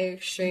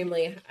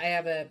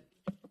have a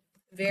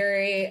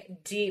very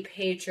deep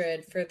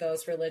hatred for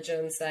those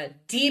religions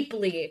that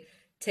deeply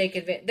take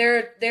advantage.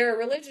 There are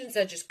religions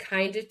that just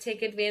kind of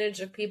take advantage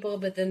of people,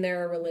 but then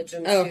there are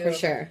religions who for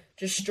sure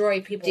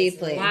destroy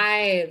people's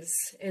lives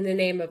in the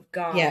name of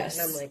God. Yes.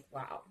 And I'm like,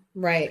 wow.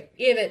 Right.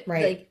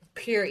 Like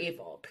pure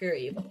evil.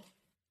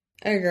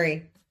 I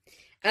agree.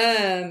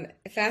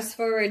 Fast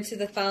forward to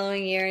the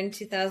following year in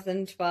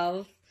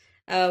 2012,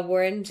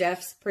 Warren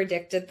Jeffs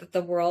predicted that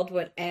the world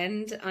would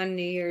end on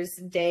New Year's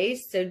Day,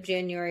 so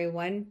January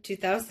 1,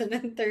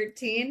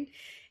 2013.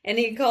 And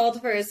he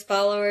called for his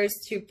followers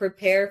to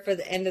prepare for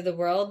the end of the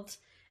world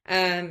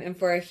and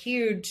for a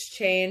huge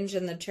change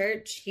in the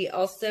church. He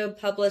also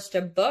published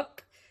a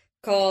book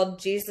called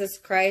Jesus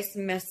Christ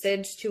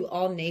Message to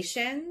All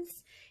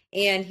Nations,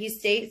 and he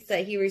states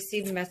that he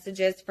received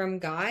messages from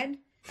God.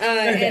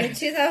 In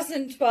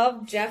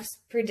 2012, Jeffs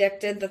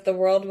predicted that the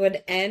world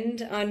would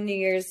end on New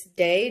Year's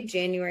Day,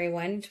 January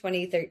 1,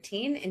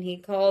 2013, and he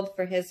called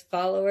for his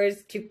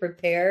followers to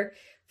prepare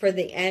for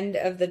the end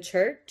of the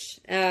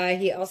church.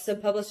 He also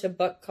published a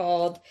book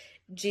called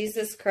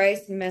Jesus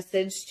Christ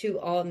Message to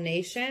All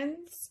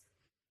Nations.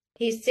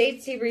 He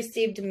states he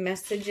received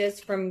messages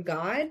from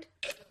God.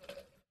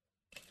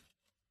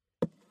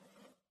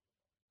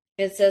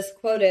 It says,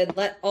 quoted,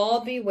 "Let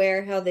all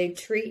beware how they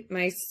treat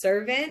my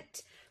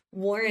servant,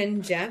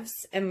 Warren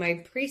Jeffs, and my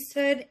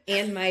priesthood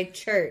and my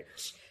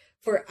church,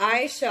 for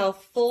I shall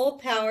full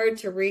power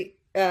to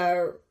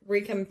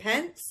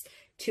recompense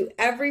to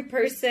every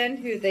person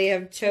who they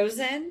have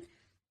chosen."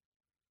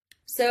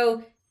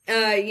 So,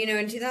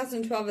 in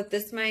 2012, at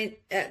this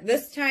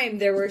time,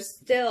 there were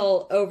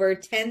still over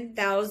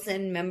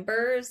 10,000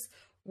 members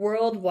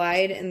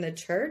worldwide in the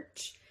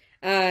church.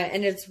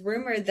 And it's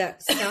rumored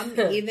that some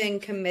even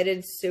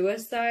committed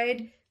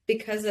suicide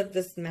because of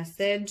this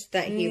message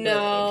that he relayed.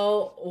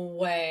 No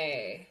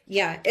way.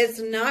 Yeah, it's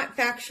not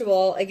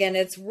factual. Again,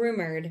 it's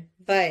rumored,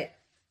 but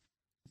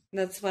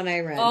that's what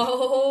I read.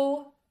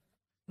 Oh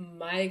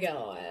my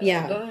God.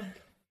 Yeah.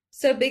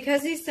 So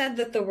because he said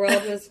that the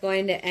world was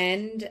going to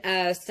end,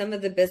 some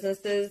of the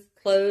businesses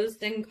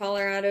closed in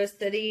Colorado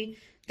City.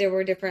 There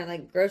were different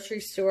like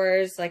grocery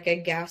stores, like a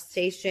gas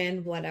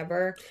station,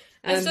 whatever.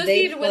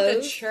 Associated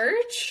with the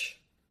church?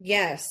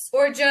 Yes.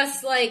 Or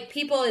just like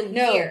people in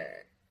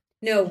here?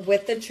 No,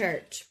 with the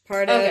church.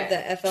 Part of the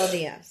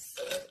FLDS.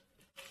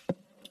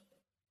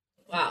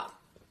 Wow.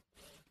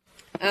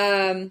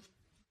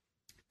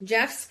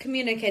 Jeffs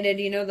communicated,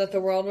 that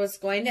the world was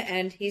going to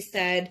end. He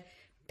said,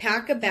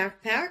 pack a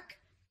backpack.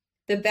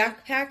 The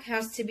backpack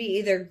has to be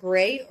either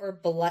gray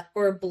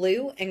or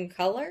blue in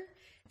color.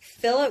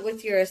 Fill it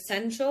with your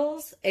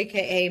essentials,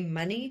 aka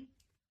money.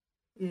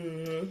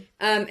 Mm-hmm.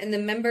 And the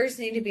members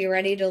need to be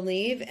ready to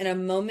leave in a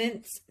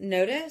moment's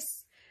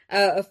notice.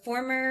 A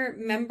former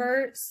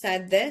member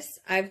said this: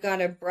 "I've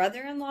got a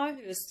brother-in-law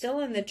who is still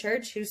in the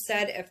church who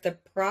said if the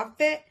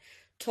prophet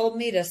told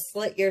me to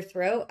slit your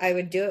throat, I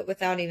would do it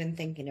without even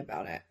thinking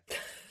about it."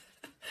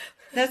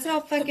 That's how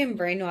fucking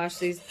brainwashed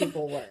these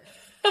people were.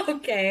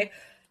 Okay.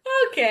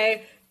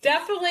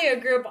 Definitely a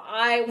group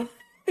I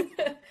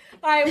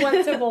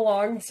want to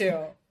belong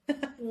to.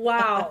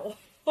 Wow.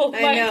 Oh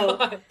my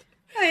God.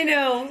 I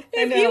know.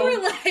 If you were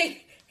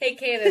like, "Hey,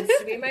 Cadence,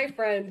 be my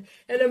friend,"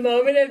 in a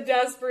moment of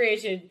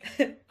desperation,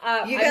 you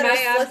gotta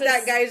slit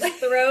that guy's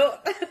throat.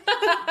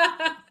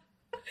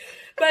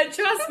 But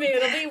trust me,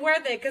 it'll be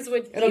worth it, because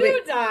when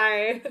you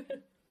die,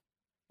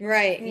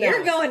 right, no.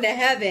 You're going to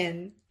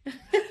heaven.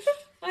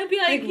 I'd be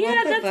like,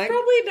 yeah, that's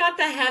probably not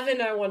the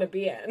heaven I want to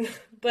be in.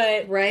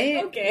 But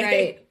right, okay,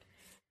 right.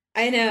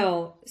 I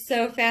know.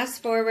 So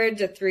fast forward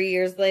to 3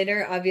 years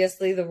later,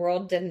 obviously the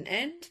world didn't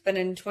end, but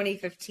in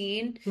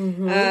 2015,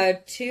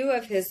 two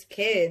of his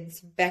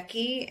kids,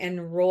 Becky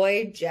and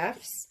Roy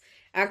Jeffs,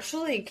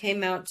 actually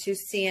came out to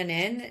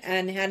CNN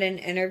and had an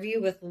interview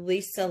with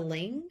Lisa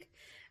Ling,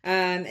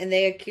 and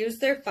they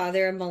accused their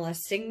father of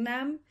molesting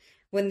them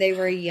when they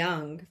were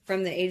young,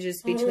 from the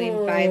ages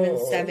between 5 and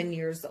 7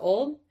 years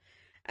old.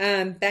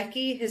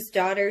 Becky, his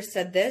daughter,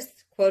 said this,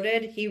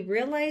 quoted, "He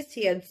realized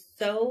he had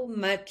so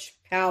much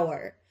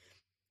power."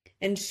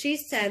 And she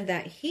said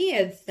that he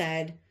had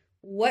said,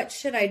 "What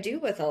should I do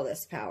with all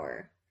this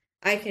power?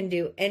 I can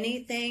do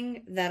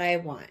anything that I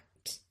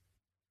want."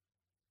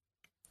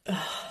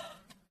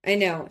 I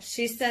know.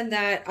 She said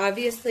that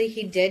obviously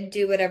he did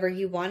do whatever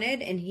he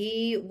wanted, and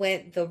he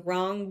went the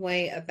wrong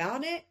way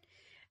about it.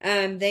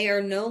 They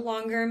are no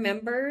longer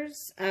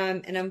members,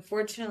 and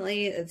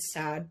unfortunately, it's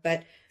sad,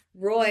 but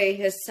Roy,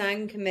 his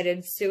son,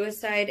 committed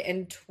suicide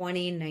in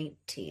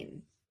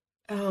 2019.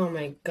 Oh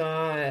my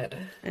God.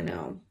 I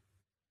know.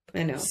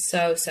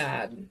 So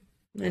sad.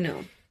 I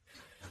know.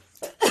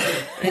 But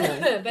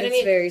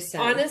It's very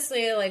sad.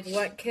 Honestly, like,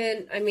 what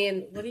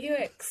do you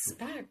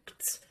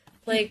expect?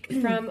 Like,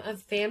 from a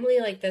family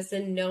like this,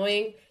 and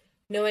knowing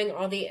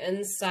all the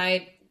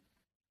inside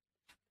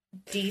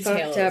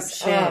details. Fucked up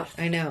shit. Oh,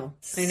 I know.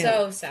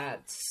 So sad.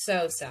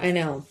 I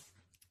know.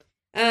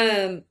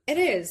 It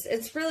is.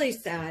 It's really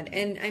sad.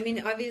 And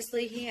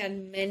obviously he had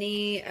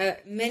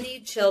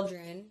many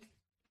children.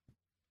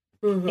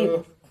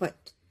 Mm-hmm.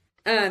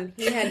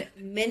 He had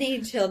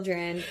many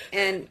children,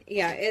 and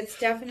yeah, it's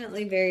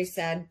definitely very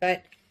sad.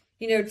 But,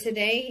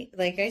 today,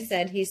 like I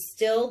said, he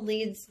still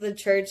leads the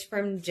church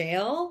from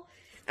jail,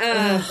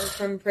 or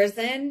from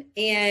prison.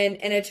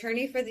 And an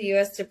attorney for the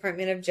U.S.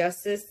 Department of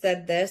Justice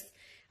said this.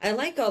 I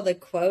like all the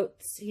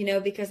quotes,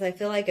 because I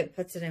feel like it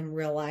puts it in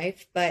real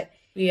life, but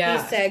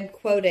yeah. He said,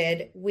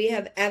 quoted, "We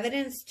have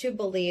evidence to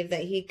believe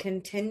that he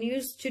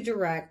continues to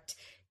direct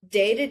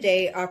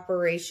day-to-day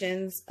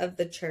operations of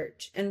the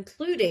church,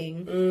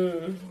 including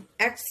Mm.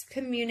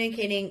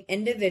 excommunicating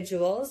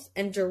individuals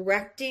and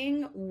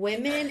directing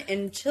women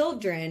and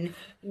children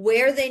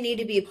where they need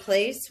to be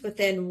placed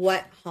within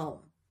what home.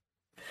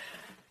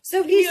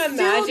 So Can he's you still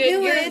imagine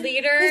doing your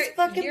leader? his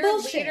fucking Your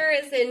bullshit. leader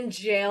is in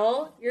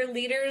jail. Your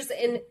leader's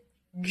in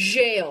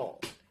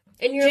jail,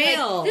 and you're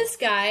Jail.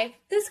 like,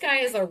 this guy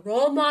is a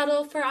role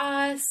model for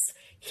us.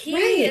 He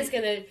Right. is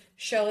gonna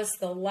show us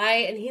the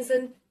light, and he's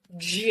in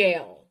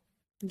jail.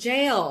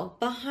 Jail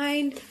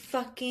behind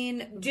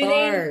fucking Do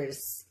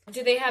bars.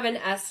 Do they have an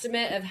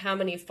estimate of how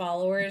many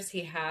followers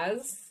he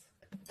has?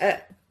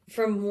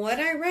 From what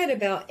I read,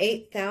 about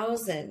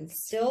 8,000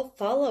 still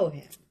follow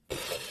him.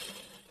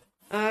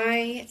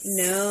 I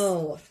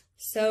know.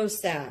 So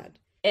sad.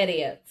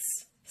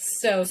 Idiots.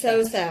 So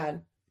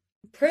sad.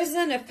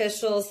 Prison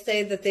officials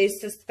say that they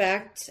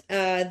suspect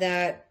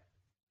that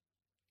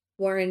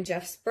Warren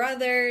Jeff's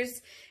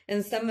brothers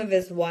and some of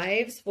his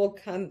wives will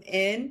come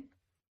in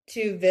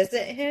to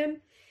visit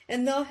him,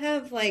 and they'll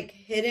have like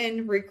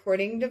hidden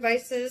recording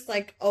devices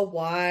like a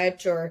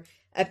watch or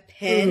a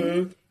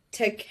pen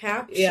to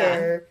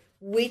capture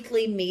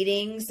weekly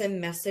meetings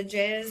and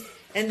messages,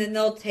 and then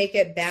they'll take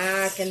it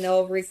back and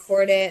they'll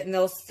record it and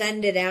they'll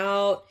send it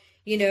out,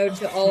 you know,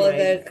 to all of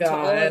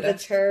the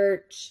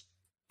church.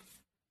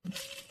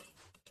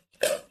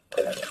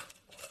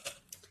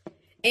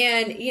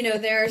 And, you know,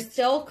 there are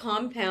still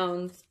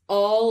compounds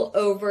all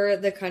over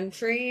the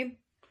country,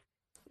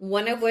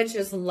 one of which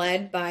is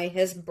led by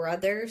his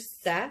brother,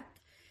 Seth,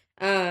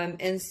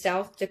 in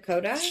South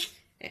Dakota.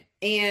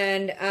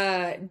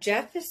 And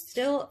Jeff is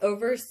still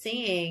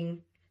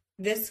overseeing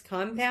this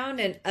compound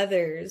and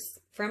others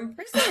from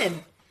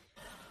prison.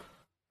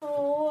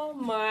 Oh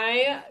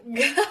my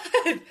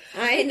God.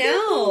 I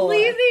know. can't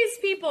believe these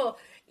people.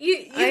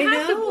 You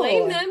have to know.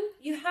 blame them.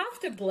 You have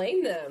to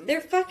blame them.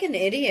 They're fucking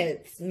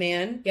idiots,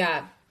 man.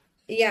 Yeah.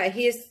 Yeah,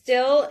 he is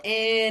still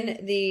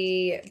in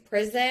the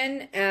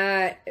prison.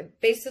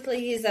 Basically,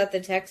 he's at the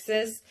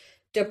Texas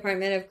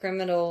Department of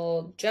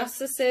Criminal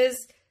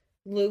Justice's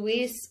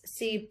Luis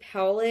C.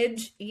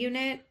 Powledge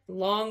unit.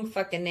 Long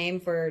fucking name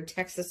for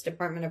Texas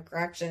Department of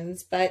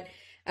Corrections, but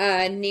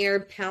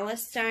near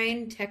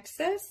Palestine,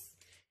 Texas.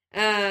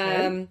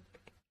 Okay.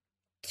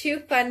 2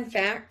 fun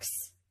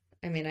facts.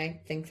 I mean, I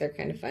think they're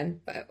kind of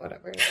fun, but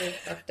whatever. They're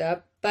fucked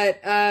up.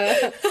 But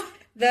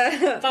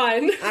the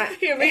Fun.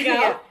 Here we go.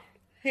 Yeah.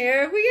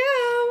 Here we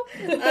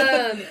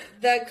go.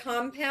 The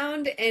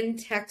compound in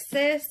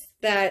Texas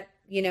that,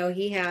 you know,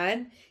 he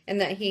had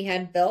and that he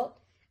had built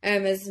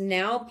is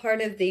now part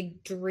of the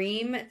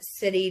Dream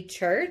City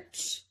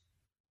Church.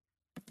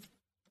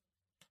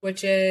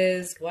 Which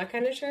is what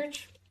kind of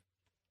church?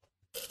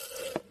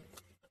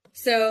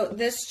 So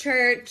this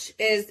church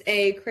is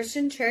a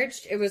Christian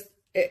church.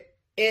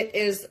 It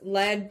is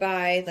led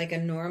by like a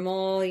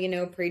normal, you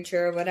know,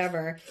 preacher or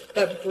whatever.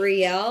 But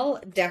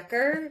Brielle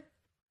Decker,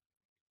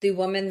 the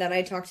woman that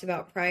I talked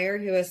about prior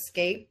who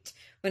escaped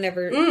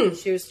whenever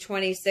she was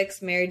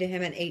 26, married to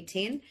him at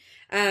 18,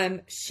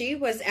 she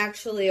was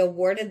actually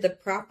awarded the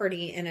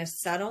property in a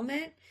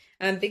settlement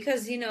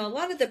because, you know, a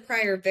lot of the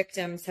prior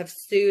victims have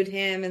sued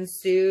him and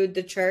sued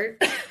the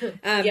church.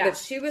 But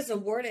she was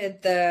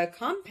awarded the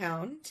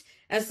compound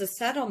as a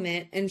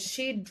settlement, and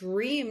she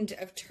dreamed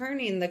of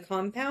turning the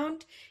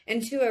compound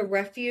into a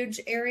refuge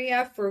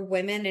area for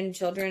women and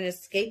children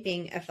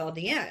escaping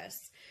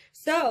FLDS.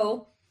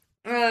 So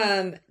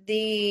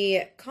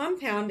the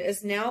compound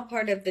is now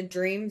part of the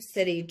Dream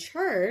City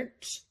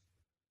Church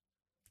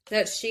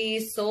that she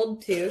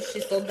sold to.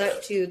 She sold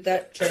that to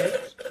that church.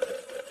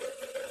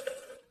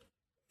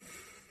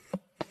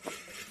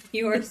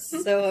 You are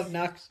so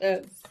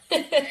obnoxious.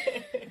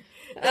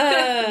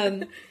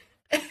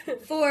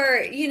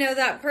 For, you know,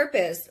 that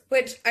purpose,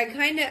 which I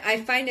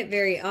find it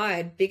very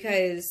odd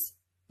because,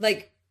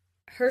 like,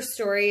 her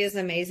story is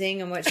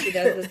amazing and what she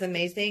does is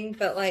amazing,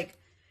 but, like,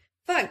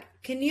 fuck,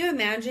 can you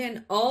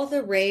imagine all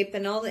the rape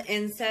and all the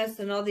incest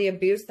and all the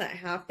abuse that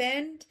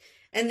happened?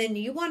 And then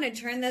you want to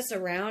turn this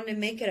around and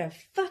make it a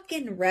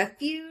fucking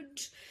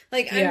refuge?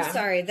 Like, I'm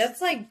sorry,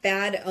 that's like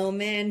bad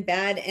omen,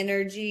 bad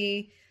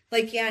energy.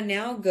 Like, yeah,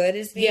 now good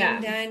is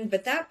being done,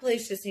 but that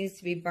place just needs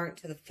to be burnt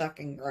to the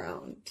fucking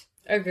ground.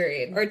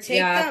 Agreed. Or take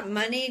that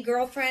money,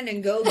 girlfriend,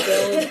 and go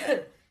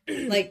build,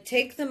 like,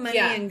 take the money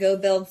and go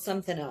build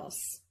something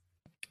else.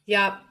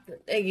 Yeah.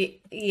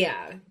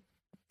 Yeah.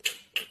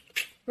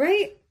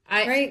 Right?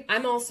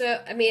 I'm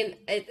also, I mean,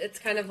 it's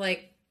kind of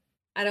like,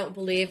 I don't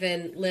believe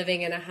in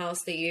living in a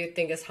house that you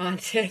think is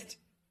haunted.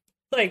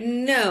 Like,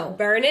 no.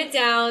 Burn it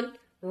down,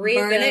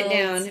 rebuild. Burn it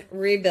down,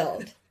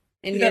 rebuild.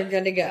 And you're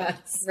good to go.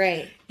 Yes.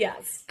 Right.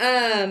 Yes.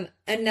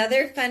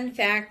 Another fun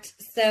fact.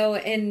 So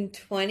in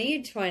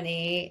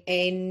 2020,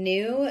 a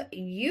new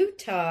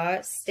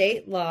Utah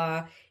state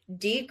law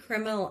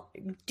decriminalized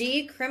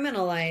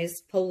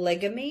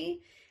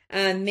polygamy,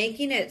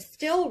 making it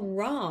still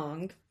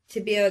wrong to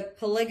be a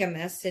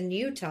polygamist in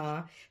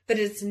Utah, but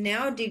it's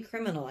now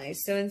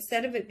decriminalized. So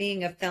instead of it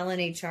being a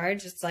felony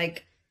charge, it's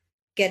like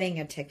getting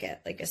a ticket,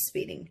 like a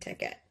speeding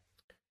ticket.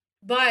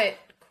 But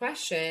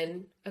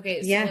question,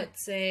 okay, so Yeah.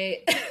 let's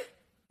say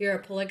you're a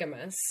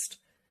polygamist.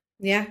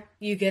 Yeah.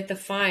 You get the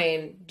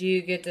fine. Do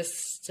you get to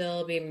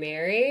still be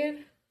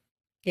married?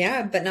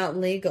 Yeah, but not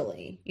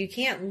legally. You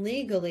can't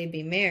legally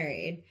be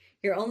married.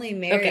 You're only Okay.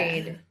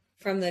 married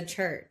from the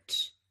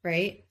church,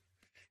 right? Oh,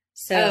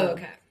 So,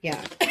 okay.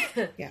 yeah.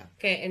 Yeah.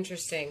 Okay,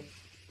 interesting.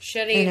 I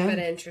Shitty, but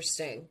know.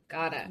 interesting.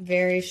 Got it.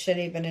 Very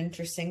shitty but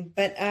interesting.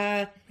 But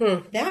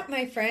Hmm. that,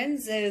 my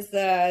friends, is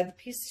the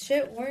piece of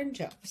shit Warren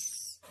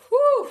Jeffs.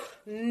 Whew,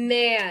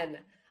 man.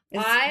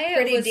 It's I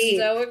pretty was deep.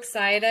 so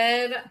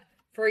excited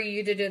for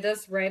you to do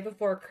this right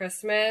before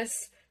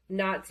Christmas.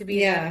 Not to be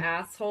that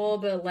Yeah. asshole,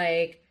 but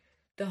like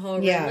the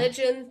whole Yeah.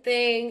 religion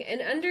thing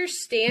and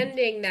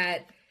understanding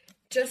that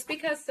just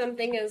because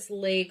something is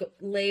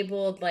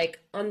labeled like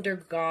under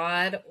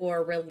God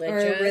or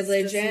religious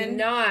religion.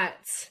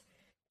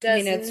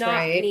 does it's not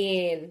right.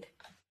 mean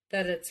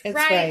that it's It's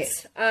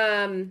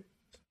right.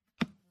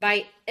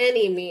 By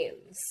any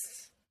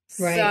means.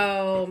 Right.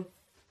 So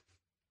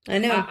I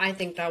know. I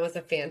think that was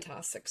a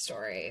fantastic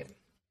story.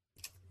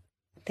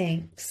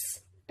 Thanks.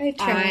 I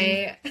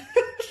try. I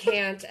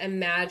can't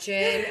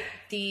imagine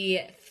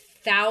the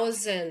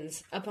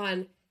thousands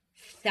upon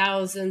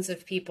thousands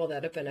of people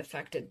that have been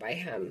affected by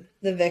him.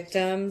 The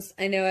victims.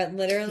 I know it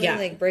literally Yeah.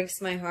 like breaks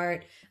my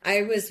heart.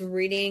 I was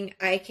reading,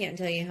 I can't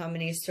tell you how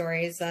many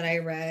stories that I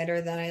read or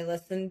that I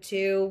listened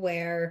to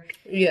where,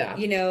 Yeah.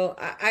 you know,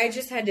 I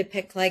just had to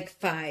pick like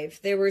 5.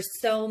 There were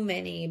so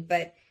many,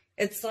 but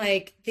it's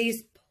like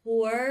these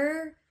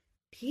poor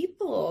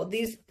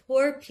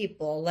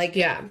people, like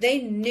Yeah. they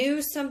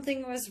knew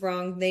something was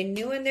wrong. They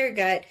knew in their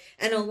gut.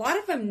 And a lot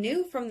of them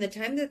knew from the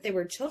time that they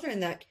were children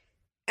that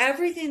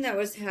everything that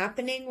was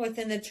happening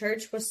within the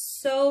church was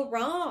so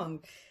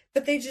wrong,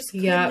 but they just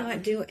could Yep.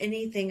 not do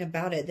anything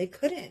about it. They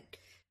couldn't.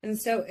 And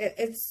so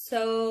it's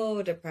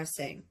so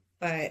depressing,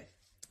 but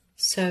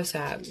So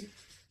sad.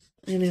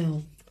 I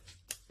know.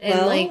 And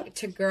Well- like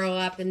to grow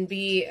up and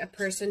be a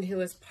person who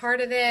was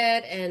part of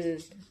it,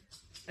 and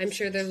I'm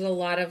sure there's a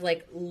lot of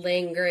like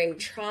lingering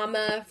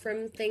trauma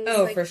from things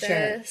like for sure.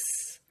 this.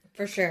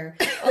 For sure.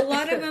 A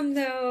lot of them,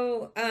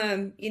 though,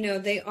 you know,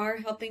 they are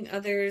helping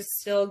others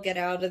still get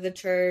out of the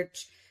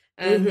church.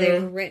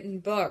 They've written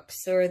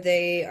books or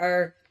they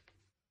are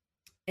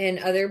in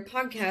other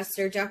podcasts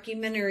or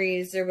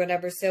documentaries or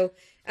whatever. So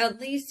at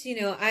least, you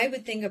know, I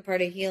would think a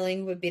part of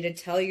healing would be to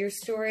tell your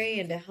story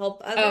and to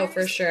help others. Oh,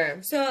 for sure.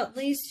 So at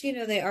least, you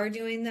know, they are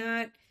doing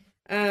that.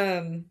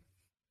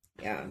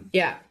 Yeah.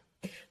 Yeah.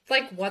 It's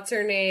like, what's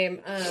her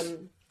name?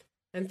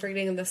 I'm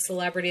forgetting the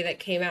celebrity that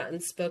came out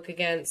and spoke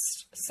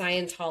against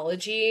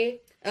Scientology.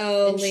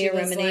 Oh, And she Leah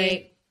was Remini.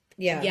 like,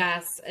 Yeah.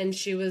 yes. And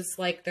she was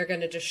like, they're going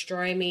to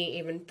destroy me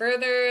even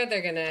further.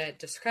 They're going to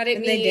discredit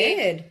And me. they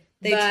did.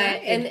 They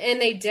tried. And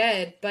they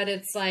did. But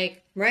it's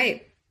like,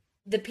 Right.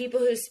 the people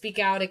who speak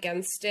out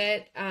against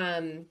it,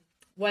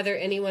 whether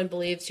anyone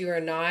believes you or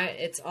not,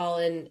 it's all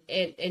in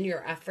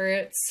your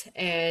efforts.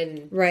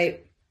 And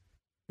Right.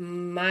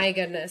 my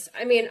goodness.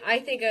 I mean, I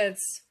think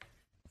it's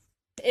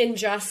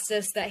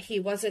injustice that he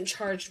wasn't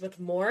charged with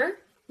more.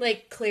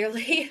 Like,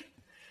 clearly,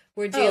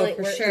 we're dealing.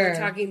 for we're sure.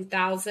 talking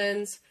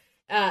thousands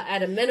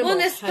at a minimum. Well,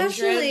 and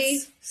especially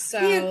hundreds.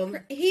 So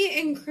he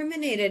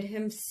incriminated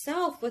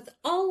himself with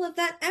all of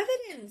that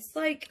evidence.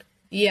 Like,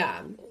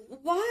 yeah,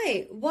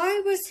 why?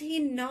 Why was he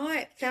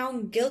not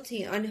found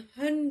guilty on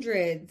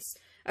hundreds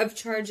of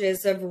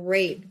charges of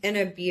rape and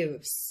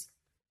abuse?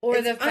 or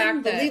It's the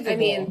fact that I unbelievable.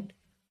 mean,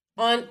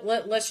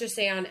 let's just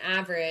say on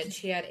average,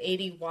 he had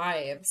 80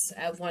 wives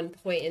at one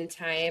point in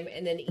time,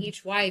 and then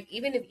each wife,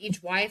 even if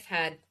each wife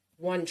had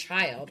one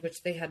child,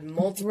 which they had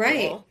multiple.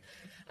 Right.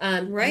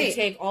 Right. You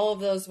take all of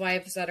those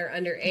wives that are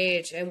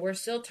underage, and we're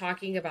still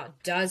talking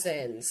about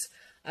dozens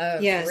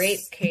of Yes.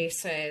 rape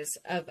cases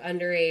of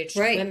underage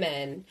Right.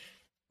 women.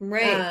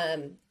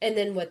 Right. And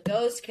then what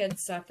those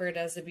kids suffered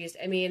as abuse.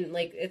 I mean,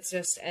 like, it's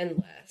just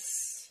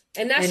endless.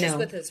 And that's I just know.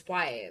 with his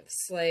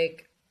wives.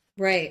 Like,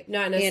 Right.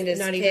 not And necessarily, his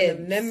not kids.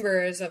 even the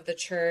members of the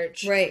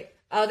church. Right.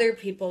 Other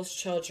people's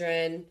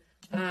children.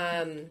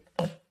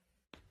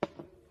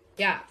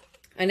 Yeah.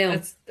 I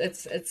know.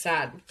 It's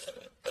sad.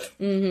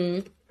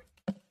 Mm-hmm.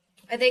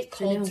 I think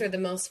cults know. are the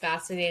most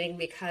fascinating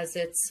because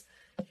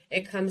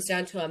it comes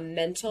down to a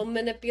mental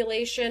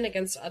manipulation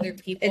against other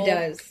people. It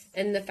does.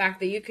 And the fact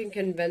that you can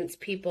convince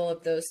people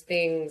of those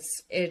things,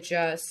 it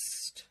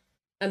just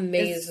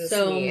amazes It's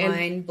so me. And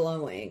mind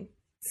blowing.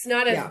 it's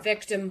not a Yeah.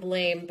 victim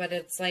blame, but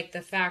it's like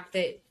the fact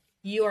that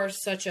you are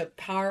such a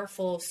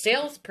powerful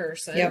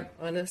salesperson, Yep.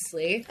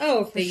 honestly,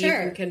 Oh, for that you sure.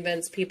 can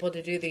convince people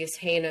to do these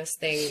heinous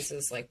things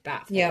is like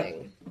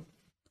baffling.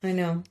 I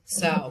know.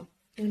 So,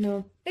 I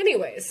know.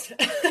 anyways,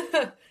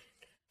 happy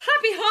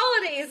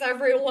holidays,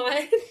 everyone.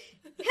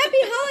 Happy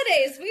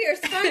holidays! We are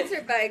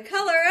sponsored by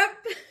Color Up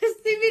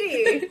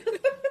CBD.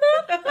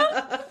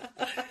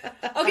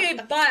 Okay,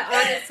 but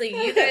honestly,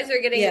 you guys are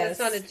getting Yes.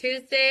 this on a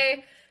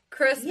Tuesday.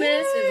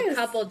 Christmas is a Yes.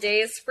 couple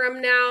days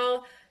from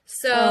now.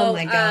 So, Oh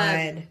my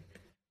God.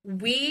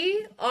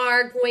 we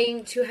are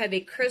going to have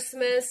a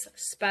Christmas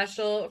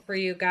special for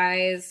you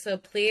guys, so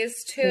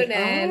please tune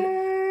in.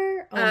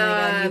 Oh my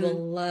God, you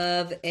will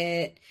love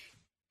it.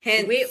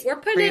 Hence, we're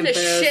putting in a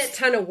Krampus. shit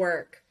ton of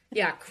work.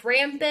 Yeah,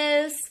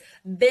 Krampus,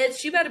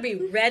 bitch, you better be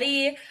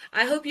ready.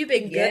 I hope you've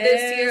been good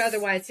this year,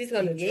 otherwise he's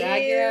going to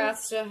drag your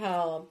ass to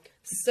hell.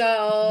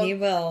 So he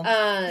will.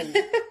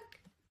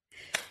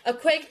 A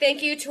quick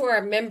thank you to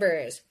our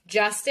members,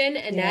 Justin,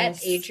 Annette,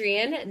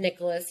 Adrian,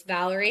 Nicholas,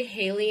 Valerie,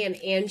 Haley, and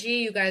Angie.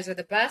 You guys are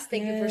the best.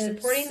 Thank you for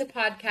supporting the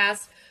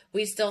podcast.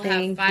 We still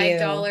have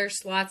 $5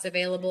 slots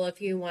available if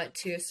you want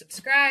to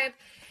subscribe.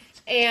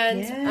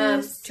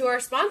 And to our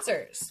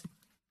sponsors.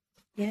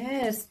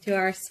 Yes, to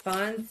our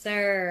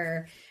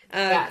sponsor,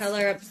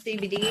 Color Up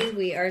CBD.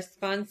 We are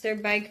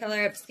sponsored by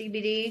Color Up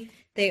CBD.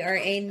 They are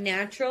a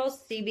natural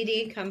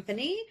CBD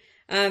company.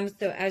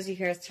 So as you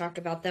hear us talk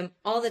about them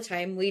all the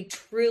time, we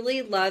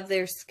truly love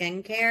their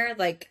skincare,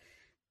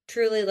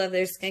 truly love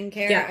their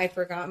skincare. Yeah. I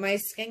forgot my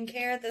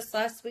skincare this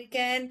last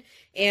weekend,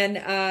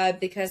 and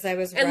because I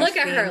was and look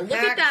at her, look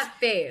at that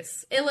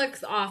face. It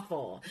looks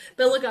awful,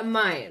 but look at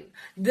mine.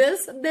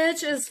 This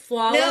bitch is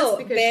flawless. No,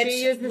 because bitch.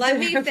 She uses let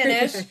me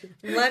finish.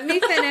 Let me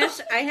finish.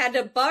 I had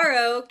to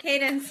borrow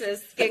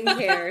Cadence's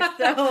skincare,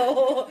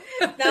 so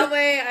that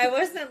way I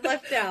wasn't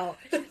left out.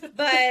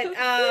 But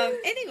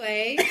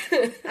anyway,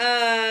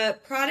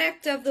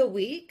 product of the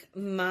week.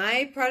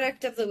 My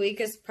product of the week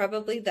is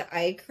probably the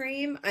eye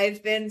cream.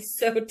 I've been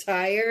so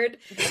tired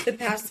the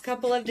past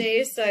couple of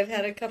days, so I've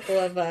had a couple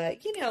of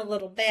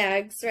little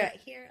bags right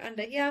here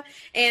under here,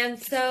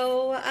 and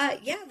so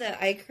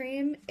the eye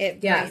cream,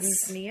 it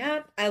brightens me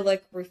up. I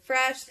look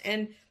refreshed,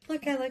 and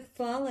look, I look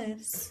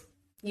flawless.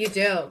 You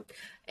do.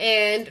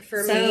 And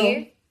for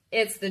me,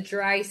 it's the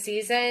dry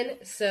season,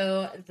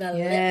 so the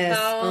lip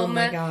balm, oh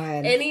my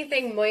God,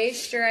 anything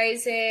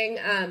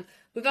moisturizing.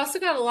 We've also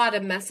got a lot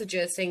of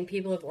messages saying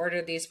people have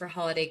ordered these for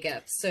holiday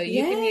gifts. So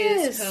you can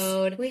use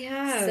code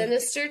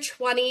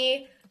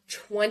Sinister20,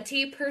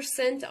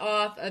 20%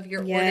 off of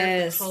your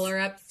order for Color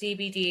Up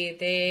CBD.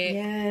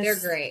 They're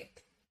great.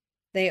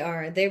 They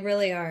are. They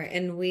really are.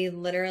 And we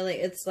literally,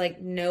 it's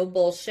like no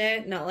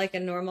bullshit, not like a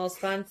normal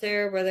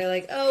sponsor where they're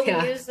like, oh,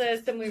 we use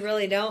this and we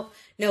really don't.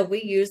 No,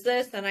 we use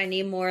this and I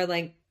need more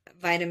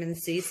vitamin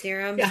C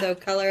serum. Yeah. So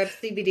Color Up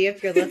CBD,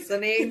 if you're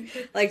listening,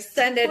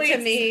 send it to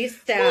me. Please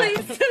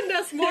send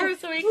us more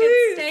so we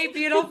can stay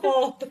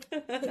beautiful.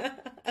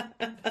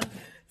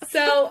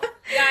 So,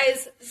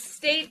 guys,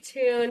 stay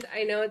tuned.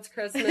 I know it's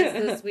Christmas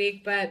this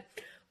week, but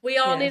we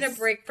all need a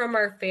break from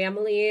our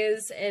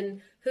families.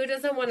 And who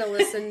doesn't want to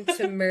listen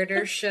to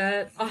murder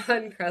shit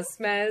on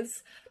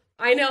Christmas?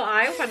 I know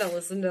I want to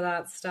listen to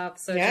that stuff.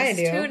 So just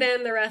tune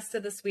in the rest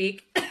of this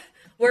week.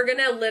 We're going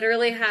to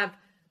literally have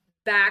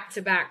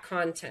back-to-back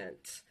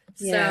content.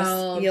 Yes,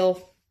 so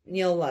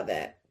you'll love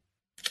it.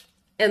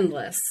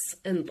 Endless.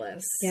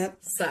 Yep.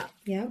 So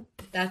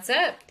that's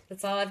it.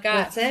 That's all I've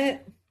got. That's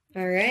it.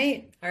 All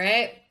right.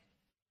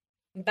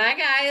 Bye,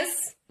 guys.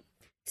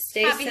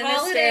 Stay Happy sinister.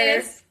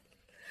 Holidays.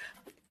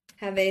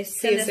 Have a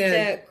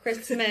sinister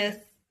Christmas.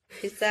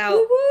 Peace out.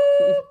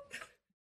 Woo-hoo.